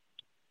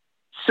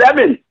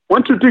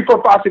 1, 2, 3,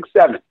 4, 5, 6,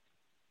 7.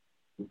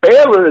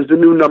 Baylor is the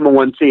new number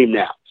one team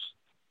now.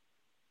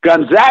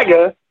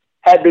 Gonzaga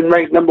had been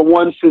ranked number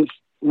one since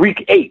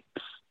week 8.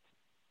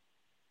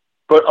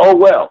 But oh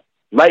well,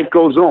 life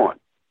goes on.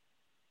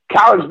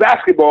 College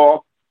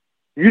basketball,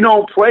 you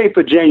don't play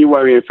for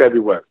January and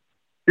February.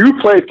 You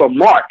play for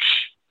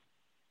March.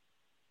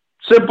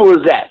 Simple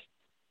as that.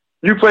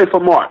 You play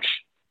for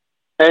March.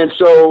 And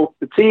so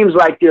the teams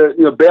like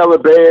your Baylor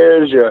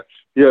Bears, your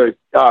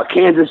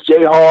Kansas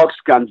Jayhawks,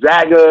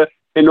 Gonzaga,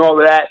 and all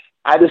of that,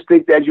 I just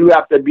think that you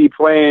have to be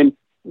playing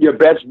your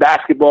best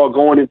basketball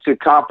going into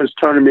conference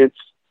tournaments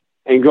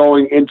and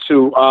going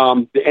into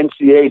the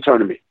NCAA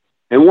tournament.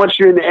 And once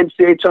you're in the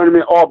NCAA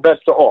tournament, all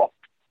bets are off.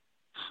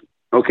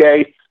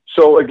 Okay?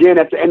 So, again,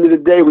 at the end of the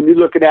day, when you're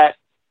looking at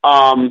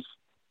the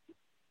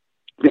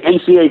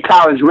NCAA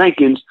college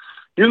rankings,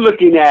 you're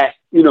looking at,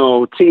 you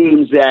know,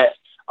 teams that,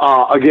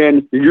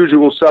 again, the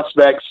usual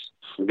suspects,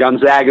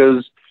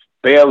 Gonzagas,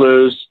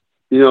 Baylor's,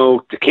 you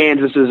know, the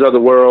Kansases of the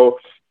world.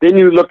 Then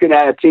you're looking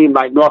at a team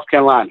like North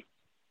Carolina,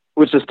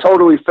 which has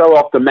totally fell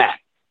off the map.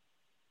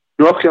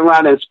 North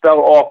Carolina has fell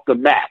off the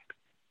map.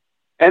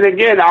 And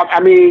again, I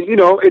mean, you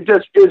know, it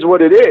just is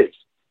what it is.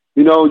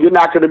 You know, you're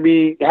not going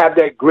to have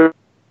that great,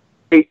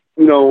 you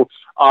know,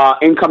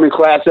 incoming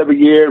class every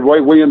year.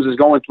 Roy Williams is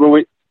going through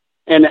it.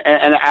 And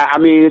I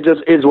mean, it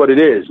just is what it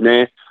is,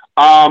 man.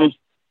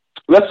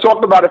 Let's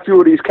talk about a few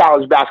of these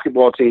college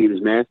basketball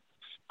teams, man.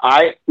 All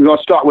right. We're going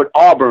to start with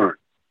Auburn.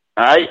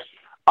 All right.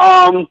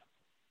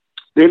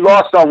 They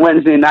lost on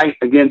Wednesday night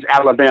against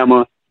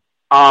Alabama.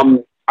 I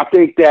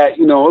think that,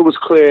 you know, it was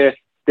clear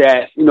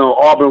that, you know,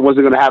 Auburn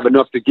wasn't going to have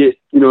enough to get,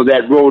 you know,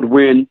 that road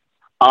win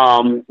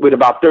with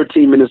about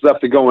 13 minutes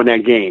left to go in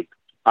that game.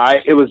 All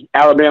right. It was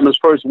Alabama's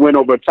first win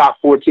over a top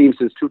 4 team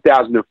since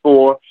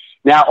 2004.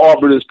 Now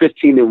Auburn is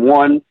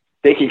 15-1.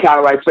 They can kind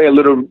of like play a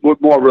little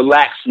bit more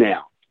relaxed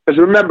now. Because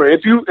remember,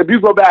 if you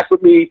go back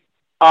with me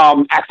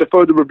after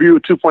further review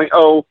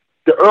 2.0,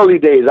 the early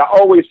days, I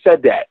always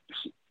said that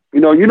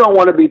You don't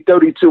want to be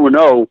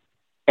 32-0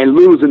 and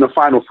lose in the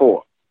Final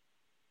Four.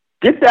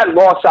 Get that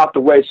loss out the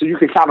way so you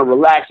can kind of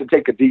relax and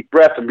take a deep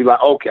breath and be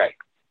like, okay,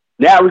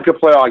 now we can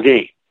play our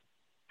game.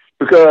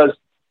 Because,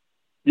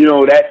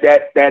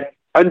 that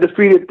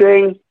undefeated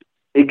thing,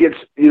 it gets,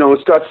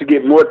 it starts to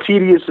get more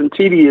tedious,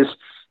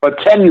 or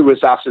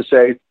tenuous, I should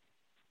say,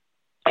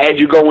 as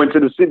you go into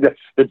the season.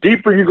 The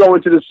deeper you go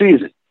into the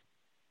season,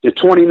 you're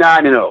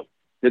 29-0,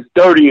 you're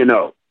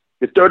 30-0,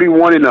 you're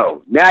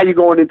 31-0. Now you're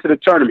going into the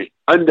tournament,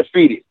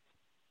 undefeated.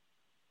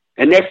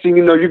 And next thing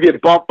you know, you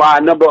get bumped by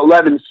a number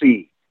 11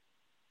 seed.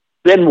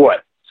 Then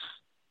what?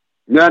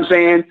 You know what I'm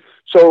saying?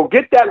 So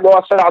get that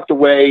loss out the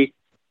way,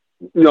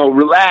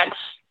 relax,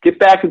 get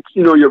back into,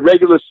 your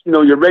regular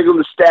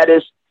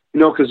status,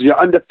 because you're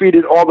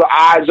undefeated, all the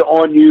eyes are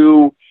on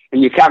you,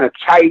 and you're kind of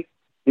tight.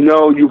 You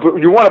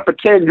want to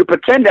pretend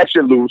that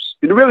you're loose.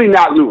 You're really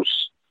not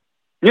loose.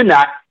 You're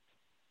not.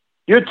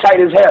 You're tight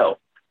as hell.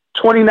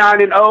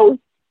 29-0,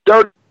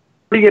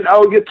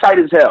 30-0, you're tight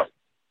as hell.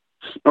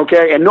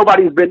 Okay? And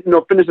nobody's been,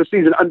 finished the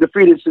season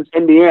undefeated since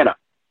Indiana.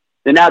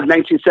 And now it's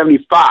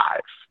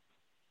 1975.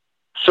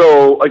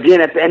 So,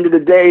 again, at the end of the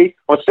day,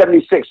 or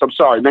 76, I'm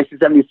sorry,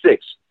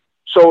 1976.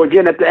 So,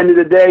 again, at the end of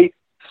the day,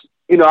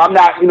 I'm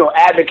not,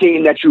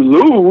 advocating that you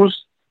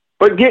lose,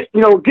 but get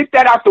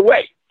that out the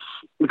way.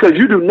 Because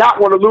you do not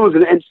want to lose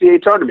in the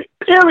NCAA tournament.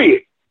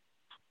 Period.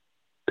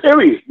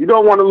 You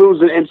don't want to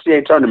lose in the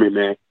NCAA tournament,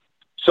 man.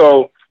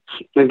 So,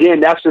 again,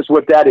 that's just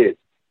what that is.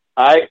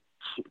 All right?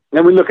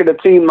 Then we look at a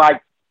team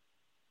like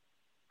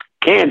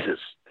Kansas.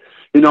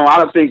 I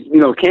don't think,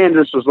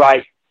 Kansas was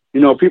like,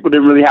 people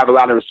didn't really have a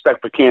lot of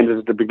respect for Kansas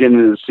at the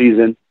beginning of the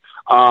season.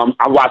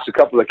 I watched a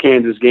couple of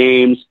Kansas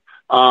games.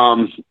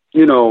 You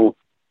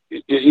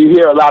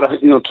hear a lot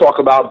of, talk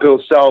about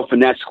Bill Self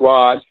and that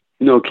squad.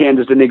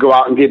 Kansas, then they go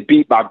out and get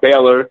beat by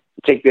Baylor,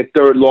 take their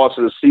third loss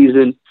of the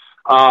season.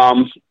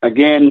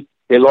 Again,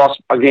 they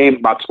lost a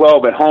game by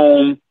 12 at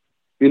home.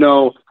 They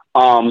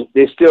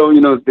still,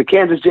 the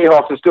Kansas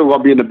Jayhawks are still going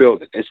to be in the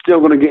building. They're still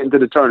going to get into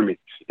the tournament.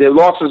 Their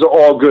losses are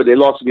all good. They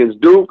lost against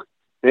Duke.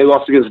 They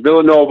lost against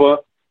Villanova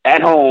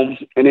at home,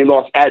 and they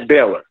lost at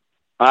Baylor.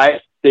 All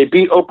right? They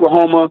beat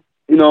Oklahoma,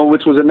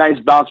 which was a nice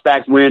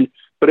bounce-back win.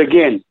 But,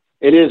 again,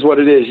 it is what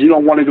it is. You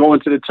don't want to go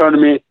into the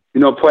tournament,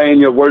 playing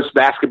your worst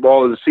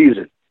basketball of the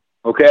season.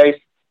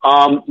 Okay?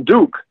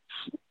 Duke.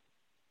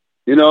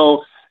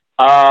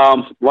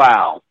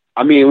 Wow.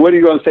 I mean, what are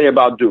you going to say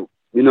about Duke?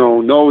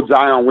 No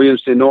Zion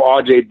Williamson, no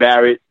R.J.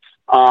 Barrett,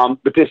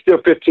 but they're still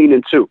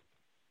 15-2. All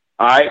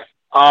right?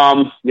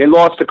 They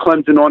lost to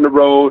Clemson on the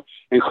road,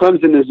 and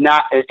Clemson is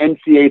not an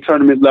NCAA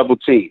tournament level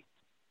team.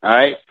 All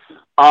right?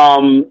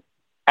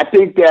 I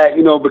think that,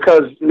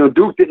 because,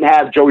 Duke didn't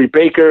have Joey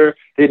Baker,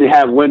 they didn't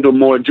have Wendell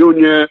Moore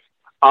Jr.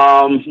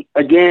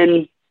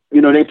 Again,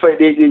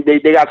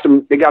 they got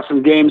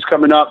some games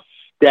coming up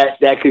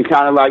that can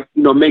kind of like,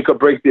 make or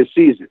break this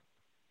season.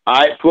 All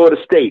right? Florida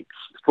State's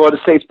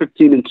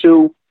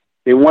 15-2.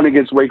 They won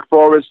against Wake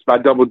Forest by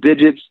double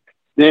digits.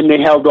 Then they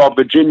held off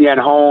Virginia at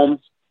home.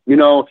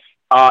 Florida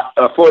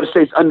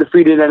State's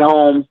undefeated at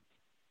home.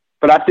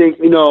 But I think,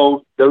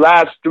 the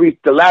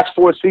last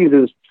 4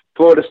 seasons,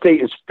 Florida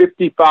State is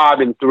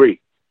 55-3.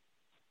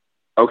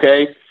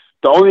 Okay?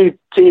 The only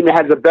team that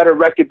has a better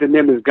record than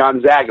them is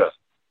Gonzaga.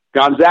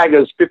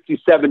 Gonzaga is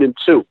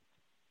 57-2.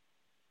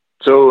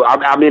 So, I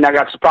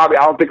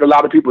don't think a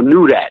lot of people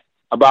knew that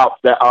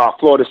about the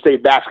Florida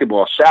State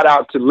basketball. Shout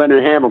out to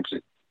Leonard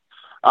Hamilton.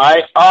 All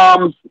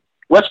right.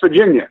 West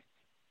Virginia.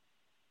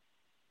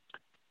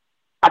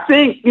 I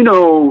think,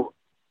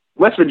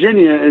 West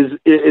Virginia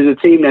is a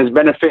team that's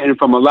benefiting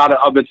from a lot of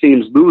other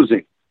teams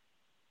losing.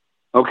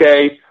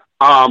 Okay.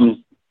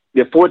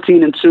 They're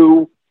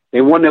 14-2. They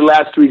won their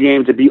last 3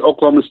 games. They beat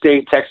Oklahoma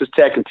State, Texas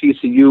Tech, and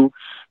TCU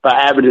by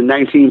averaging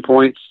 19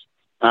 points.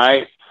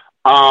 All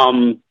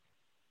right.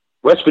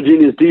 West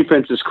Virginia's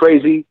defense is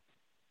crazy.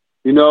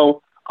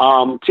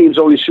 Teams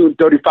only shooting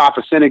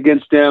 35%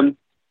 against them.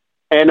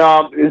 And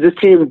is this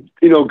team,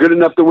 good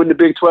enough to win the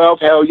Big 12?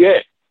 Hell yeah.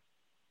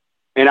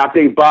 And I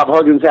think Bob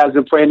Huggins has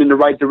them playing in the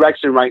right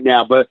direction right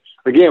now. But,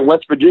 again,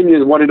 West Virginia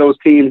is one of those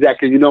teams that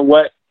can,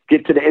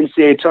 get to the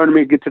NCAA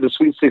tournament, get to the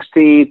Sweet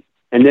 16,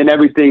 and then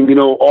everything,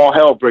 all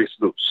hell breaks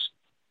loose.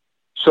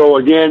 So,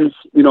 again,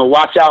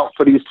 watch out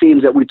for these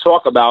teams that we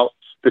talk about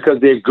because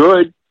they're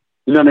good,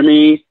 you know what I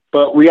mean?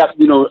 But we have,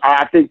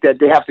 I think that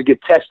they have to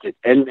get tested.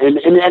 And in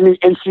the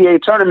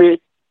NCAA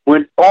tournament,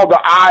 when all the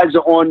eyes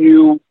are on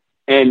you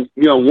and,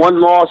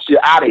 one loss,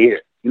 you're out of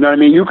here. You know what I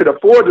mean? You could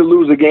afford to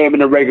lose a game in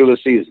the regular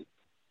season.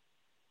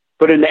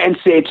 But in the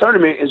NCAA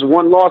tournament, it's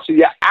one loss and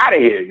you're out of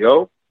here,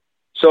 yo.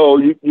 So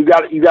you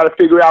got to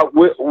figure out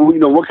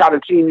what kind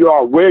of team you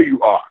are, where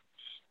you are.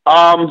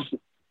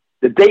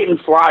 The Dayton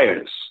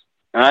Flyers,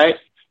 all right?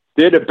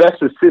 They're the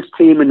best assist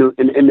team in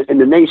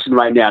the nation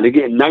right now. They're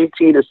getting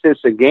 19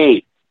 assists a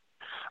game.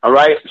 All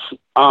right,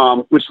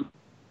 which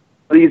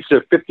leads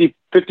to 52%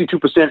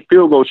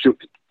 field goal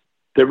shooting.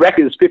 The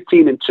record is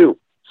 15-2. All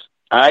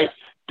right,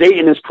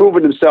 Dayton has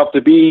proven himself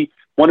to be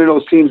one of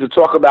those teams to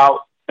talk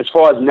about as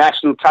far as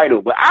national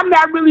title. But I'm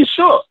not really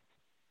sure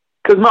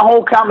because my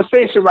whole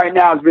conversation right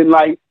now has been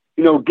like,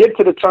 get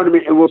to the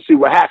tournament and we'll see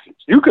what happens.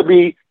 You could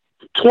be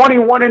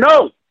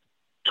 21-0,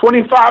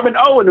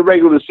 25-0 in the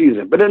regular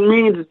season, but it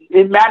means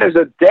it matters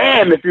a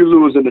damn if you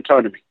lose in the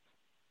tournament.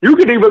 You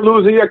could even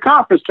lose in your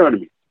conference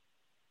tournament.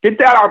 Get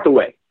that out the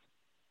way.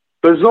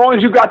 But as long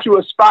as you got you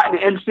a spot in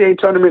the NCAA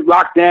tournament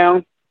locked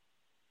down,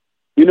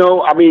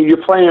 you're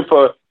playing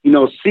for,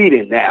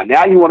 seeding now.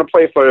 Now you want to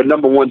play for a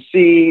number 1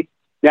 seed.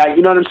 Now,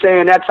 you know what I'm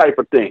saying? That type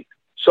of thing.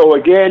 So,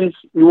 again,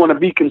 you want to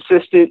be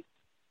consistent.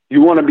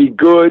 You want to be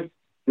good.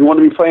 You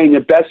want to be playing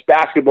your best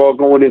basketball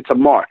going into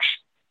March.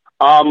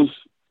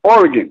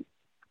 Oregon.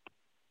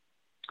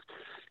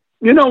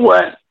 You know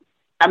what?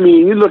 I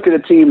mean, you look at a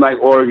team like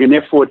Oregon,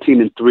 they're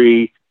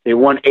 14-3. They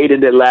won 8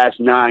 of their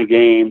last 9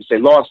 games. They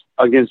lost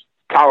against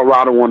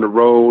Colorado on the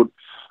road.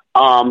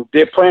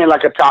 They're playing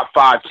like a top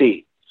 5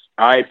 team.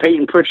 All right,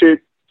 Peyton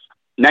Pritchard,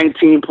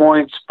 19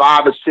 points,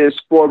 5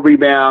 assists, 4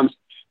 rebounds.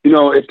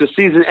 If the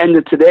season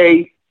ended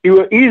today, he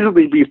would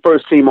easily be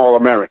first-team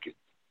All-American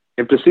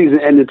if the season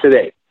ended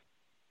today.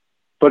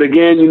 But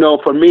again,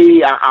 for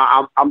me,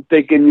 I'm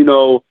thinking,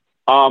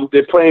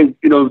 they're playing,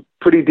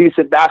 pretty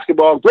decent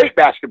basketball, great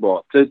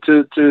basketball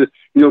to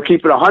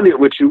keep it 100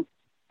 with you.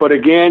 But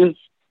again,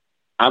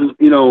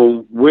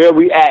 where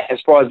we at as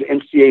far as the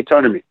NCAA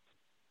tournament,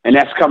 and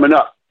that's coming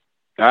up.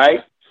 All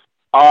right.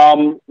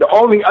 The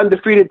only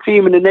undefeated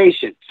team in the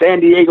nation,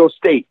 San Diego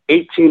State,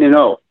 18-0.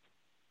 All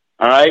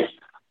right.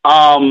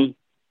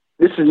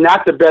 This is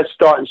not the best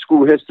start in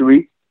school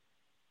history.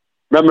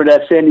 Remember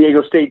that San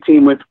Diego State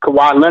team with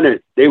Kawhi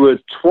Leonard? They were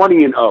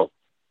 20-0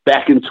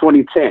 back in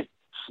 2010.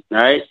 All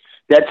right.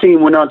 That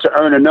team went on to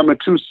earn a number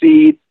 2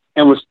 seed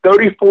and was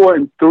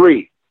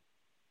 34-3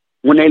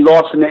 when they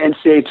lost in the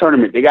NCAA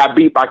tournament. They got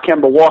beat by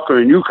Kemba Walker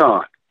in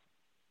UConn.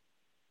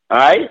 All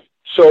right.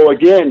 So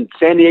again,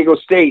 San Diego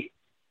State,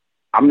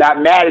 I'm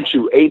not mad at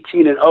you.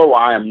 18-0.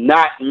 I am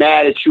not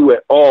mad at you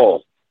at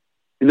all.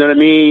 You know what I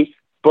mean?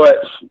 But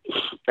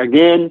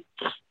again,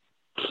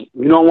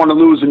 you don't want to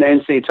lose in the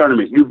NCAA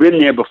tournament. You've been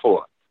there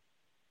before.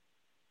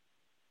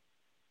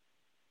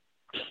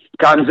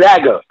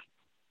 Gonzaga,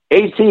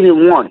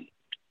 18-1.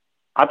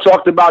 I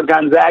talked about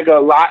Gonzaga a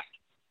lot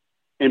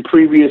in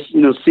previous,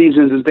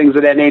 seasons and things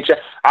of that nature.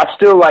 I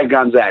still like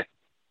Gonzaga.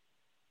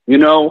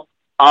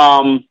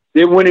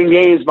 They're winning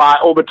games by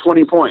over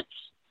 20 points.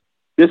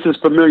 This is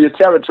familiar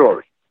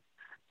territory.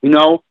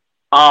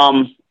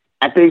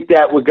 I think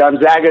that what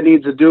Gonzaga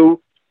needs to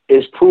do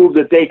is prove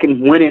that they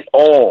can win it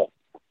all.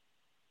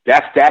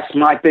 That's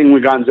my thing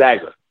with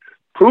Gonzaga.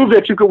 Prove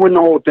that you can win the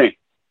whole thing.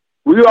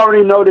 We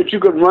already know that you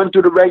could run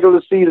through the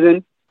regular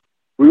season.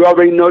 We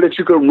already know that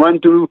you could run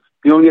through,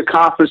 your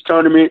conference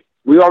tournament.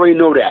 We already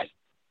know that.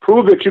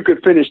 Prove that you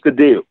could finish the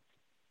deal.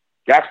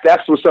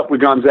 That's what's up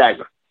with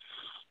Gonzaga.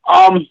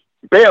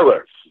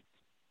 Baylor.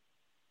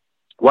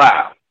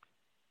 Wow.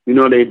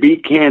 They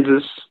beat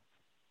Kansas.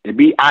 They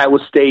beat Iowa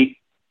State.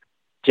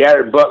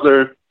 Jared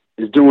Butler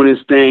is doing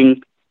his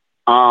thing.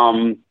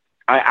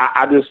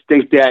 I just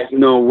think that,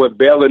 what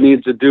Baylor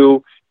needs to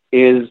do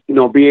is,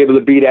 be able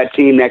to be that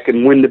team that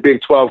can win the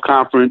Big 12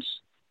 conference,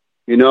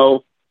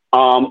 and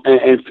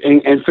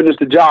finish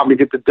the job and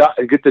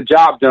get the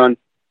job done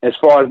as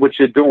far as what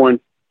you're doing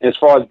as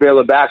far as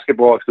Baylor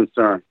basketball is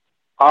concerned.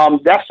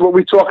 That's what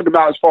we're talking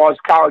about as far as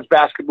college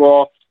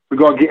basketball. We're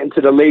going to get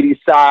into the ladies'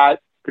 side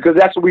because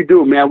that's what we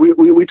do, man.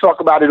 We talk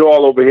about it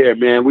all over here,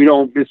 man. We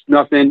don't miss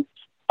nothing.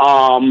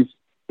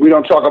 We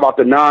don't talk about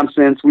the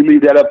nonsense. We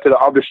leave that up to the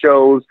other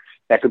shows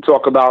that can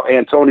talk about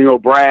Antonio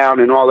Brown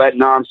and all that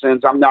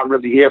nonsense. I'm not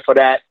really here for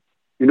that.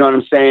 You know what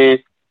I'm saying?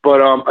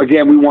 But,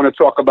 again, we want to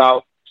talk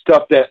about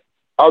stuff that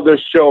other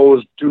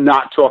shows do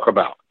not talk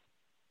about.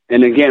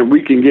 And, again,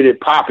 we can get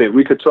it popping.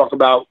 We could talk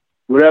about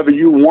whatever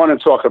you want to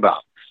talk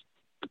about.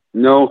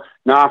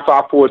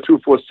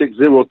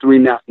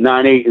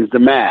 954-246-0398 is the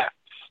math.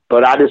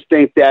 But I just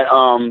think that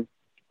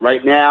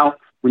right now,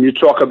 when you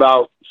talk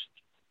about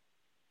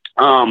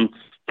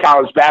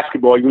college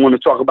basketball, you want to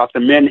talk about the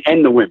men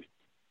and the women.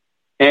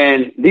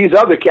 And these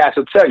other cats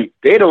will tell you,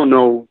 they don't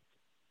know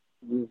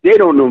whether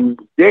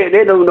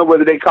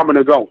they're coming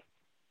or going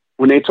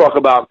when they talk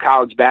about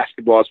college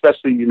basketball,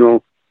 especially,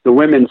 the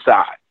women's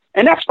side.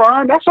 And that's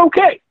fine. That's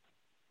okay.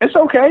 It's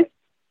okay.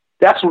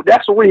 That's what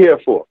we're here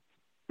for.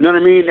 You know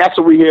what I mean? That's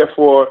what we're here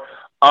for.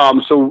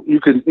 So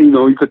you could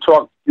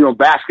talk,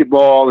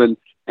 basketball and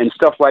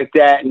stuff like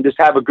that and just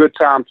have a good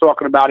time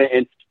talking about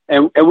it.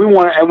 And we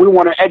want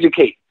to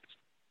educate.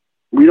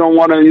 We don't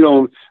want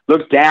to,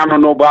 look down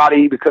on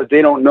nobody because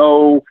they don't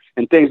know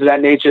and things of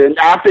that nature. And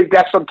I think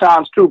that's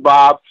sometimes too,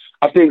 Bob.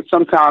 I think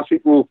sometimes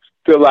people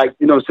feel like,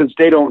 since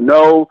they don't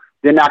know,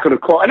 they're not going to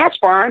call. And that's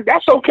fine.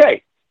 That's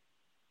okay.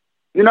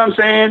 You know what I'm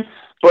saying?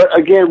 But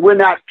again, we're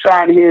not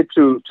trying here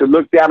to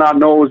look down our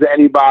nose at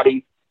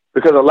anybody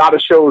because a lot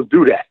of shows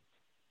do that.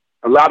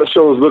 A lot of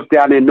shows look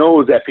down their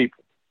nose at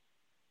people.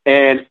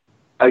 And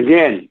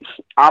again,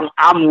 I'm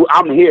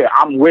here.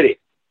 I'm with it.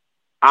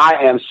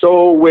 I am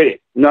so with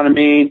it. You know what I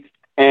mean?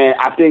 And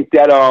I think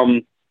that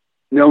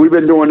we've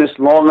been doing this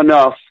long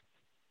enough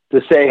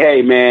to say,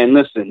 hey, man,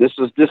 listen, this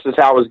is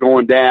how it's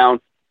going down.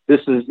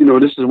 This is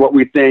what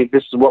we think.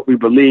 This is what we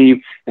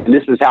believe. And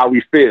this is how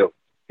we feel.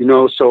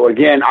 So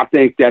again, I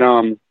think that,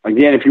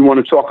 again, if you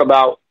want to talk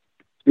about,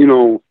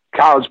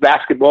 college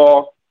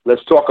basketball,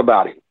 let's talk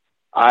about it.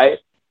 All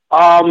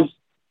right.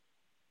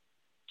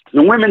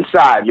 The women's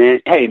side,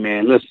 man. Hey,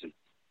 man, listen,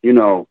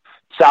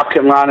 South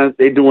Carolina,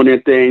 they doing their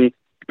thing.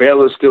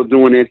 Baylor's still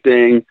doing their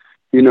thing,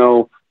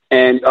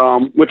 and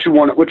what you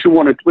want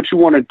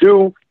to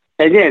do.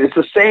 Again, it's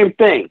the same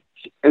thing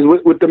as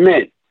with the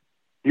men.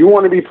 You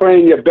want to be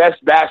playing your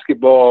best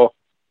basketball,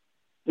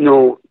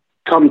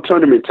 come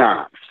tournament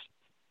time.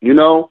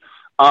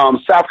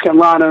 South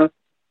Carolina,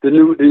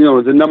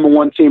 the number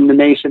one team in the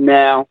nation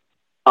now.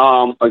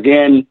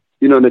 Again,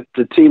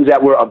 the teams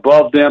that were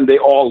above them, they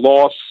all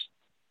lost.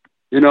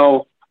 It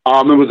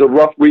was a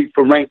rough week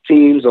for ranked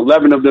teams.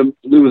 11 of them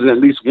losing at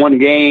least one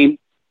game.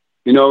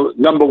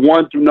 Number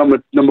one,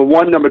 number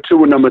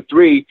two, and number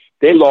three,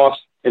 they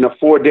lost in a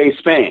 4-day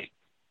span.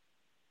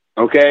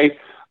 Okay.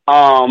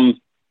 And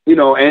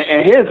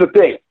here's the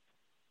thing.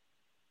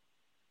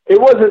 It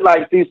wasn't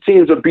like these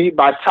teams were beat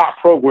by top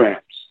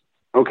programs.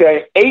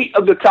 Okay. 8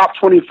 of the top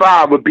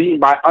 25 were beaten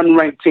by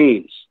unranked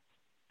teams.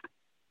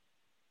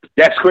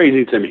 That's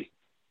crazy to me.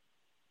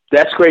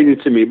 But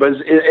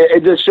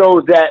it just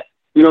shows that,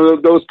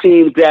 those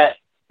teams that,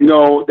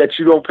 that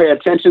you don't pay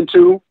attention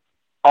to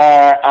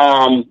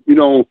are,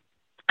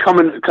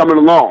 coming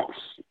along.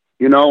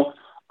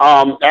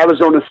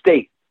 Arizona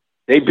State,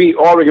 they beat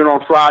Oregon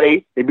on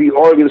Friday. They beat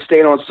Oregon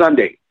State on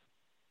Sunday.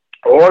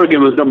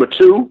 Oregon was number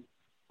 2.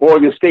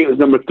 Oregon State was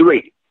number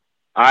 3.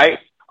 All right.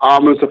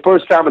 It was the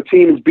first time a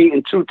team has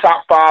beaten 2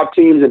 top 5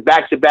 teams in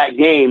back-to-back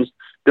games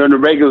during the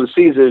regular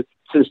season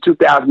since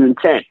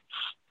 2010.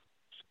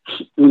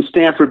 When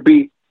Stanford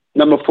beat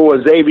number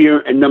 4 Xavier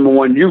and number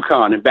 1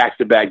 UConn in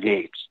back-to-back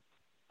games.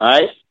 All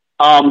right.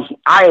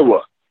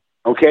 Iowa.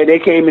 Okay. They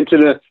came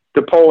into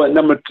the poll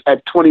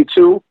at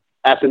 22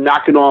 after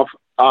knocking off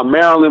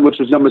Maryland, which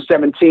was number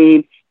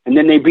 17. And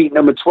then they beat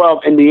number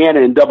 12 Indiana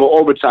in double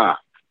overtime.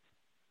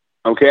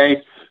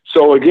 Okay.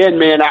 So again,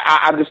 man,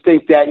 I just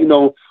think that,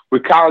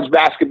 with college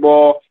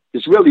basketball,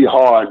 it's really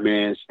hard,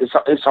 man.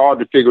 It's hard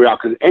to figure out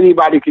because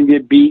anybody can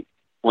get beat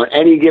on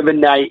any given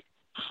night.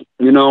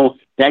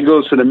 That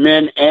goes for the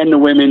men and the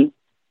women.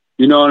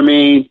 You know what I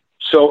mean?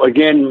 So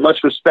again,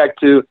 much respect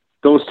to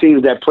those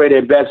teams that play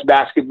their best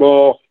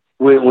basketball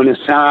when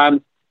it's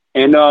time.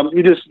 And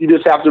you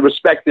just have to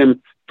respect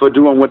them for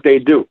doing what they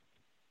do.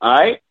 All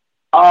right?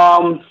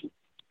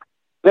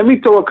 Let me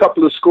throw a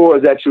couple of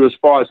scores at you as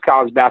far as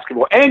college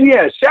basketball. And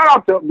yeah, shout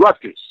out to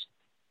Rutgers.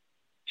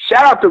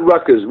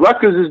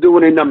 Rutgers is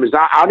doing their numbers.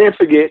 I didn't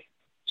forget.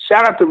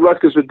 Shout out to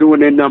Rutgers for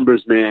doing their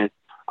numbers, man.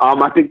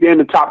 I think they're in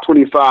the top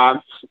 25.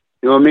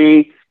 You know what I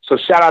mean? So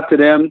shout out to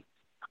them.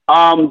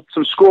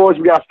 Some scores.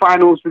 We got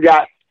finals. We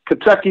got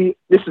Kentucky.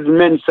 This is the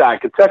men's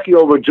side. Kentucky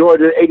over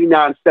Georgia,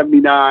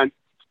 89-79.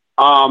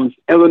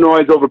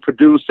 Illinois over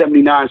Purdue,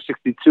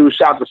 79-62.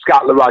 Shout out to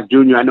Scott LaRock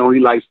Jr. I know he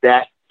likes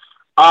that.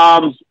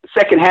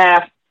 Second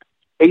half,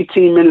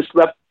 18 minutes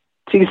left.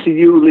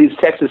 TCU leads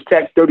Texas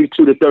Tech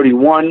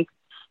 32-31.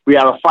 We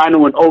have a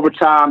final in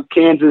overtime.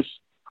 Kansas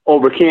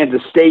over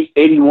Kansas State,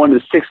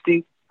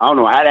 81-60. I don't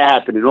know how that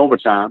happened in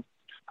overtime.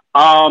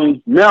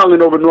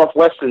 Maryland over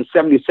Northwestern,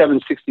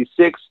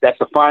 77-66. That's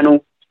the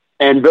final.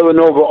 And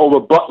Villanova over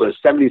Butler,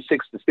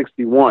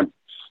 76-61.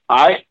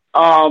 All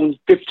right.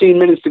 15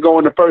 minutes to go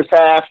in the first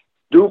half.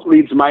 Duke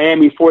leads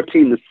Miami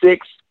 14-6.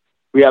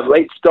 We have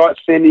late start.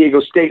 San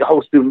Diego State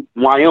hosting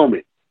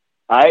Wyoming.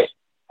 All right.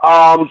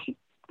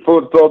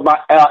 For my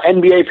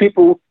NBA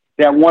people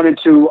that wanted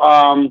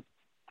to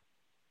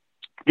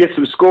get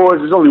some scores,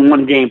 there's only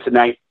one game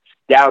tonight.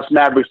 Dallas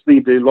Mavericks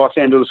lead the Los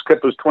Angeles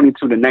Clippers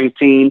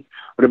 22-19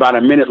 with about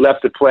a minute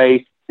left to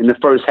play in the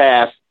first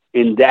half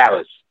in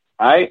Dallas.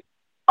 All right.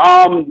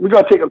 We're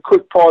going to take a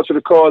quick pause for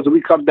the calls. When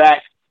we come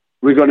back,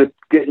 we're going to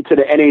get into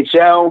the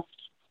NHL,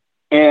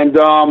 and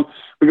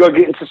we're going to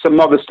get into some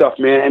other stuff,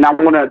 man. And I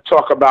want to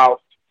talk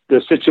about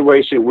the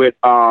situation with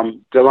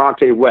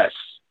Delonte West.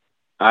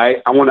 All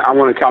right, I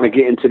want to kind of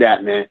get into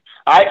that, man.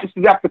 All right, this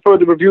is After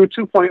Further Review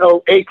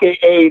 2.0,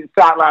 a.k.a. the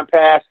Sideline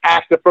Pass.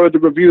 After Further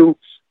Review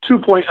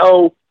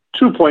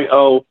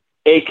 2.0,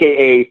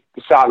 a.k.a.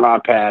 the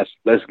Sideline Pass.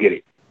 Let's get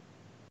it.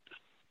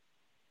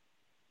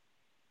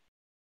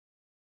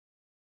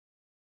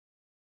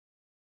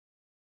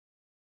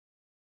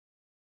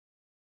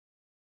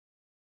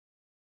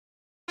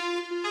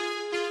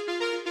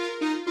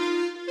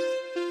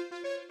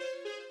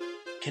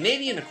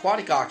 Canadian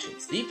Aquatic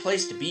Auctions, the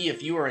place to be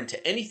if you are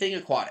into anything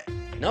aquatic.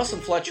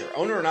 Nelson Fletcher,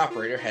 owner and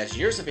operator, has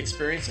years of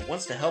experience and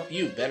wants to help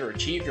you better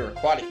achieve your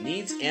aquatic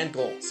needs and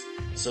goals.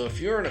 So if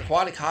you're an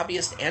aquatic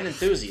hobbyist and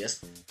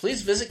enthusiast,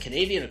 please visit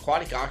Canadian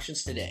Aquatic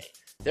Auctions today.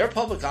 Their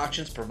public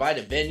auctions provide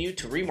a venue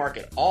to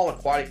remarket all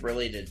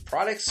aquatic-related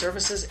products,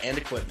 services, and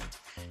equipment.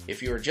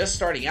 If you are just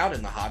starting out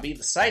in the hobby,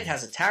 the site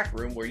has a tack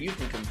room where you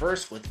can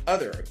converse with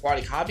other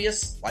aquatic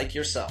hobbyists like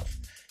yourself.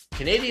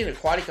 Canadian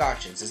Aquatic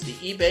Auctions is the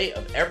eBay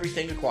of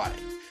everything aquatic.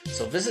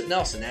 So visit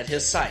Nelson at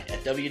his site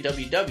at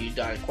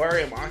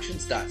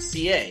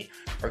www.aquariumauctions.ca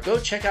or go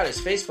check out his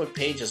Facebook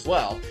page as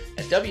well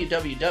at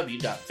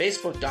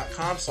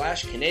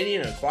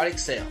www.facebook.com/Canadian Aquatic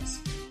Sales.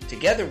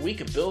 Together we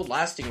can build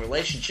lasting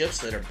relationships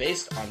that are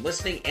based on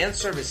listening and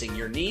servicing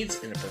your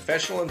needs in a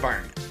professional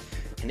environment.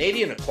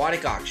 Canadian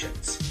Aquatic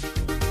Auctions.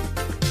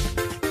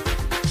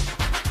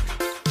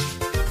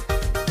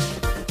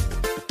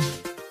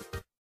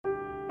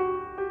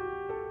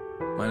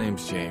 My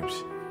name's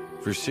James.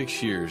 For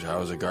 6 years, I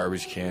was a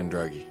garbage can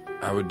druggie.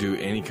 I would do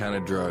any kind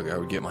of drug I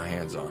would get my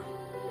hands on.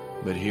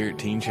 But here at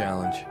Teen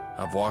Challenge,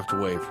 I've walked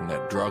away from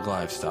that drug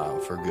lifestyle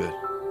for good.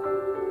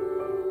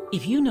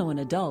 If you know an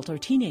adult or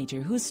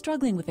teenager who is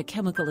struggling with a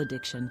chemical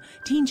addiction,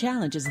 Teen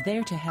Challenge is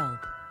there to help.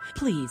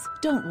 Please,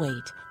 don't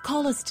wait.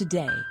 Call us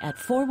today at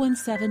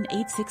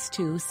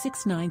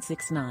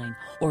 417-862-6969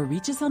 or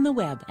reach us on the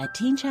web at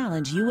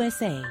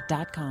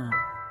teenchallengeusa.com.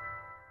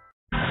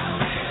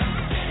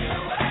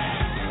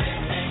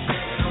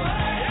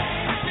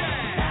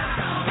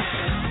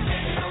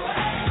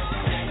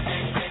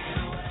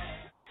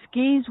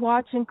 Skis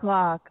Watch and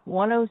Clock,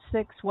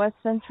 106 West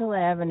Central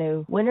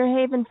Avenue, Winter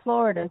Haven,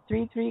 Florida,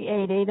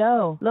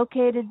 33880.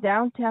 Located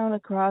downtown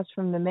across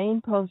from the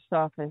main post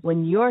office.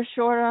 When you're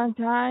short on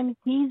time,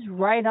 he's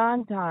right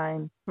on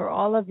time. For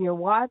all of your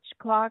watch,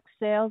 clock,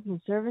 sales,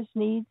 and service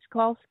needs,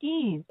 call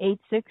Skis,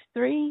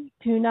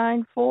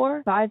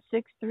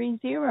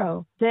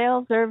 863-294-5630.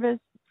 Sales, service,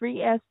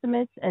 free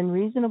estimates, and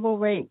reasonable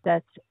rates.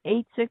 That's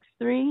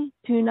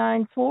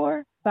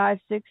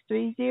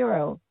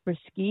 863-294-5630 for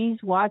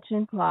Skis Watch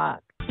and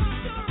Clock.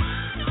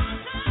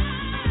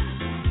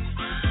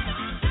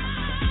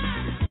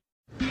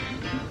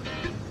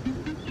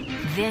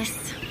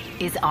 This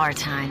is our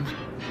time.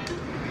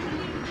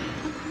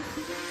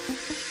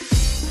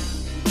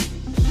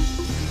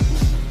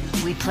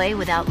 We play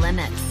without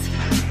limits.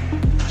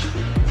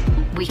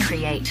 We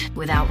create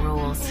without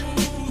rules.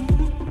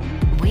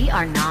 We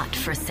are not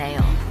for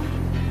sale.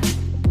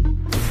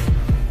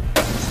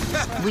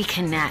 We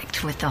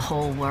connect with the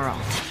whole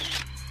world.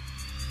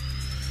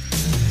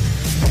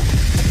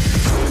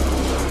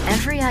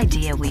 Every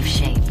idea we've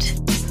shaped,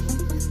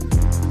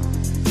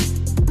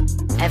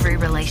 every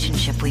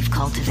relationship we've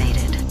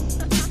cultivated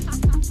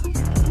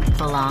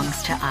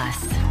belongs to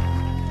us.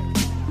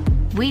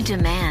 We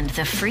demand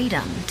the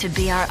freedom to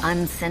be our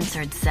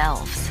uncensored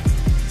selves.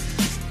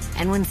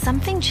 And when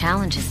something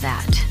challenges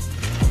that,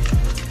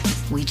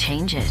 we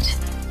change it.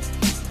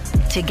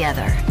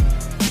 Together.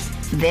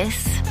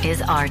 This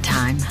is our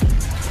time.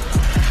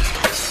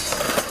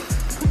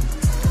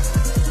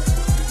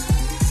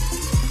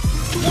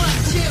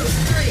 One, two,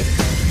 three.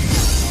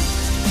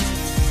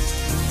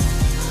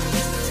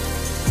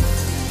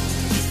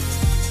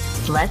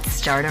 Let's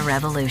start a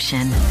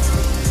revolution.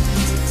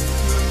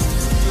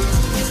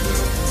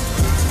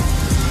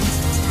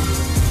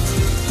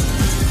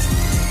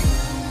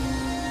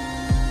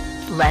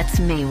 Let's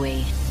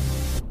MeWe.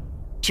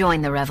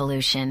 Join the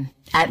revolution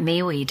at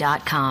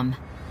MeWe.com.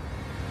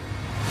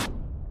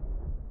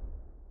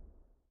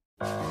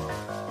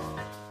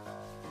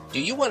 Do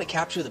you want to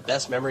capture the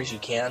best memories you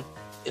can?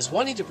 Is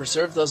wanting to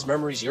preserve those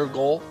memories your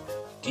goal?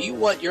 Do you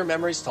want your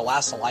memories to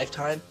last a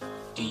lifetime?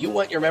 Do you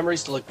want your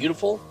memories to look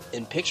beautiful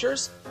in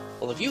pictures?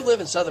 Well, if you live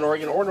in Southern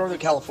Oregon or Northern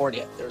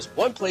California, there's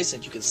one place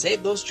that you can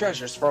save those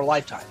treasures for a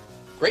lifetime.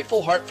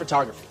 Grateful Heart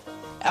Photography.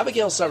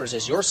 Abigail Summers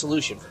is your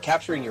solution for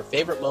capturing your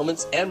favorite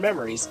moments and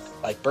memories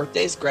like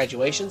birthdays,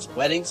 graduations,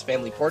 weddings,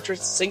 family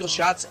portraits, single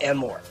shots, and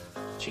more.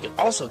 She can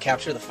also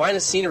capture the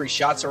finest scenery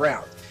shots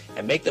around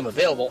and make them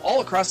available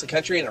all across the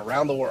country and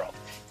around the world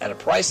at a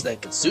price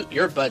that can suit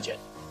your budget.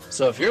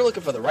 So if you're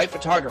looking for the right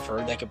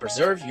photographer that can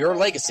preserve your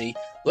legacy,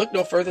 look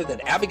no further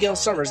than Abigail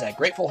Summers at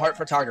Grateful Heart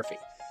Photography.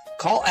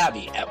 Call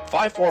Abby at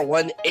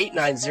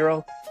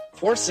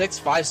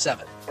 541-890-4657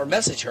 or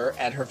message her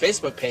at her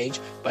Facebook page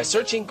by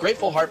searching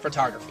Grateful Heart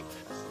Photography.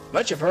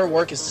 Much of her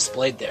work is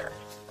displayed there.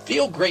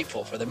 Feel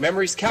grateful for the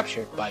memories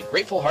captured by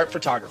Grateful Heart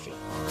Photography.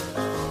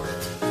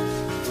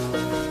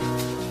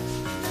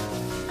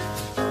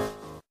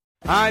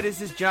 Hi, this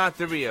is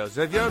Jonathan Rios.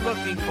 If you're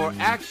looking for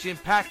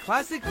action-packed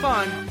classic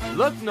fun,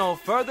 look no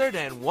further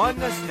than one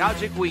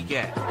nostalgic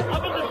weekend.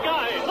 Up in the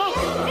sky, look!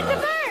 It's a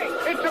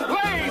bird! It's a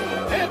plane!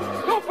 It's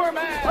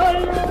Superman!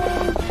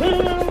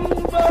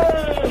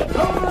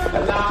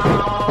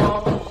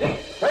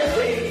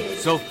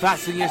 So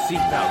fasten your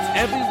seatbelts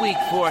every week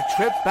for a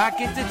trip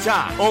back into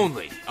time,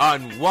 only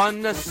on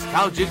one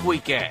nostalgic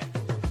weekend.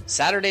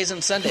 Saturdays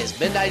and Sundays,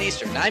 midnight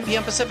Eastern, 9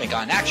 p.m. Pacific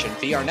on Action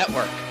VR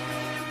Network.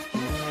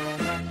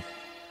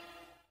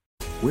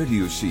 Where do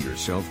you see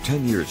yourself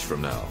 10 years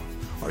from now?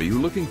 Are you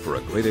looking for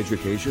a great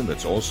education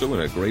that's also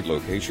in a great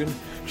location?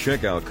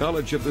 Check out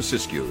College of the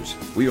Siskiyous.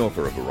 We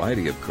offer a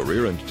variety of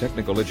career and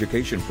technical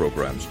education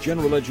programs,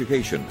 general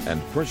education,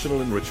 and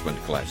personal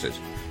enrichment classes.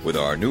 With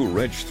our new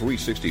Reg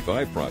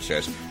 365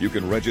 process, you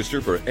can register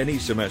for any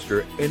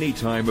semester, any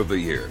time of the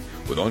year.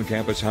 With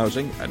on-campus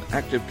housing, an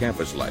active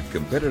campus life,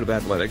 competitive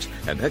athletics,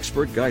 and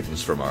expert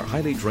guidance from our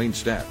highly trained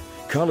staff.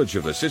 College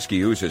of the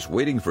Siskiyous is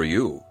waiting for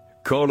you.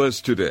 Call us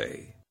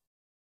today.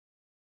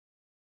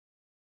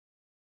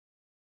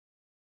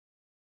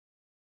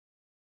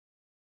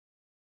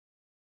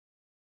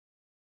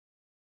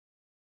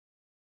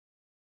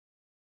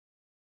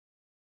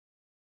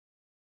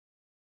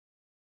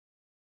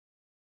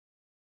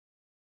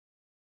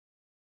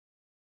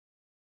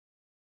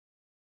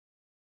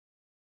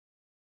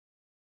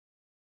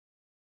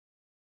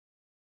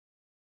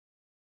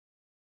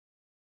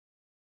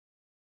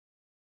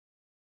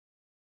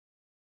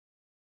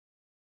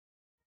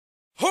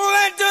 Who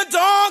let the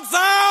dogs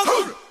out?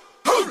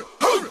 Who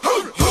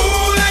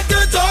let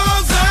the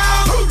dogs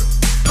out?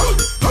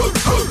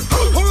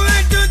 Who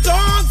let the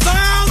dogs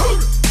out?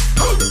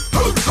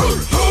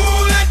 Who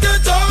let the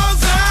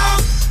dogs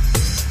out?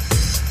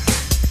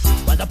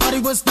 Well, the party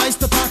was nice,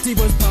 the party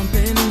was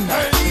pumping.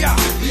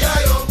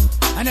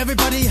 And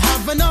everybody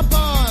having a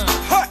ball.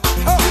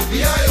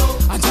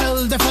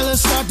 Until the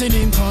fellas started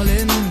name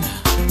calling.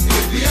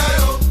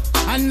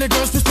 And the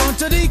girls respond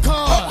to the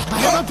call. I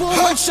hear a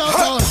woman shout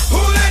out, who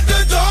let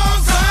the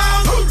dogs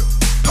out?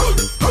 Who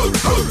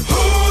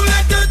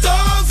let the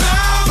dogs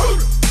out?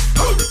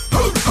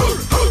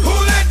 Who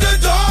let the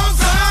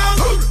dogs out?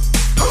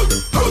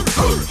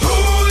 Who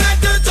let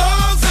the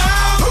dogs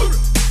out?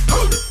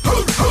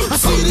 I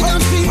see the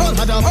dance people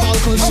had a ball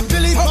cause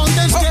Billy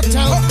Fountains get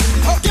out.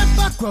 Get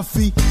back,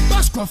 Gruffy,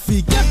 bash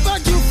Gruffy, get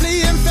back, you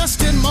flea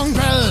infested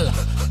mongrel.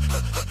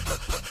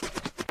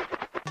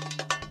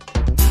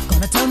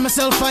 Tell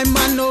myself I'm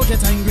man, no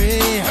get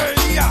angry.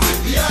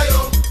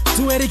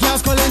 Two 80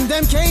 cows calling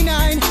them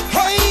K9.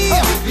 Hey,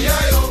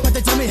 but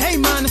they tell me, hey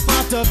man, it's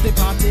part of the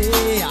party.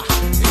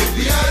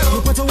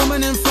 You put a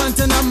woman in front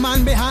and a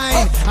man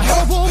behind. I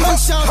hear a woman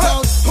shout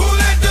out, who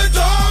let the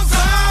dogs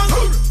out?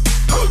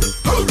 Who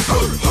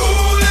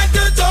let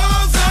the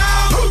dogs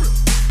out?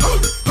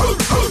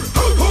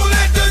 Who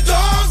let the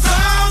dogs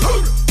out?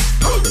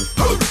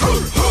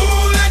 Who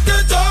let the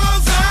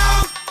dogs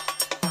out?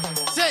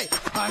 Say,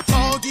 a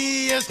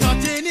doggy is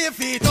nothing if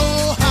he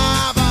don't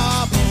have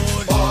a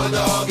bone. Oh,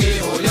 doggy,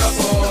 hold your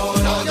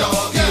bone. Oh,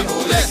 doggy,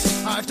 hold it.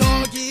 A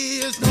doggy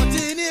is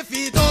nothing if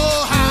he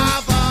don't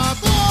have a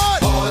bone.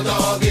 Oh,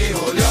 doggy,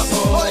 hold your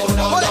bone.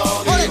 Oh,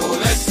 doggy,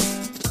 hold it.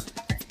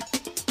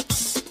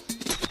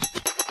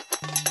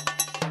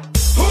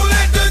 Who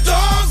let the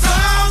dogs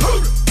out?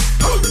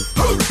 Who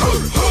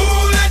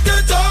let the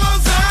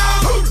dogs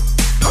out?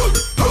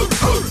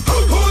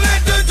 Who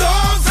let the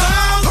dogs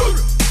out?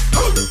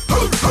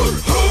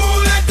 Who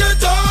let the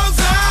dogs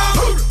out?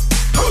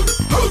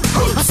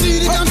 I see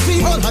the dance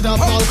people had a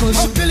ball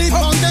cause Billy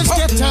Fountains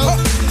get out.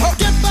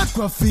 Get back,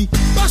 Gruffy,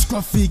 bash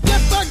Gruffy,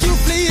 get back, you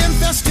flea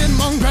infested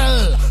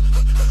mongrel.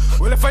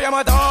 Well, if I am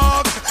a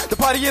dog, the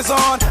party is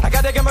on. I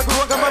gotta get my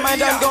groove on, got my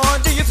mind, I'm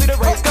gone. Do you see the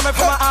rays coming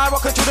from my eye?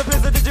 Walking through the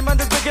prison, Digimon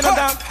is breaking them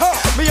down.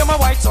 Me and my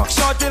white talk,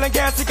 short, dealing,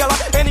 gassy color.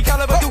 Any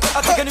caliber do,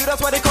 I think I knew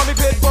that's why they call me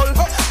Pitbull.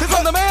 Cause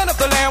I'm the man of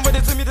the land with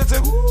it to me to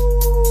do.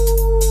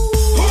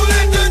 Who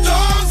let the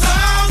dogs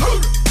out?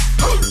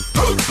 Who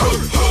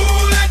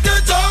let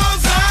the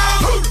dogs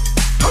out?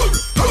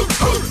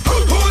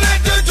 Who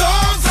let the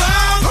dogs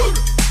out?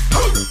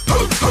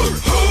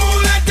 Who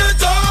let the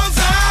dogs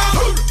out?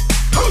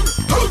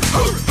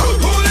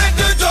 Who let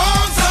the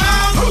dogs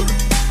out? Who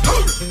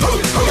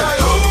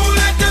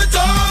let the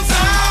dogs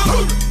out?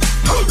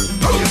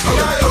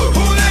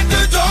 Who let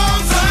the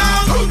dogs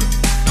out?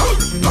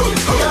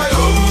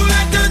 Who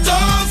let the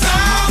dogs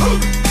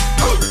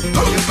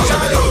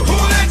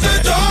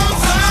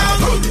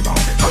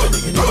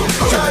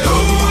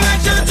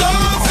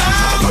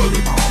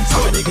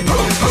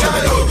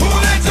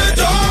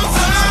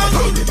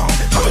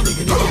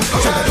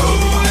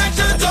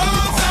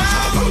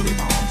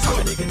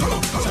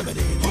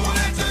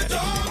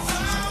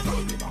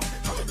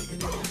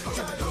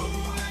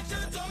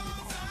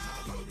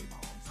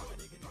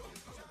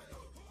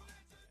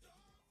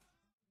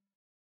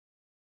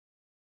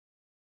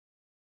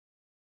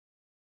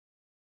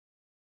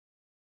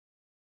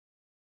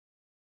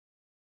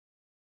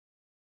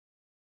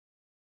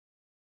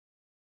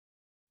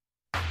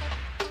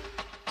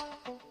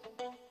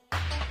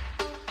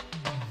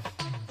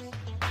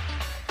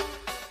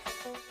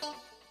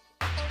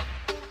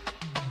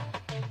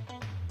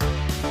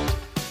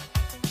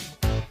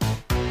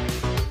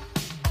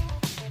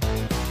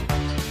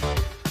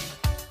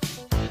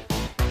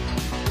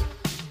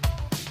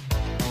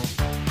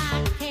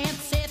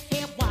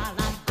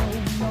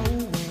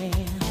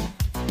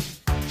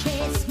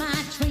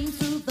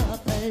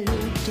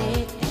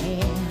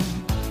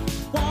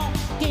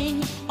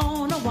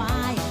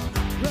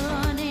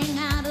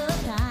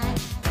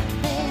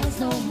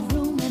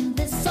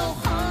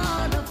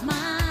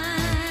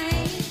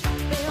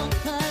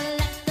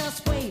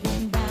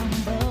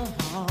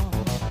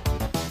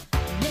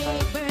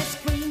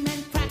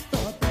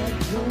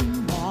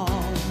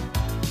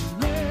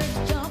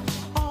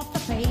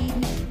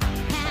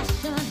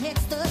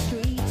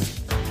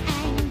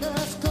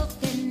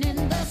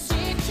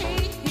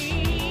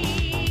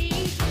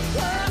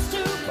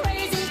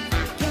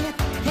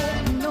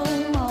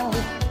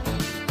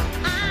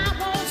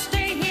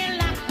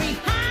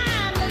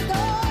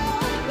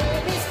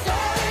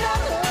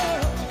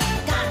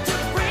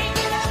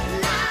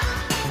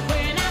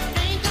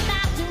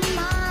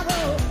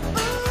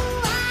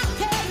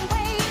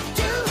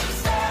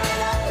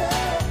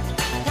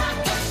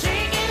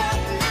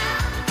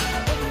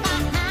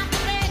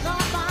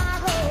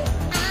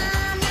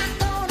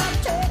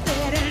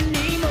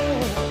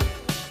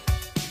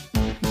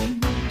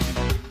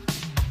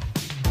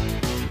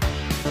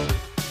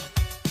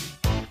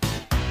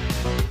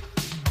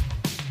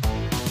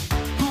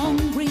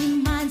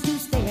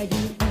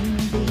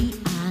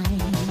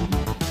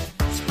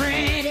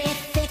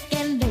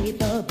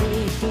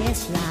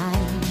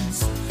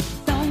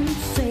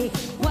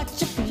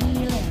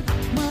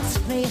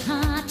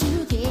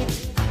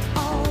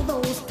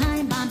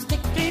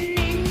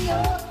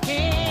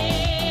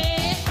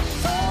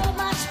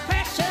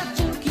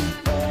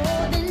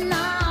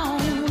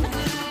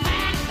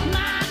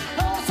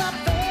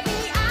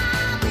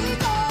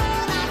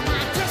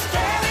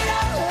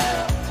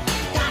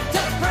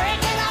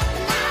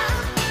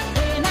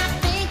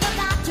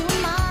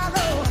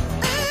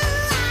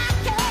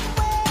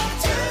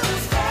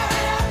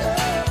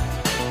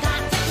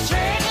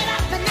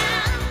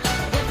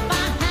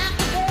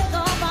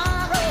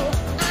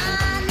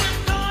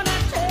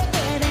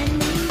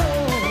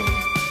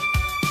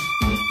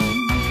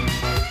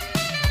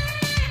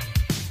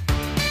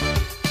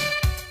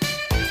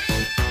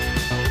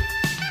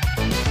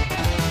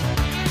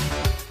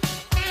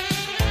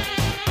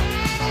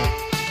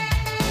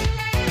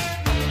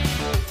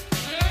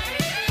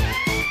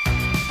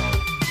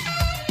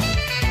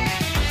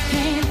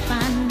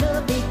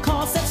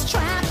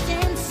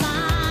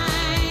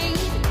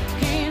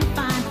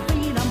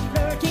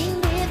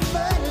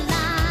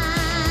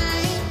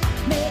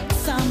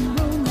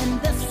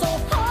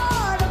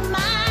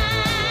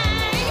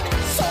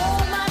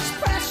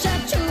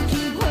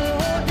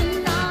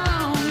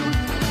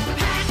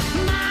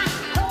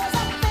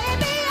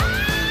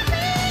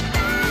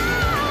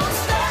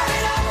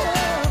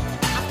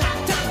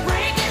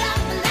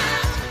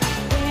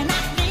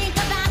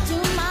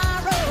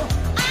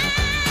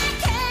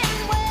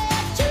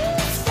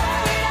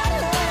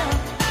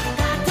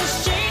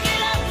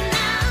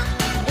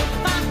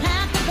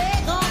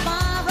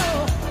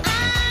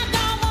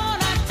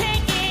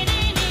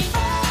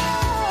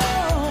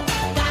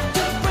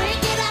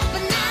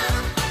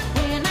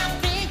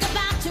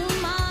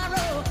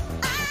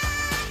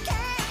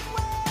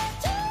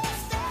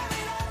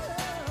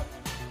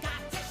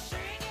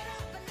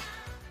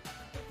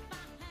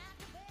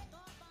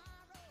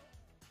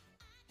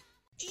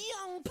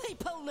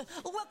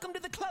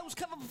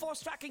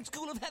fucking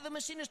School of Heaven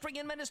Ministry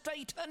and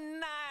Ministry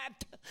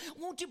tonight.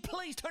 Won't you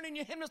please turn in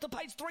your hymnals to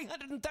page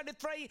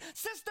 333?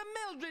 Sister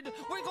Mildred,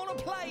 we're gonna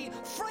play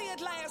Free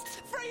at Last,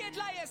 Free at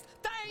Last.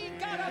 Thank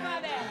God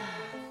Almighty.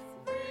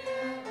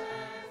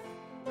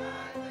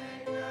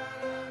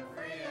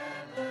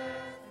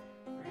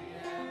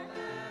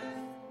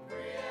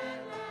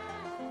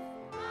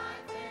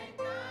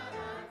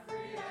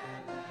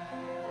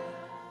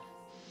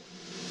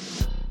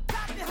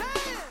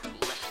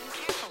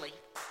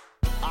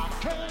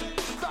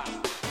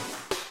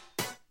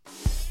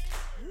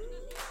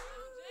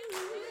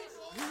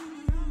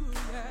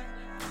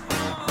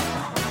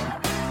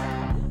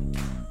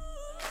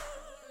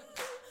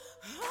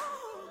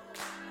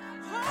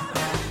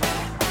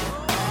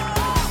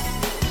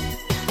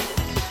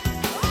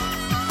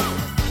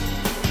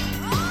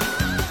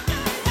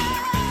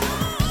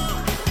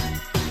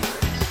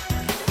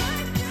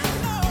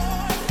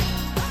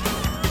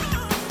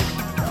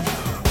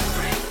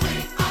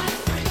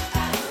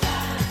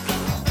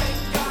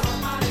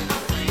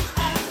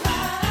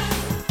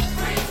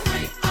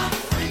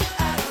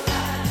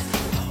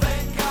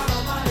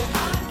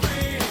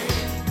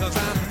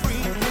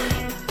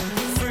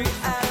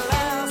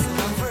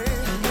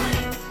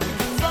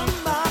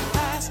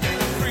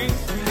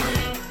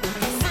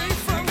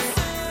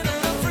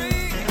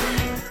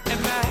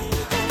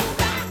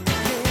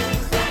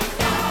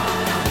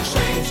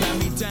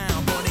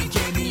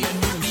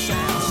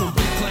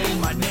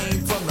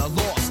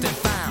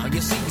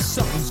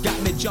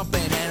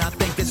 Jumping, and I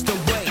think it's the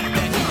way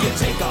that he can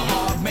take a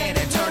hard man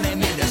and turn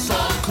him into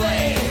soft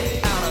clay.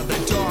 Out of the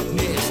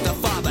darkness, the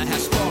Father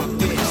has sparked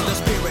this. The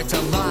Spirit's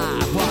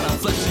alive, while the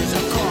flesh is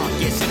a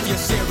carcass. If you're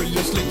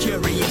seriously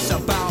curious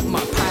about my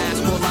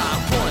past, well,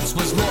 I once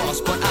was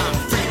lost, but I'm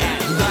free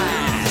at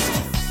last.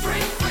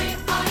 Free, free,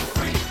 I'm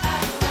free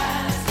at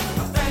last.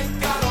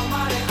 Thank God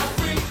Almighty, I'm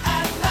free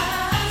at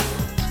last.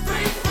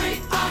 Free,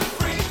 free, I'm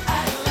free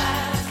at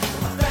last.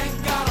 Thank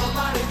God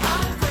Almighty,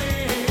 I'm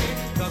free.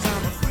 'Cause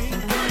I'm a free.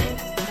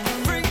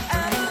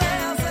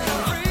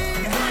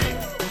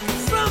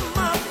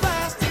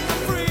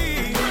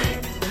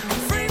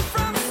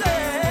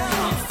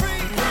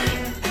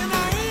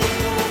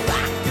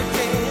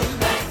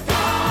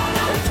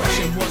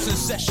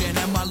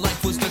 And my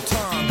life was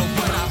determined, but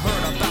when I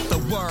heard about the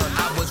word,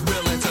 I was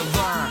willing to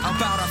learn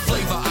about a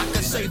flavor I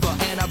could savor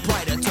and a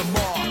brighter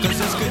tomorrow. 'Cause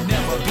this could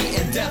never be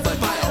endeavored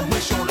by a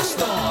wish on a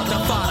star. The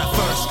Father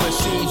first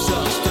receives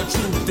us, the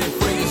truth that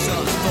frees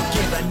us.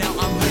 Forgiven, now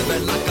I'm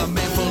living like a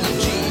man full of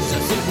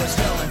Jesus. It was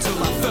hell until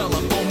I fell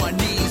up on my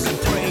knees and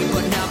prayed,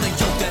 but now the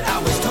yoke that I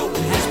was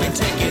toting has been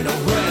taken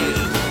away.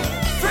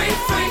 Free,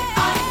 free,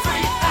 I'm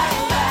free at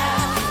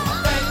last.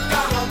 Thank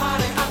God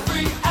Almighty, I'm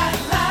free at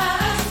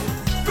last.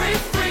 Free,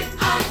 free,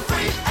 I'm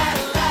free at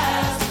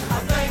last. I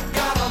thank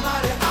God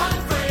Almighty, I'm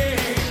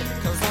free.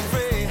 'Cause I'm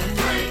free,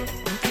 free,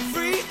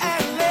 free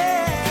at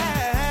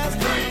last.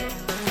 Free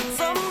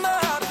from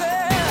my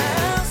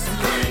past.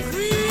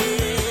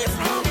 Free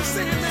from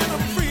sin and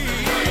I'm free.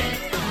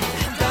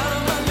 Down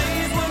on my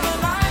knees with a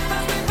life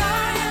that's been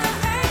dying.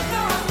 I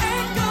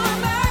ain't going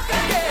back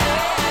again.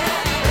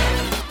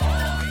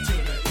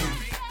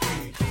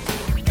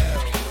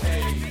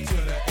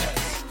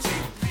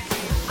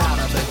 Out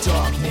of the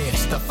darkness,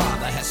 the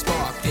Father has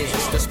sparked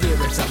this. The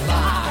Spirit's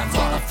alive,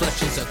 while the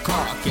flesh is a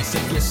carcass.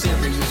 If you're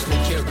seriously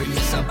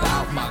curious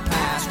about my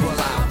past, well,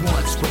 I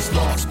once was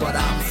lost, but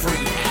I'm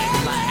free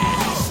at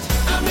last.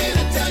 I'm here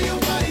to tell you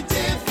what he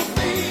did for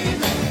me,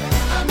 man.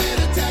 I'm here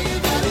to tell you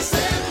that he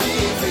set me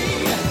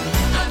free.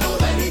 I know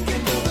that he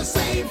can do the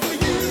same for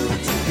you.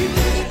 He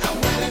did it, I'm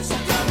willing, so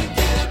come and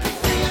get it, be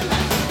free at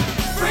last.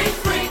 Free,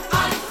 free,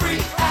 I'm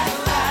free at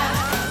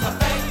last. I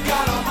thank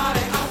God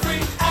Almighty, I'm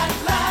free at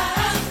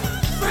last.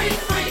 Free,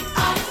 free,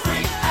 I'm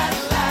free at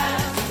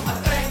last. I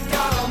thank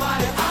God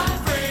Almighty, I'm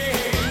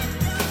free.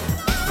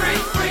 Free,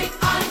 free,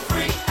 I'm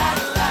free at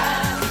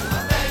last. I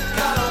thank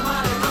God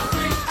Almighty, I'm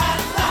free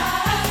at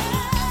last.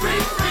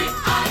 Free, free,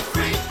 I'm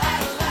free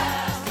at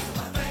last.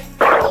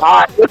 All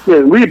right,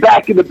 listen, we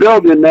back in the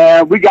building,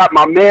 man. We got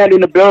my man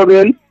in the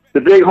building,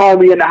 the big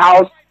homie in the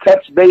house,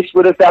 touch base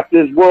with us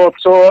after his world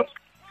tour.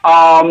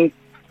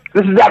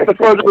 This is After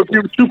Further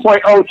Review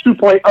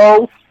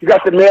 2.0. You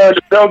got the mayor in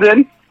the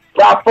building.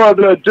 Without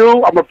further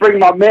ado, I'm going to bring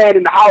my man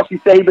in the house. He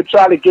said he's been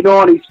trying to get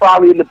on. He's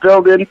finally in the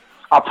building.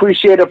 I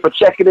appreciate him for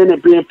checking in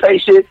and being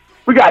patient.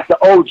 We got the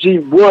OG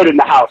Wood in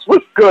the house.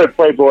 What's good,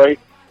 Playboy?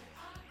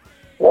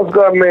 What's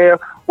good, man?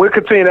 We'll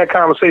continue that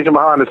conversation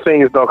behind the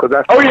scenes, though, because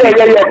that's. Oh yeah,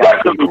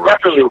 definitely,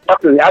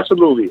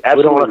 absolutely.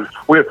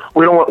 We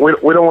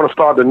don't want to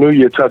start the new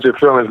year touching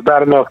feelings. It's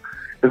bad enough.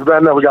 We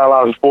got a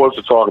lot of sports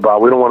to talk about.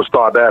 We don't want to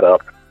start that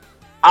up.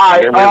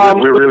 All right,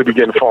 we'll really be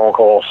getting phone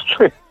calls.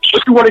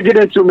 What you want to get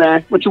into,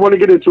 man? What you want to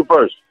get into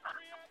first?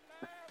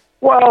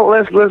 Well,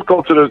 let's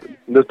go to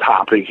the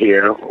topic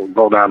here. We'll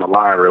go down the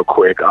line real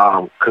quick.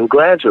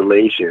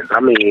 Congratulations. I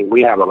mean,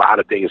 we have a lot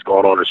of things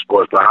going on in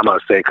sports, but I'm going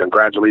to say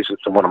congratulations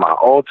to one of my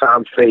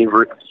all-time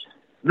favorite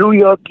New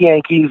York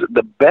Yankees,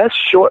 the best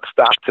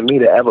shortstop to me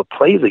to ever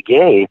play the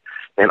game,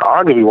 and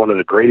arguably one of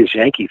the greatest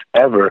Yankees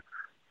ever,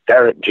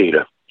 Derek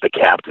Jeter, the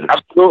captain.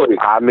 Absolutely.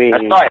 I mean,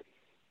 that's right.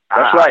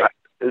 That's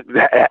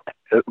right.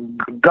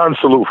 Gun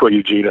salute for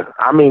you, Jeter.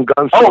 I mean,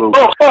 gun salute.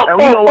 Fire.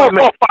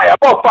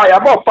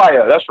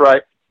 That's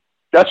right.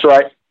 That's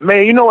right.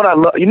 Man, you know what I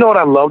love? You know what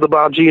I loved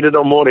about Jeter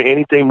though, more than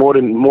anything, more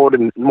than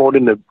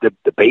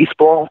the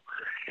baseball.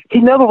 He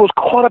never was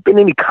caught up in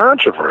any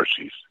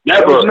controversies.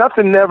 Never. There was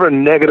nothing never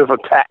negative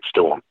attached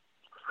to him.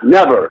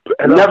 Never.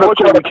 And never.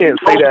 Unfortunately, we can't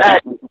say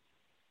that.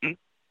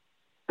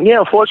 Yeah,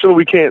 unfortunately,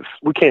 we can't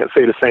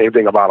say the same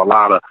thing about a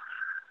lot of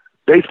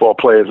baseball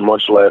players,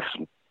 much less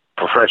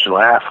professional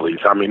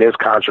athletes. I mean, there's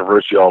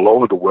controversy all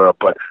over the world,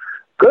 but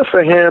good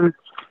for him.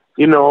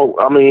 You know,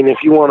 I mean,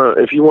 if you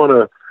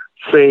wanna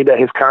say that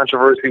his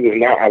controversy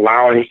is not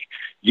allowing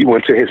you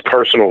into his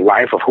personal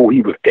life of who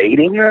he was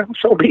dating,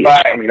 so be it.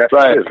 Right. I mean, that's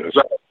right. business.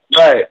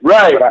 Right.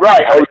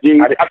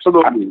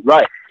 Absolutely.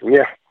 Right.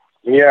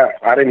 Yeah.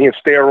 I didn't hear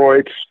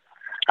steroids.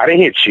 I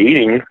didn't hear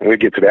cheating. We'll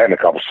get to that in a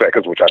couple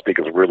seconds, which I think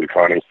is really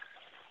funny.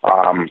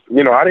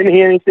 You know, I didn't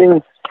hear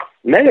anything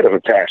negative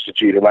attached to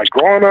Jeter. Like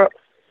growing up,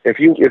 if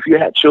you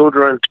had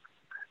children,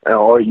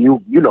 or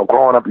you know,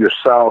 growing up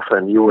yourself,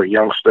 and you were a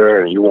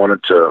youngster and you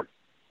wanted to,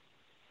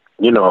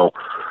 you know,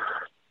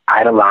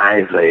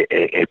 idolize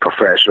a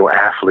professional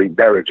athlete,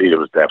 Derek Jeter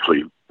was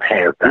definitely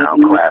hands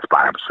down class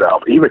by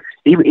himself. Even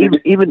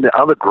the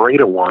other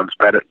greater ones,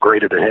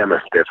 greater than him,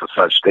 if there's a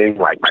such thing,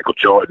 like Michael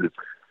Jordan.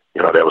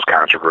 You know, there was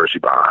controversy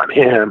behind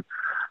him.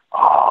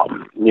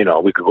 You know,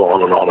 we could go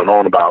on and on and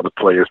on about the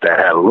players that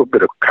had a little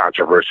bit of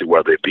controversy,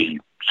 whether it be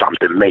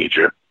something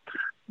major.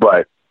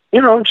 But,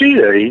 you know,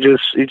 Jeter, he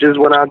just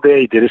went out there,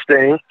 he did his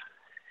thing.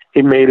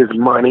 He made his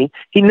money.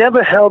 He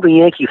never held the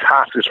Yankees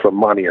hostage for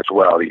money as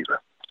well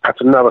either. That's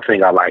another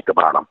thing I liked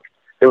about him.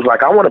 It was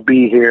like, I want to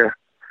be here.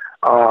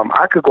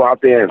 I could go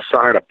out there and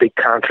sign a big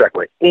contract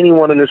with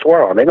anyone in this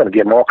world, and they're going to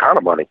give him all kind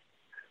of money.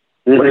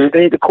 But he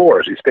stayed the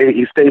course. He stayed.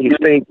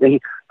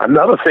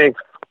 Another thing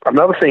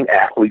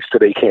athletes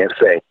today can't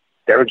say.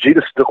 Derek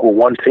Jeter stuck with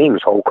one team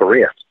his whole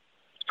career.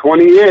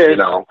 20 years.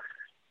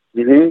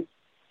 You know.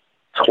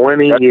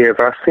 20 years.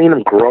 I've seen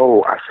him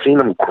grow. I've seen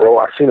him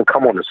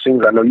come on the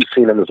scenes. I know you've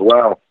seen him as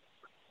well.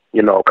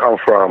 You know, come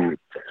from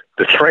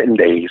the Trenton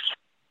days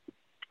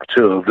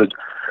to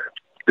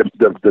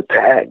the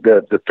tag,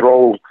 the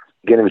throw,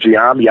 getting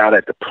Giambi out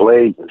at the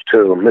plate, to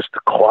Mr.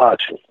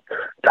 Clutch, and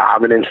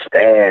diving in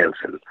stands,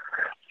 and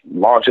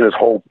launching his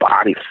whole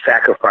body,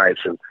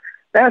 sacrificing.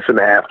 That's an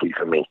athlete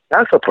for me.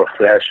 That's a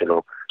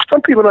professional.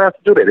 Some people don't have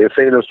to do that. They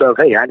say to themselves,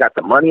 hey, I got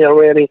the money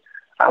already.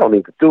 I don't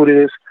need to do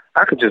this.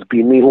 I could just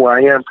be me who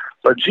I am.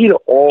 But Jeter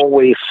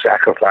always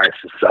sacrificed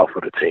himself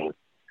for the team.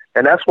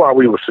 And that's why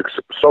we were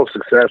so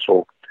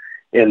successful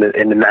in the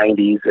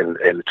 90s and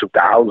the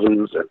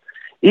 2000s. And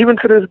even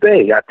to this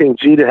day, I think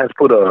Jeter has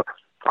put a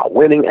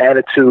winning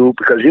attitude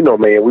because, you know,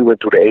 man, we went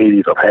through the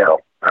 80s of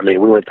hell. I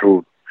mean, we went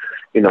through,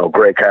 you know,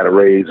 Greg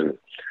Catarays and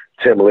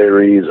Tim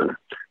Leary's and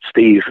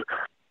Steve,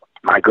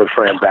 my good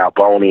friend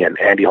Balboni, and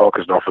Andy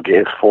Hawkins, don't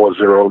forget his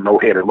 4-0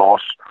 no-hitter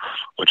loss,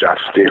 which I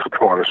still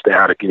don't understand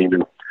how they can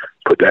even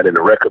put that in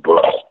the record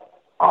book.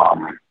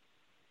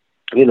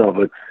 You know,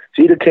 but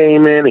Jeter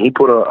came in and he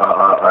put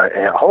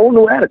a whole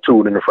new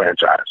attitude in the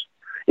franchise.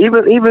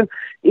 Even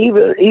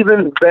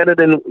better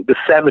than the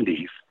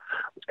 70s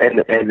and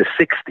the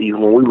 60s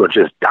when we were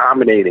just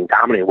dominating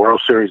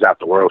World Series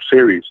after World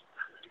Series.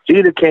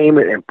 Jeter came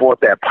in and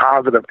brought that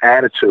positive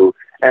attitude.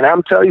 And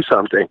I'm telling you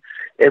something,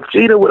 if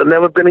Jeter would have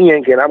never been a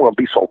Yankee, and I'm going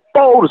to be so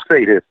bold to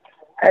say this,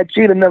 had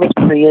Jeter never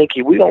been a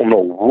Yankee, we don't know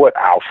what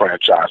our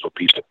franchise would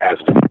be as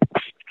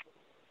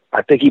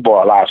I think he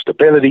brought a lot of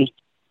stability.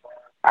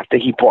 I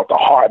think he brought the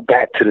heart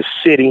back to the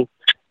city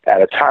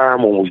at a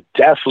time when we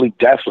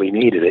definitely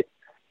needed it.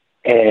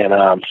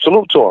 And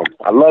salute to him.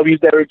 I love you,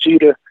 Derek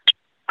Jeter.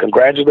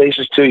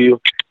 Congratulations to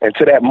you. And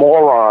to that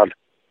moron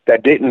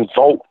that didn't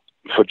vote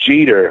for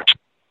Jeter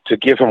to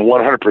give him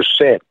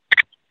 100%,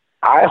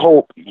 I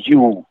hope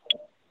you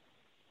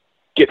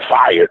get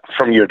fired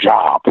from your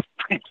job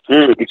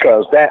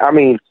because that, I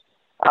mean,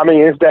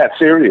 it's that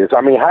serious.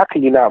 I mean, how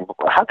can you not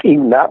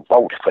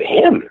vote for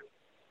him?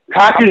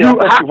 How could you?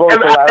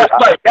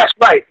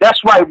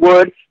 That's right,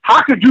 Wood.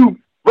 How could you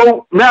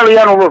vote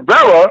Mariano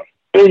Rivera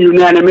in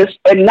unanimous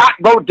and not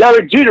vote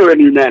Derek Jeter in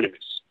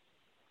unanimous?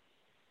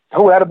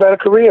 Who had a better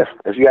career?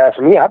 If you ask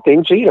me, I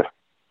think Jeter.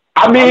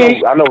 I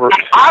mean,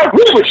 I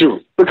agree with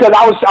you because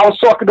I was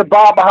talking to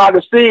Bob behind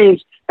the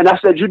scenes, and I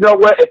said, you know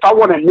what? If I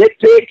want to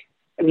nitpick,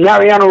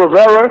 Mariano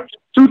Rivera,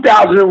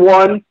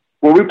 2001,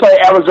 when we played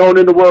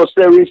Arizona in the World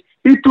Series,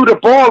 he threw the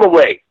ball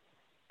away,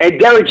 and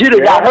Derek Jeter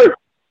got hurt.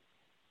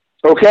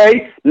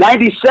 Okay,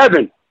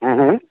 97.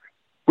 We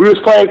was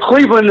playing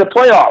Cleveland in the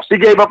playoffs. He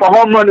gave up a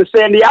home run to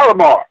Sandy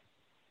Alomar.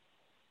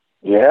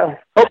 Yeah.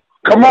 Oh,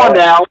 come on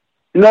now.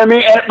 You know what I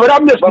mean? But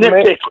I'm just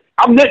nitpicking.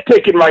 I'm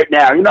nitpicking right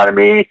now. You know what I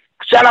mean?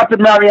 Shout out to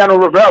Mariano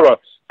Rivera.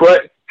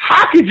 But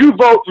how could you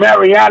vote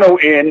Mariano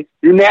in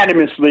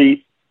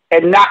unanimously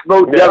and not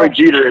vote Derek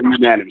Jeter in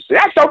unanimously?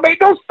 That don't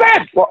make no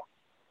sense.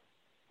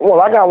 Well,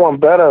 I got one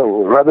better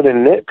rather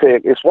than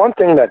nitpick. It's one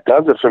thing that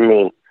does it for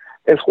me.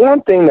 It's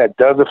one thing that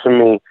does it for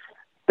me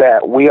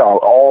that we are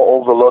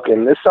all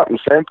overlooking. It's something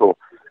simple.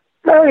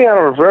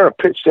 Mariano Rivera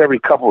pitched every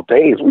couple of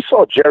days. We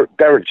saw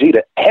Derek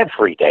Jeter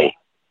every day.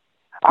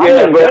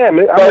 That's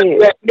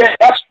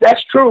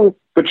true.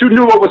 But you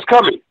knew what was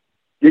coming.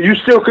 You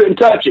still couldn't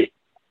touch it.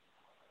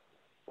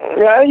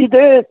 Yeah, you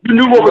did. You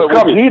knew what was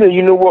coming. Jeter,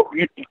 you knew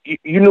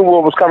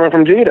what was coming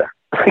from Jeter.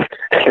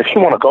 If you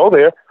want to go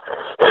there,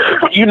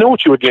 you knew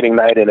what you were getting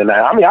night in and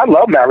night. I mean, I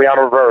love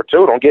Mariano Rivera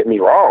too. Don't get me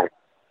wrong.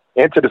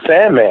 Into the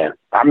Sandman.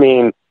 I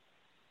mean,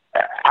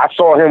 I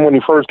saw him when he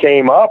first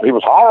came up. He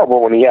was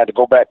horrible when he had to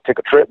go back, take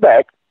a trip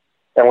back,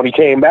 and when he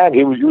came back,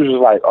 he was just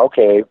like,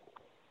 okay,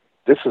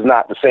 this is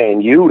not the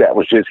same you that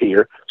was just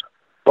here.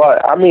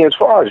 But I mean, as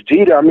far as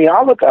Jeter, I mean,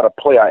 I look at a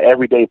player,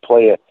 everyday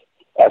player,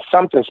 as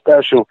something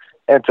special,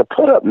 and to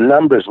put up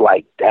numbers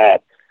like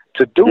that.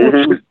 To do what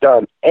you've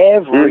done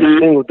every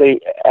single day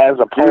as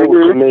opposed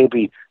to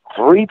maybe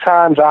 3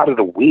 times out of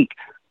the week.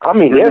 I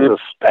mean, there's a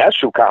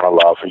special kind of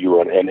love for you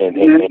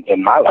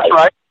in my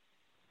life.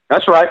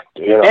 That's right.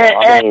 You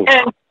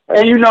know,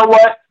 and you know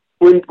what?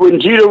 When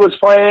Jeter was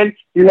playing,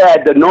 you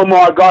had the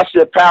Nomar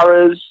Garcia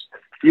Paras,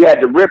 you had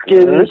the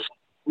Ripkins,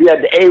 you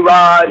had the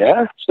A-Rod.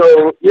 Yeah.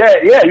 So, yeah,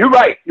 you're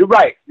right.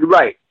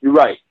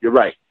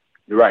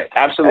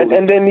 Absolutely.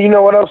 And then you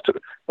know what else, too?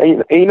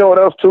 And you know what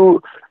else,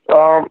 too?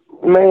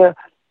 Man,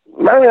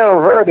 Mariano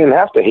Rivera didn't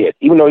have to hit,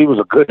 even though he was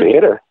a good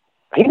hitter.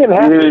 He didn't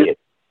have to hit.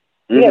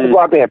 He had to go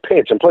out there and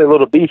pitch and play a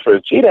little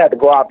defense. Jeter had to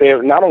go out there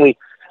and not only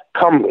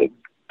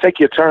take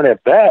your turn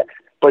at bat,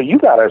 but you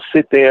got to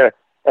sit there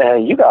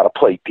and you got to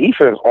play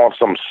defense on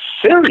some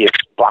serious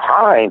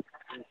behind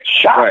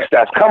shots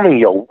that's coming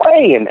your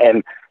way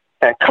and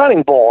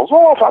cutting balls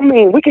off. I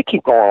mean, we could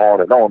keep going on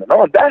and on and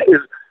on.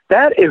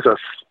 That's a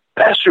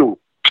special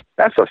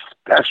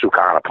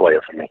kind of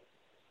player for me.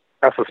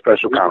 That's a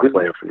special kind of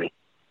player for me.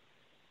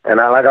 And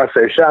like I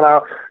say, shout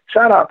out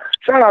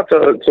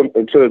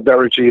to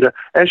Derek Jeter,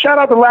 and shout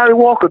out to Larry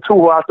Walker too,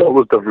 who I thought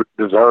was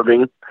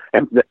deserving.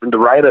 And the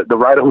writer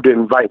who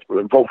didn't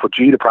vote for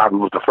Jeter probably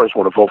was the first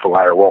one to vote for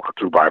Larry Walker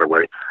too. By the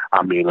way,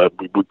 I mean, I'm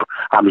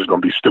just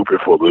going to be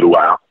stupid for a little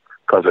while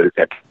because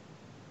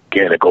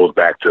again, it goes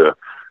back to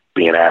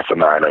being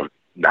asinine of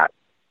not.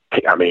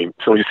 I mean,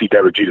 as soon as you see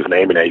Derek Jeter's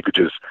name in there, you could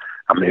just.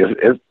 I mean,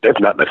 there's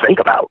nothing to think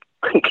about.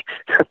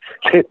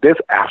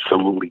 There's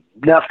absolutely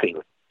nothing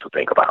to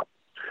think about.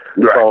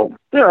 Right. So,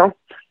 you know,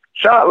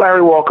 shout out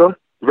Larry Walker.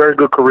 Very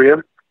good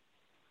career.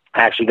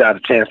 I actually got a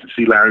chance to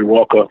see Larry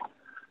Walker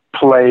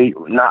play,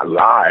 not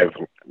live,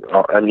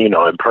 and you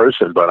know, in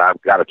person, but I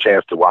got a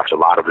chance to watch a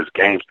lot of his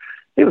games.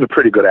 He was a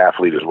pretty good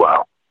athlete as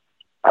well.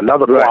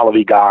 Another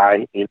quality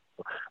guy. You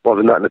know,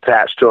 wasn't nothing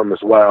attached to him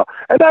as well.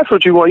 And that's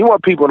what you want. You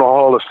want people in the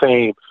Hall of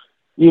Fame,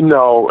 you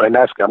know, and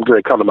I'm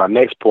going to come to my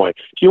next point.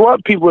 You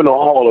want people in the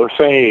Hall of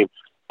Fame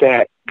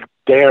that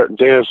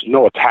there's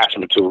no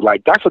attachment to.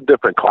 Like, that's a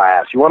different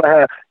class. You want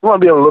to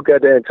be able to look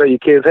at that and tell your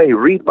kids, hey,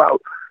 read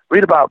about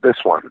this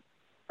one.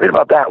 Read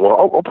about that one.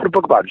 Oh, put a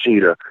book about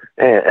Jeter.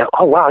 And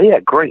oh, wow, he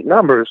had great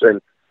numbers.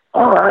 And,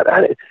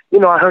 I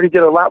heard he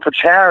did a lot for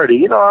charity.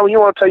 You know, you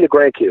want to tell your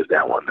grandkids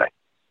that one day.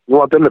 You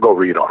want them to go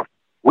read on him.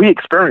 We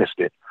experienced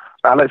it.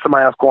 I let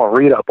somebody else go and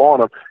read up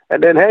on him.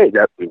 And then, hey,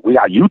 we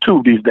got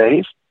YouTube these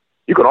days.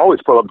 You can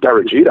always pull up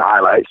Derek Jeter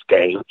highlights,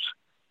 games.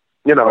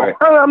 You know, right.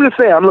 I'm just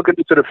saying, I'm looking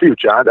into the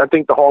future. I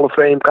think the Hall of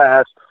Fame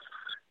class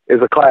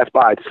is a class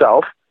by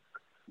itself,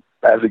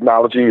 as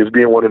acknowledging as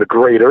being one of the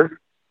greater.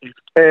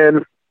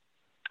 And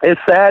it's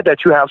sad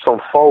that you have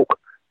some folk,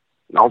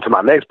 on to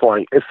my next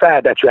point, it's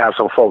sad that you have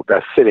some folk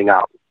that's sitting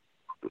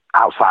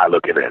outside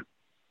looking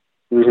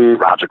in.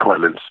 Roger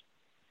Clemens,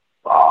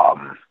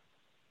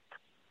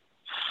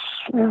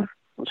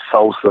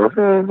 Sosa.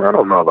 I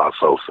don't know about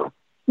Sosa.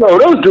 No,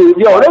 those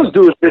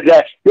dudes did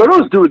that.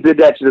 Those dudes did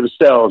that to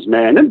themselves,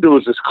 man. Them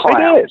dudes is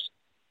clowns.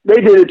 They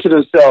did it to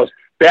themselves.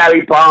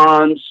 Barry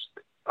Bonds,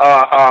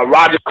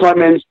 Roger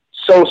Clemens,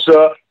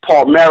 Sosa,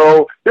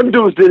 Palmeiro. Them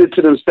dudes did it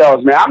to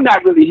themselves, man. I'm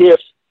not really here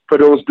for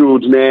those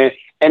dudes, man.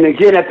 And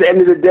again, at the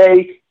end of the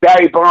day,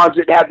 Barry Bonds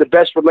didn't have the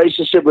best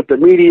relationship with the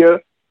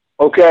media.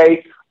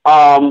 Okay,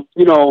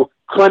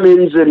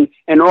 Clemens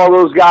and all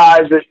those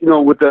guys that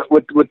with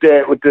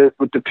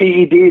the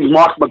PEDs,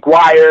 Mark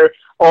McGwire,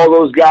 all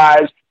those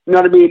guys. You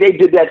know what I mean? They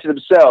did that to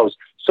themselves.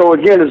 So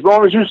again, as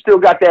long as you still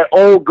got that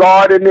old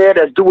guard in there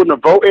that's doing the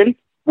voting,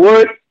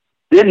 they're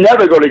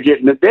never going to get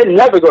in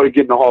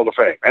the Hall of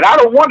Fame. And I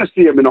don't want to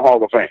see them in the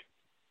Hall of Fame.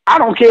 I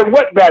don't care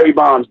what Barry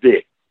Bonds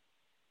did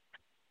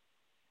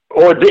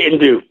or didn't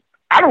do.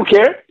 I don't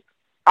care.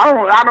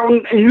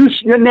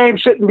 Your name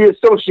shouldn't be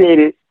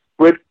associated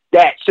with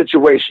that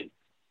situation.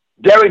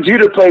 Derek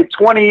Jeter played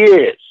 20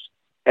 years,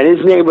 and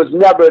his name was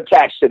never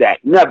attached to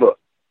that. Never.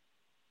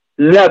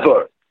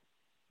 Never.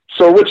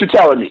 So what you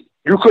telling me?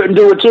 You couldn't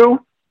do it too? You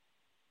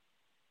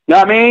know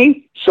what I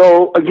mean?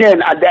 So, again,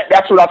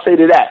 that's what I'll say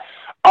to that.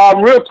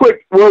 Real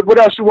quick, what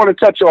else you want to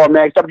touch on,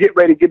 Max? I'm getting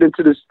ready to get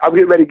into this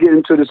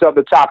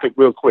other topic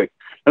real quick,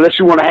 unless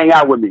you want to hang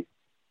out with me.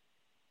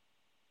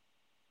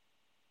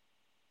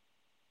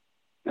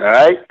 All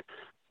right.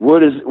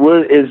 Wood is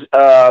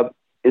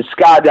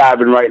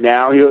skydiving right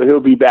now.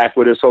 He'll be back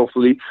with us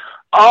hopefully.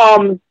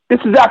 This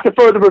is After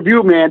Further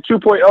Review, man.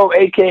 2.0,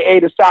 aka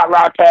the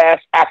Sideline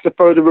Pass. After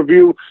Further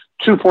Review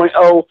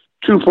 2.0.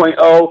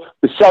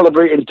 We're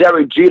celebrating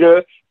Derek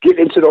Jeter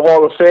getting into the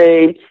Hall of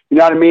Fame. You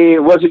know what I mean?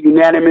 It wasn't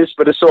unanimous,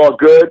 but it's all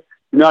good.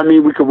 You know what I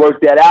mean? We could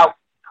work that out.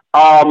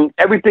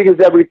 Everything is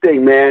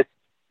everything, man.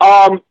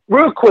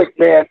 Real quick,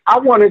 man, I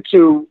wanted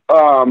to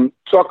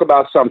talk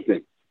about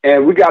something.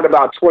 And we got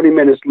about 20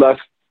 minutes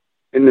left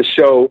in the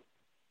show.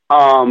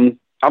 I'm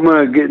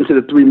going to get into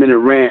the 3-minute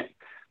rant.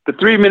 The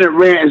 3-minute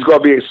rant is going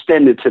to be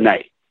extended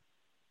tonight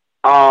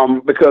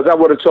because I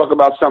want to talk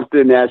about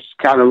something that's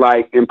kind of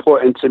like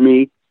important to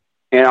me,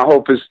 and I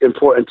hope it's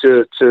important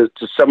to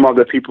some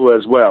other people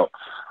as well.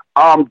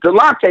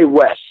 Delonte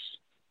West,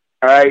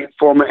 all right,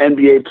 former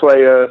NBA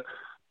player.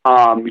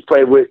 He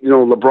played with,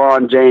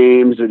 LeBron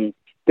James and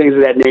things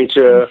of that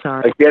nature. I'm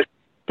sorry.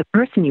 The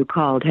person you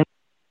called has...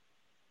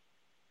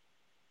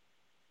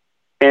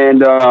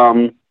 And,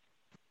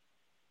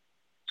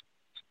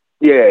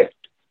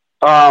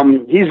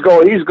 he's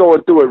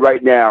going through it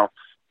right now.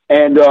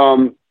 And,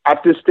 I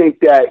just think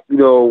that,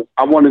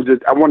 I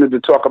wanted to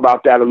talk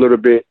about that a little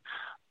bit,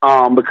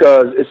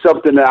 because it's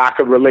something that I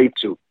can relate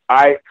to.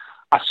 I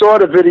saw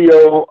the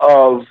video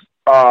of,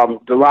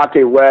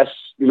 Delonte West.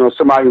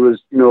 Somebody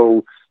was,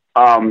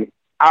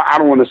 I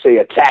don't want to say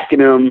attacking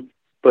him,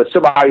 but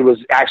somebody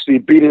was actually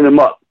beating him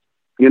up.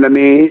 You know what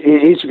I mean?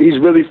 He's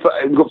really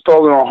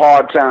falling on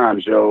hard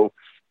times, yo.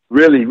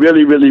 Really,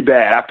 really, really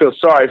bad. I feel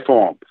sorry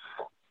for him.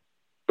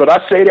 But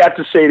I say that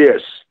to say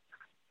this.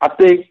 I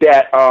think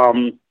that,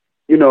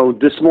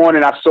 this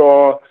morning I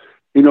saw,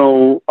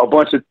 a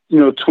bunch of,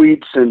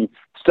 tweets and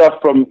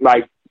stuff from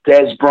like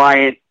Des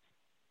Bryant,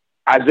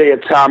 Isaiah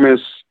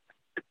Thomas,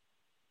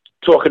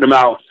 talking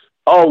about,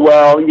 oh,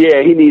 well,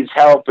 yeah, he needs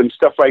help and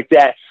stuff like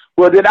that.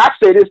 Well, then I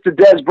say this to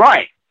Des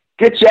Bryant.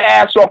 Get your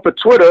ass off of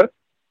Twitter.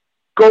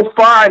 Go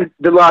find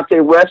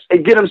Delonte West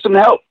and get him some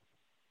help.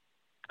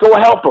 Go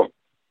help him.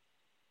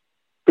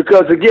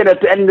 Because, again,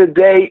 at the end of the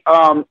day,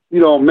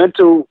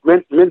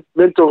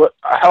 mental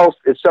health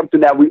is something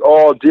that we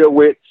all deal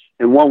with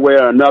in one way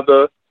or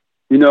another,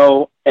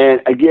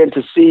 And, again,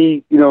 to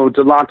see,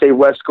 Delonte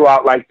West go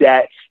out like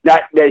that,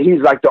 not that he's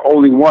like the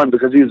only one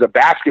because he's a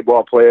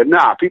basketball player.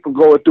 Nah, people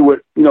going through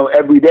it,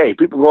 every day.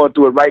 People going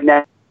through it right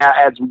now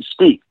as we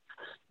speak,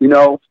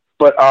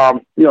 But,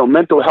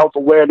 mental health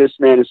awareness,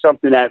 man, is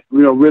something that,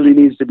 really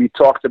needs to be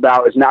talked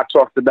about. It's not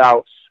talked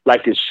about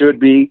like it should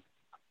be.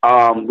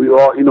 We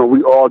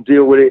all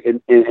deal with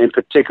it in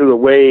particular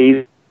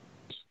ways.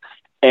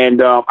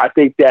 And I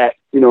think that,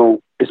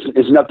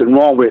 it's nothing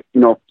wrong with,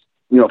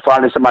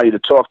 finding somebody to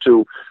talk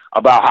to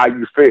about how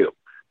you feel.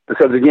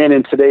 Because, again,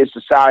 in today's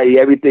society,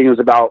 everything is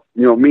about,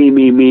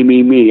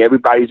 me.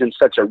 Everybody's in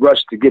such a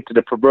rush to get to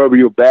the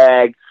proverbial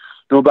bag.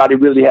 Nobody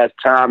really has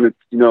time,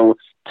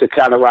 to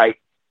kind of like,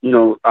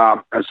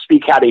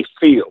 speak how they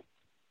feel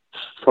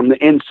from the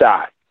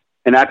inside.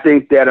 And I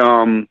think that,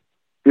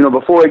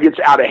 before it gets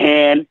out of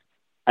hand,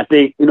 I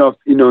think, if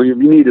you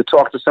need to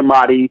talk to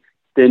somebody,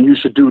 then you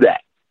should do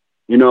that,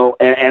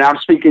 and I'm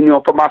speaking,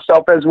 for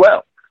myself as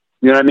well.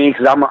 You know what I mean?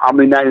 Because I'm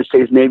a United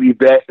States Navy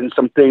vet, and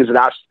some things that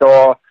I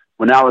saw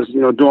when I was,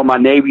 doing my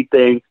Navy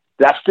thing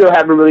that I still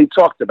haven't really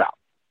talked about.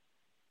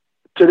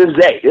 To this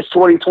day, it's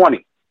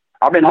 2020.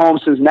 I've been home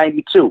since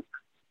 92.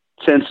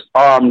 Since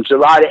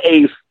July the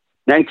 8th,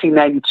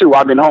 1992,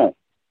 I've been home.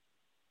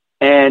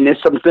 And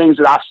there's some things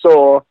that I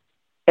saw,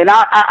 and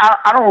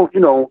I don't,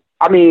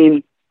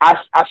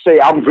 I say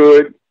I'm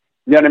good,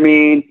 you know what I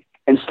mean,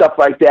 and stuff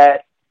like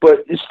that,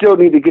 but you still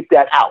need to get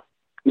that out.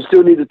 You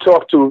still need to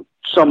talk to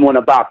someone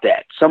about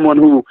that, someone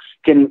who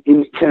can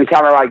kind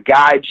of like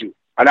guide you.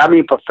 And I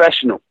mean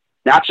professional,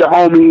 not your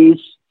homies,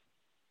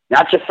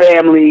 not your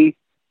family,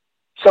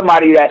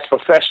 somebody that's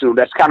professional,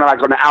 that's kind of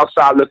like on the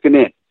outside looking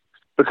in.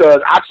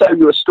 Because I'll tell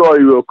you a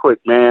story real quick,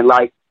 man.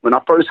 Like, when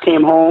I first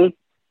came home,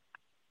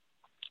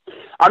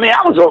 I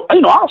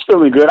was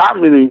feeling good. I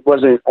really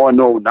wasn't on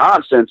no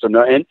nonsense or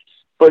nothing,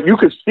 but you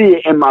could see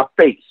it in my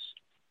face,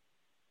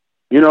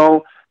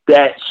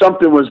 that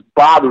something was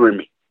bothering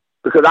me.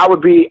 Because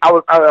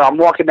I'm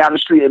walking down the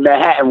street in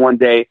Manhattan one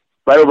day,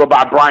 right over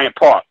by Bryant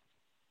Park,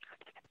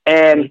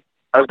 and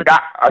a guy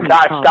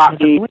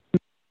stopped me. What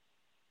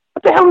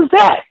the hell is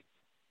that?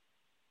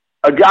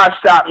 A guy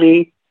stopped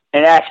me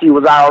and asked me,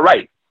 was I all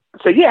right? I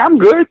said, yeah, I'm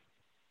good.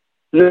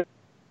 You know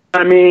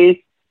what I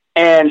mean?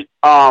 And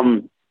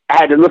I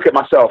had to look at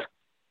myself.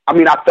 I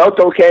felt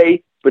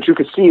okay, but you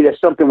could see that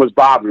something was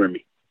bothering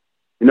me.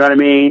 You know what I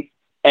mean?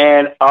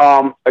 And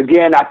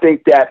again, I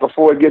think that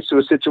before it gets to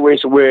a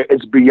situation where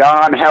it's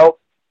beyond help,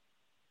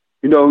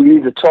 you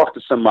need to talk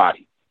to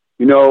somebody.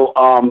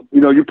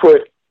 You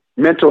put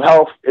mental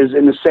health is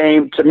in the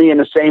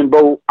same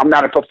boat. I'm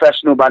not a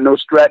professional by no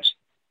stretch,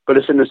 but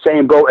it's in the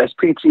same boat as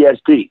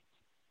PTSD.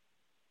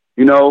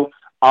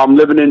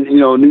 Living in,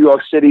 New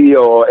York City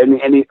or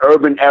in any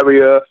urban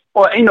area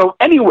or,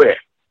 anywhere,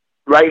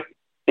 right?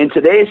 in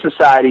today's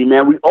society,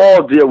 man, we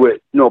all deal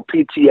with,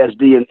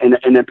 PTSD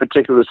in a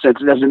particular sense.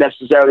 It doesn't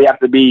necessarily have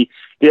to be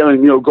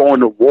dealing, going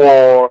to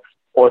war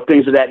or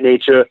things of that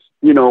nature.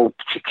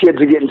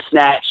 Kids are getting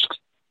snatched.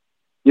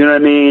 You know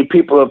what I mean?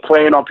 People are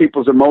playing on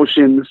people's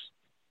emotions,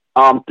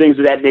 things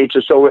of that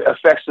nature. So it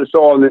affects us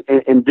all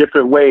in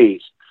different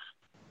ways.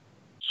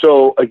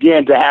 So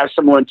again, to have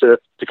someone to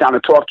kind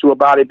of talk to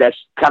about it, that's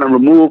kind of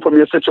removed from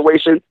your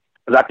situation,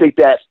 because I think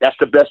that's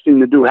the best thing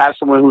to do. Have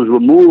someone who's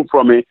removed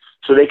from it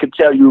so they can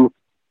tell you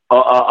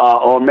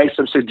or make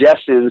some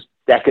suggestions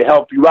that could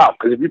help you out.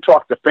 Because if you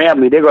talk to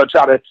family, they're going to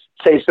try to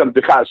say something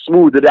to kind of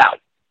smooth it out.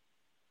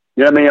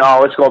 You know what I mean?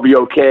 Oh, it's going to be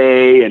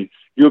okay, and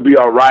you'll be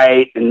all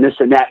right, and this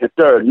and that and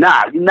the third.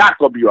 Nah, you're not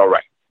going to be all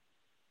right.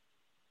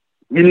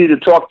 You need to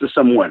talk to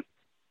someone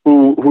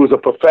who's a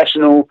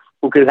professional,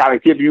 who can kind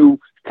of give you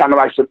kind of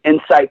like some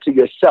insight to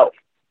yourself.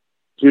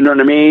 You know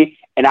what I mean?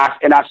 And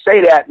I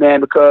say that,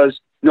 man, because,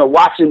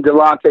 watching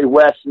Delonte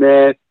West,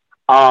 man,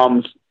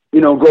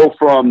 go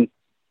from,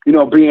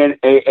 being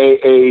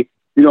a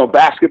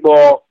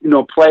basketball,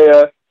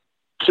 player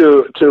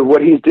to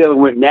what he's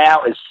dealing with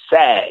now is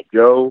sad,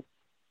 yo.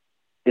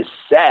 It's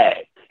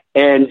sad.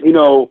 And,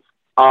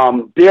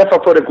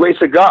 therefore, for the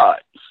grace of God,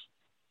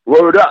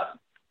 word up,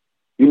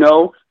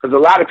 because a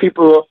lot of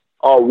people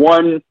are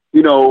one,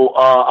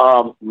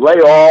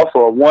 layoff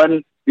or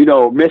one,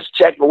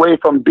 mischeck away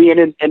from being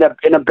in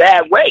a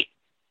bad way,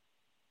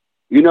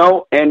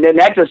 and then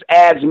that just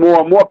adds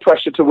more and more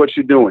pressure to what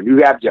you're doing.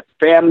 You have your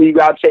family you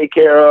got to take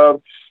care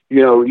of,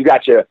 you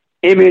got your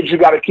image you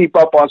got to keep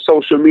up on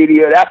social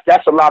media.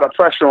 That's a lot of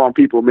pressure on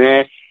people,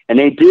 man. And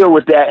they deal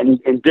with that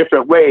in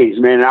different ways,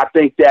 man. And I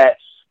think that,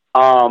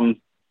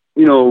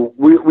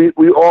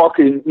 we all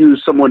can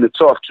use someone to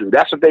talk to.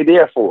 That's what they're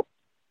there for.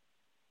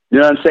 You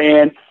know what I'm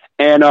saying?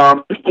 And,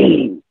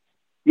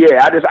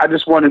 yeah, I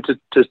just wanted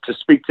to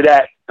speak to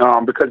that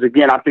because,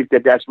 again, I think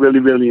that's really,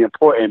 really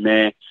important,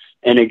 man.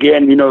 And,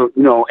 again,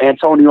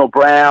 Antonio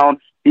Brown,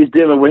 he's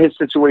dealing with his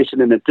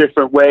situation in a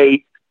different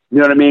way. You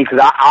know what I mean? Because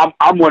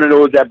I'm one of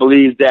those that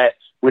believes that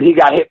when he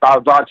got hit by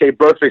Vontae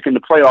Burfict in the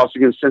playoffs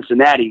against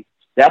Cincinnati,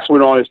 that's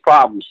when all his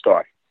problems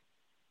started.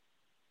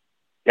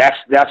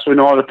 That's when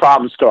all the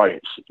problems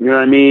started. You know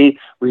what I mean?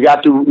 We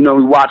got to,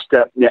 we watched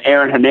the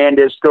Aaron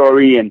Hernandez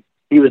story, and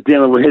he was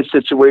dealing with his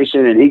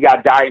situation, and he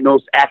got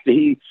diagnosed after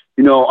he,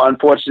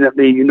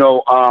 unfortunately,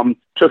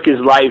 took his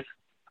life,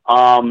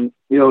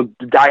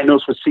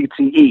 diagnosed with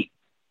CTE.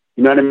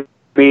 You know what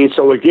I mean?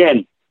 So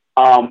again,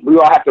 we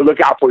all have to look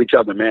out for each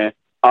other, man.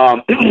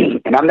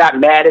 And I'm not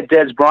mad at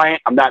Dez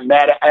Bryant. I'm not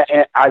mad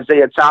at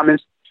Isaiah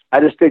Thomas. I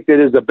just think that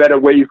there's a better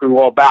way you can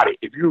go about it.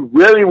 If you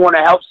really want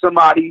to help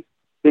somebody,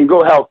 then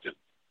go help them,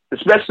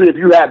 especially if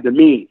you have the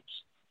means.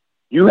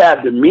 You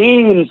have the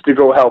means to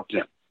go help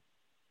them.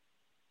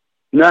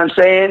 You know what I'm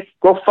saying?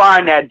 Go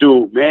find that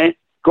dude, man.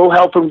 Go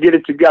help him get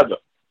it together.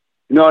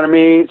 You know what I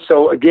mean?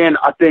 So, again,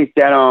 I think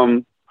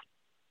that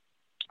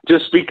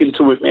just speaking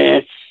to it,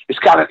 man,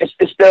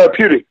 it's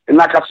therapeutic. And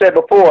like I said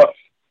before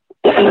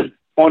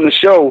on the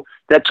show,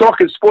 that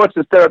talking sports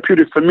is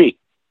therapeutic for me.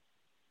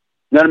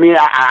 You know what I mean?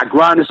 I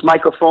grind this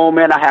microphone,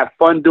 man. I have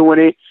fun doing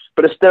it,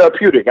 but it's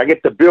therapeutic. I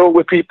get to build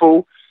with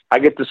people. I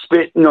get to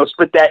spit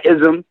that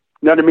ism. You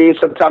know what I mean?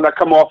 Sometimes I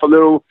come off a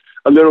little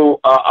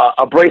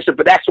abrasive,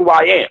 but that's who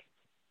I am,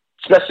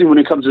 especially when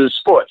it comes to the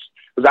sports.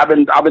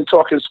 Because I've been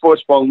talking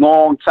sports for a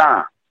long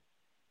time.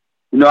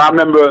 I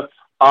remember,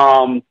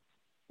 I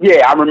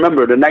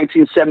remember the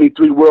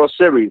 1973 World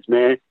Series,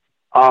 man.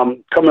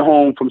 Coming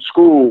home from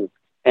school.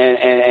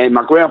 And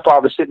my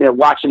grandfather was sitting there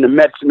watching the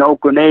Mets and the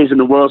Oakland A's in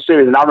the World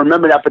Series. And I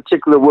remember that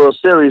particular World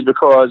Series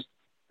because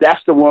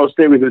that's the World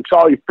Series when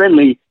Charlie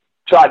Finley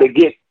tried to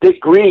get Dick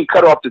Green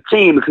cut off the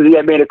team because he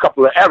had made a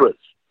couple of errors.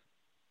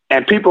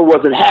 And people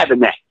wasn't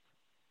having that.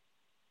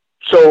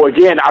 So,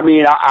 again, I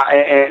mean,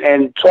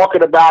 and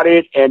talking about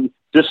it and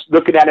just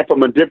looking at it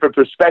from a different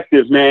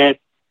perspective, man,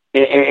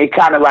 it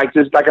kind of like,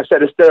 just like I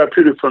said, it's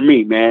therapeutic for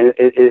me, man.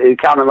 It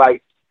kind of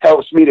like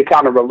helps me to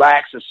kind of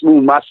relax and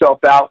smooth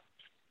myself out.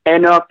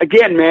 And,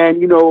 again, man,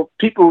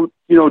 people,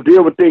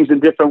 deal with things in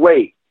different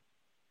ways,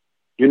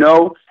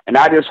 and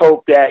I just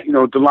hope that,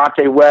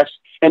 Delonte West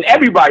and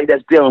everybody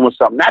that's dealing with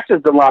something, not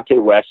just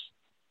Delonte West,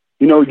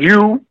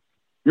 you,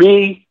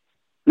 me,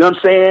 you know what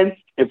I'm saying?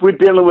 If we're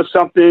dealing with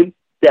something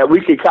that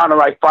we can kind of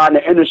like find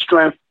the inner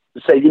strength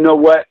to say, you know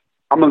what,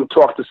 I'm going to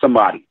talk to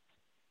somebody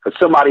because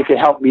somebody can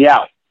help me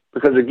out.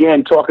 Because,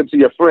 again, talking to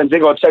your friends, they're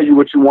going to tell you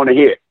what you want to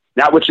hear,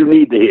 not what you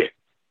need to hear.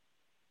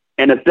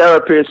 And a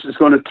therapist is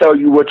going to tell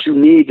you what you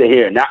need to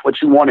hear, not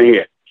what you want to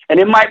hear. And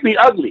it might be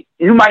ugly.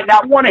 You might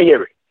not want to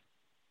hear it,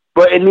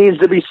 but it needs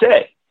to be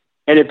said.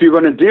 And if you're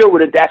going to deal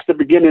with it, that's the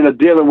beginning of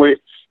dealing with,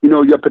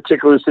 your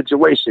particular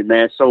situation,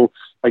 man. So,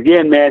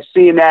 again, man,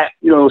 seeing that,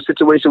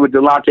 situation with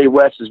Delonte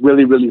West is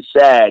really, really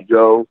sad,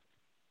 yo.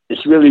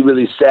 It's really,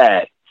 really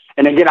sad.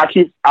 And, again,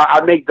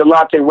 I make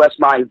Delonte West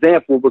my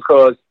example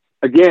because,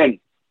 again,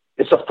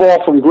 it's a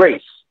fall from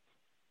grace.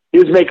 He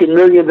was making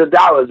millions of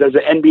dollars as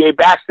an NBA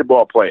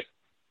basketball player.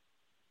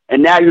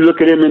 And now you look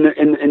at him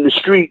in the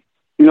street,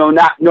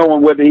 not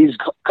knowing whether he's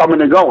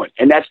coming or going.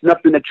 And that's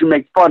nothing that you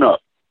make fun of.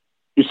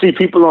 You see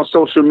people on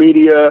social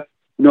media,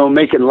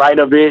 making light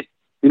of it,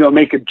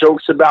 making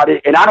jokes about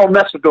it. And I don't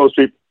mess with those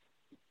people.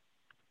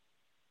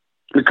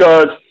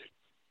 Because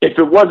if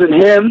it wasn't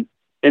him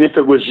and if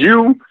it was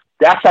you,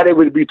 that's how they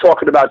would be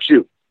talking about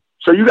you.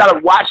 So you got to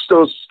watch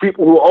those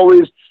people who are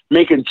always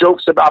making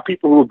jokes about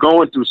people who are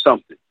going through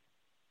something.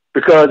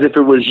 Because if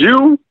it was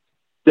you,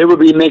 they would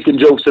be making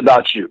jokes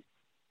about you.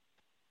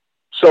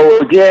 So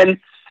again,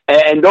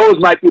 and those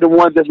might be the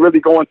ones that's really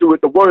going through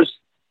it the worst,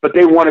 but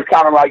they want to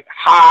kind of like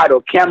hide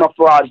or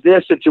camouflage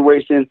their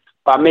situation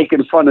by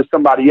making fun of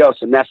somebody else.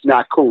 And that's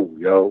not cool,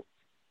 yo.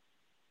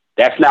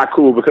 That's not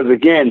cool because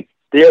again,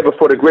 they're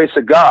before the grace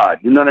of God.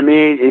 You know what I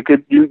mean? It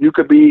could, you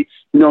could be,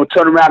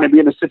 turn around and be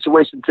in a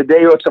situation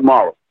today or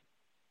tomorrow.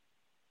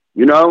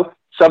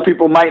 Some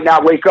people might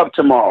not wake up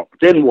tomorrow.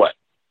 Then what?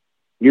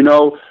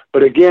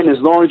 But again, as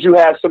long as you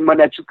have someone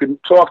that you can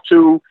talk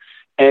to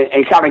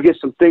and kind of get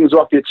some things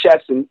off your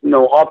chest and,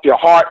 off your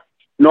heart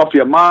and off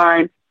your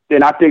mind,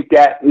 then I think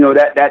that,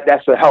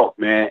 that's a help,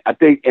 man. I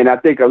think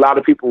a lot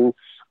of people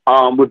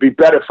would be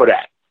better for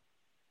that,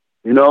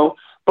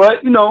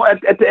 But,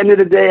 at the end of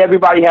the day,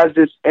 everybody has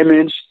this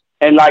image.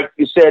 And like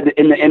you said,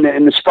 in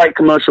the Sprite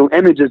commercial,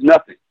 image is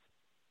nothing.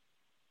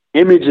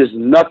 Image is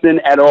nothing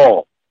at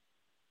all.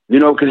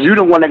 Because you're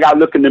the one that got to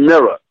look in the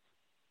mirror.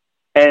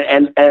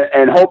 And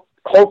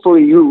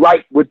hopefully you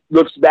write what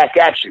looks back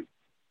at you.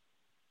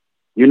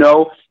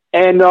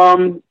 And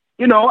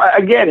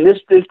again, this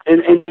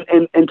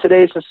in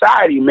today's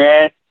society,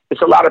 man,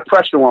 it's a lot of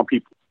pressure on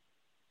people.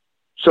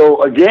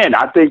 So again,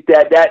 I think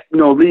that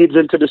leads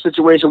into the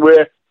situation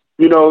where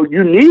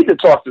you need to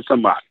talk to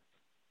somebody.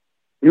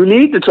 You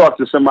need to talk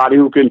to somebody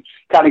who can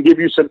kind of give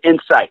you some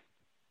insight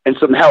and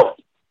some help.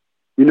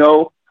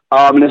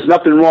 And there's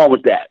nothing wrong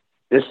with that.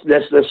 Let's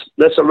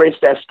erase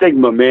that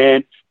stigma,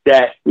 man.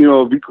 That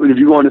if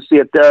you're going to see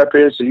a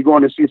therapist or you're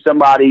going to see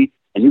somebody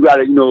and you got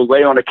to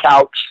lay on the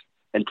couch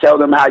and tell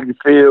them how you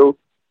feel,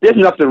 there's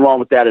nothing wrong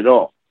with that at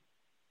all.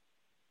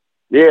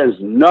 There's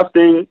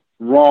nothing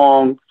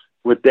wrong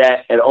with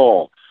that at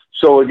all.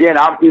 So again,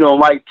 I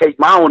might take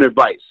my own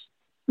advice.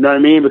 You know what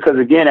I mean? Because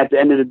again, at the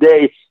end of the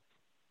day,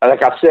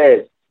 like I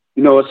said,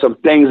 it's some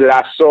things that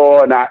I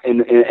saw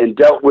and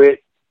dealt with.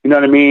 You know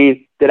what I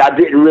mean? That I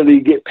didn't really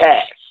get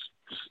past.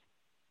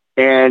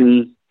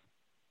 And,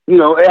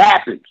 it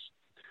happens.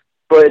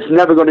 But it's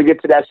never going to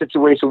get to that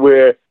situation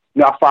where,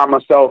 I find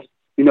myself,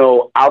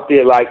 out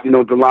there like,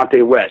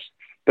 Delonte West.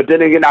 But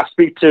then again, I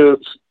speak to,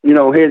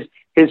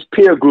 his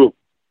peer group,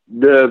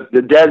 the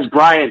Des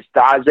Bryants,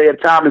 the Isaiah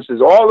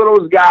Thomases, all of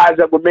those guys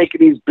that were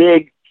making these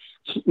big,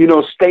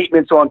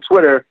 statements on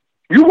Twitter.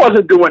 You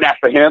wasn't doing that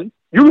for him.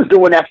 You was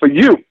doing that for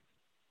you.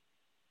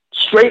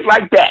 Straight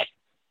like that.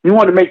 You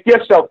want to make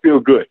yourself feel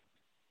good.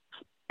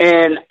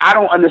 And I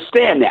don't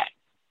understand that.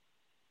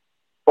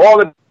 All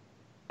the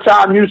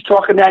time you was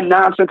talking that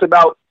nonsense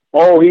about,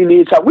 he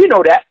needs help. We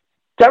know that.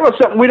 Tell us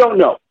something we don't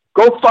know.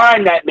 Go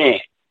find that man.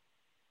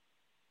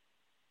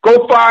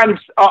 Go find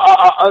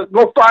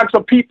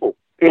some people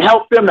and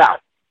help them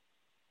out.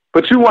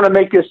 But you want to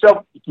make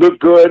yourself look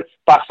good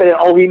by saying,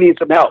 he needs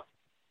some help.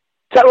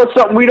 Tell us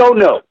something we don't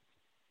know.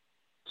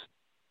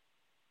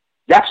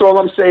 That's all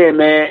I'm saying,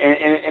 man.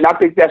 And I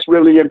think that's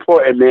really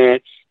important, man,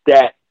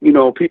 that,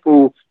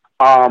 people,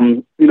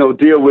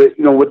 deal with,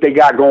 what they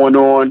got going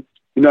on.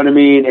 You know what I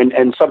mean?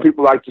 And some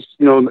people like to,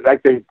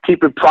 like to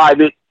keep it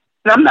private.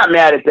 And I'm not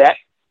mad at that.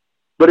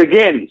 But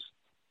again,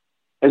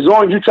 as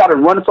long as you try to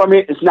run from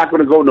it, it's not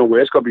going to go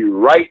nowhere. It's going to be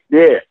right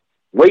there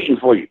waiting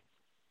for you.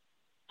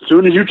 As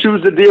soon as you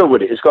choose to deal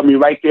with it, it's going to be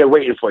right there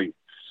waiting for you.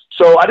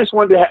 So I just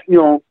wanted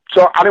to,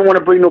 so I didn't want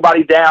to bring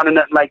nobody down or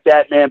nothing like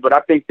that, man. But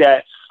I think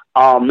that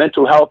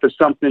mental health is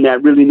something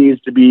that really needs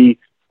to be,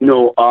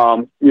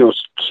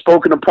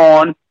 spoken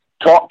upon,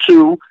 talked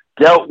to,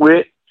 dealt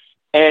with.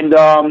 And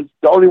the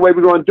only way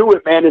we're going to do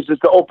it, man, is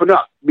just to open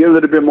up, be a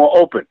little bit more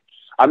open.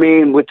 I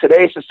mean, with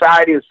today's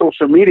society and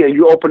social media,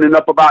 you opening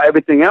up about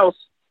everything else,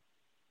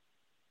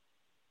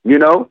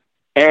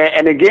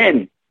 And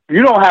again,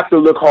 you don't have to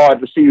look hard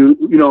to see,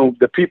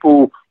 the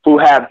people who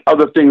have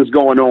other things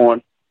going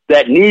on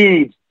that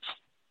need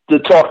to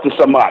talk to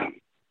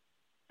somebody.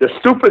 The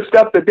stupid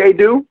stuff that they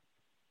do,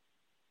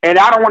 and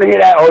I don't want to hear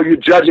that, you're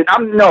judging.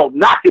 No,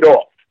 knock it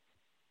off.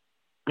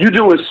 You're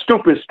doing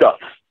stupid stuff.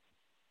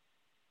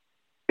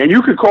 And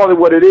you can call it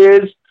what it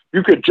is.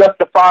 You could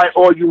justify it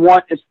all you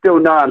want. It's still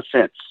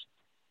nonsense.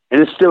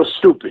 And it's still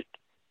stupid.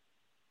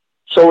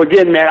 So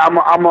again, man, I'm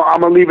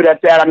gonna leave it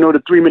at that. I know the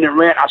 3-minute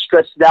rant, I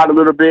stretched it out a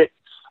little bit.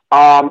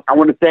 I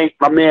want to thank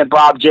my man,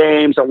 Bob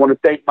James. I want to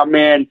thank my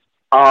man,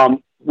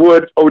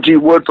 Wood, OG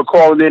Wood, for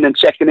calling in and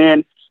checking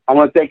in. I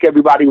want to thank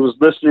everybody who was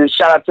listening.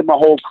 Shout out to my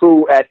whole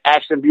crew at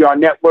Action VR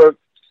Network.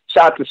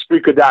 Shout out to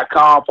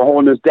Spreaker.com for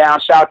holding us down.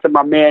 Shout out to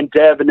my man,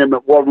 Dev, and them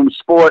at War Room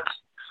Sports.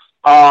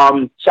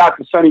 Shout out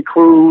to Sonny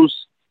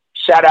Cruz.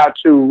 Shout out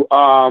to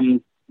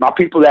my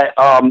people at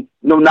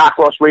No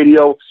Knockoffs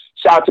Radio.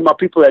 Shout out to my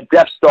people at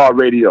Death Star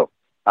Radio.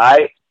 All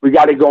right? We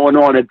got it going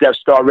on at Death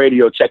Star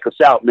Radio. Check us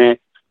out, man.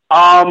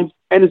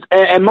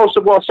 And most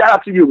of all, shout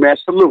out to you, man.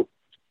 Salute,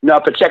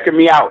 for checking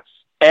me out.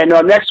 And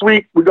next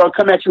week, we're going to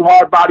come at you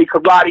hard body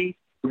karate.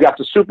 We got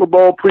the Super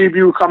Bowl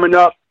preview coming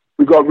up.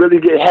 We're going to really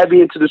get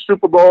heavy into the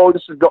Super Bowl.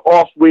 This is the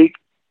off week.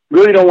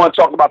 Really don't want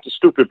to talk about the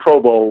stupid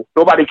Pro Bowl.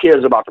 Nobody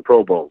cares about the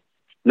Pro Bowl.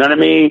 You know what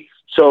I mean?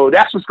 So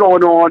that's what's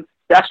going on.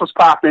 That's what's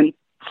popping.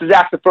 This is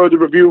After Further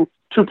Review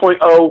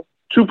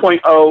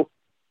 2.0,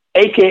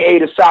 a.k.a.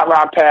 the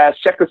Sideline Pass.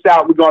 Check us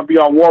out. We're going to be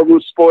on War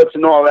Root Sports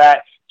and all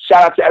that.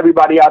 Shout out to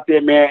everybody out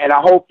there, man. And I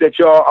hope that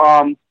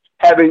y'all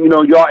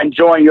y'all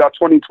enjoying your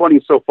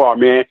 2020 so far,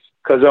 man,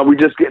 because we're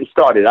just getting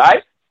started, all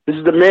right? This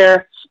is the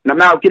Mayor, and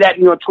I'm out. Get at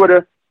me on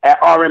Twitter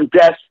at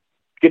RMDesk.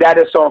 Get at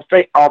us on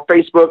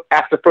Facebook.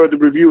 After Further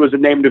Review is the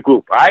name of the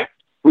group, all right?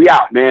 We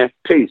out, man.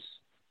 Peace.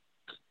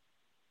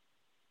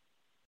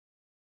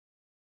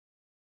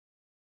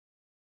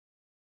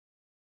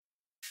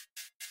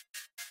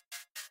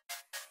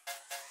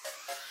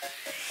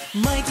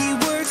 Mikey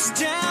works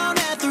down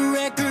at the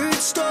record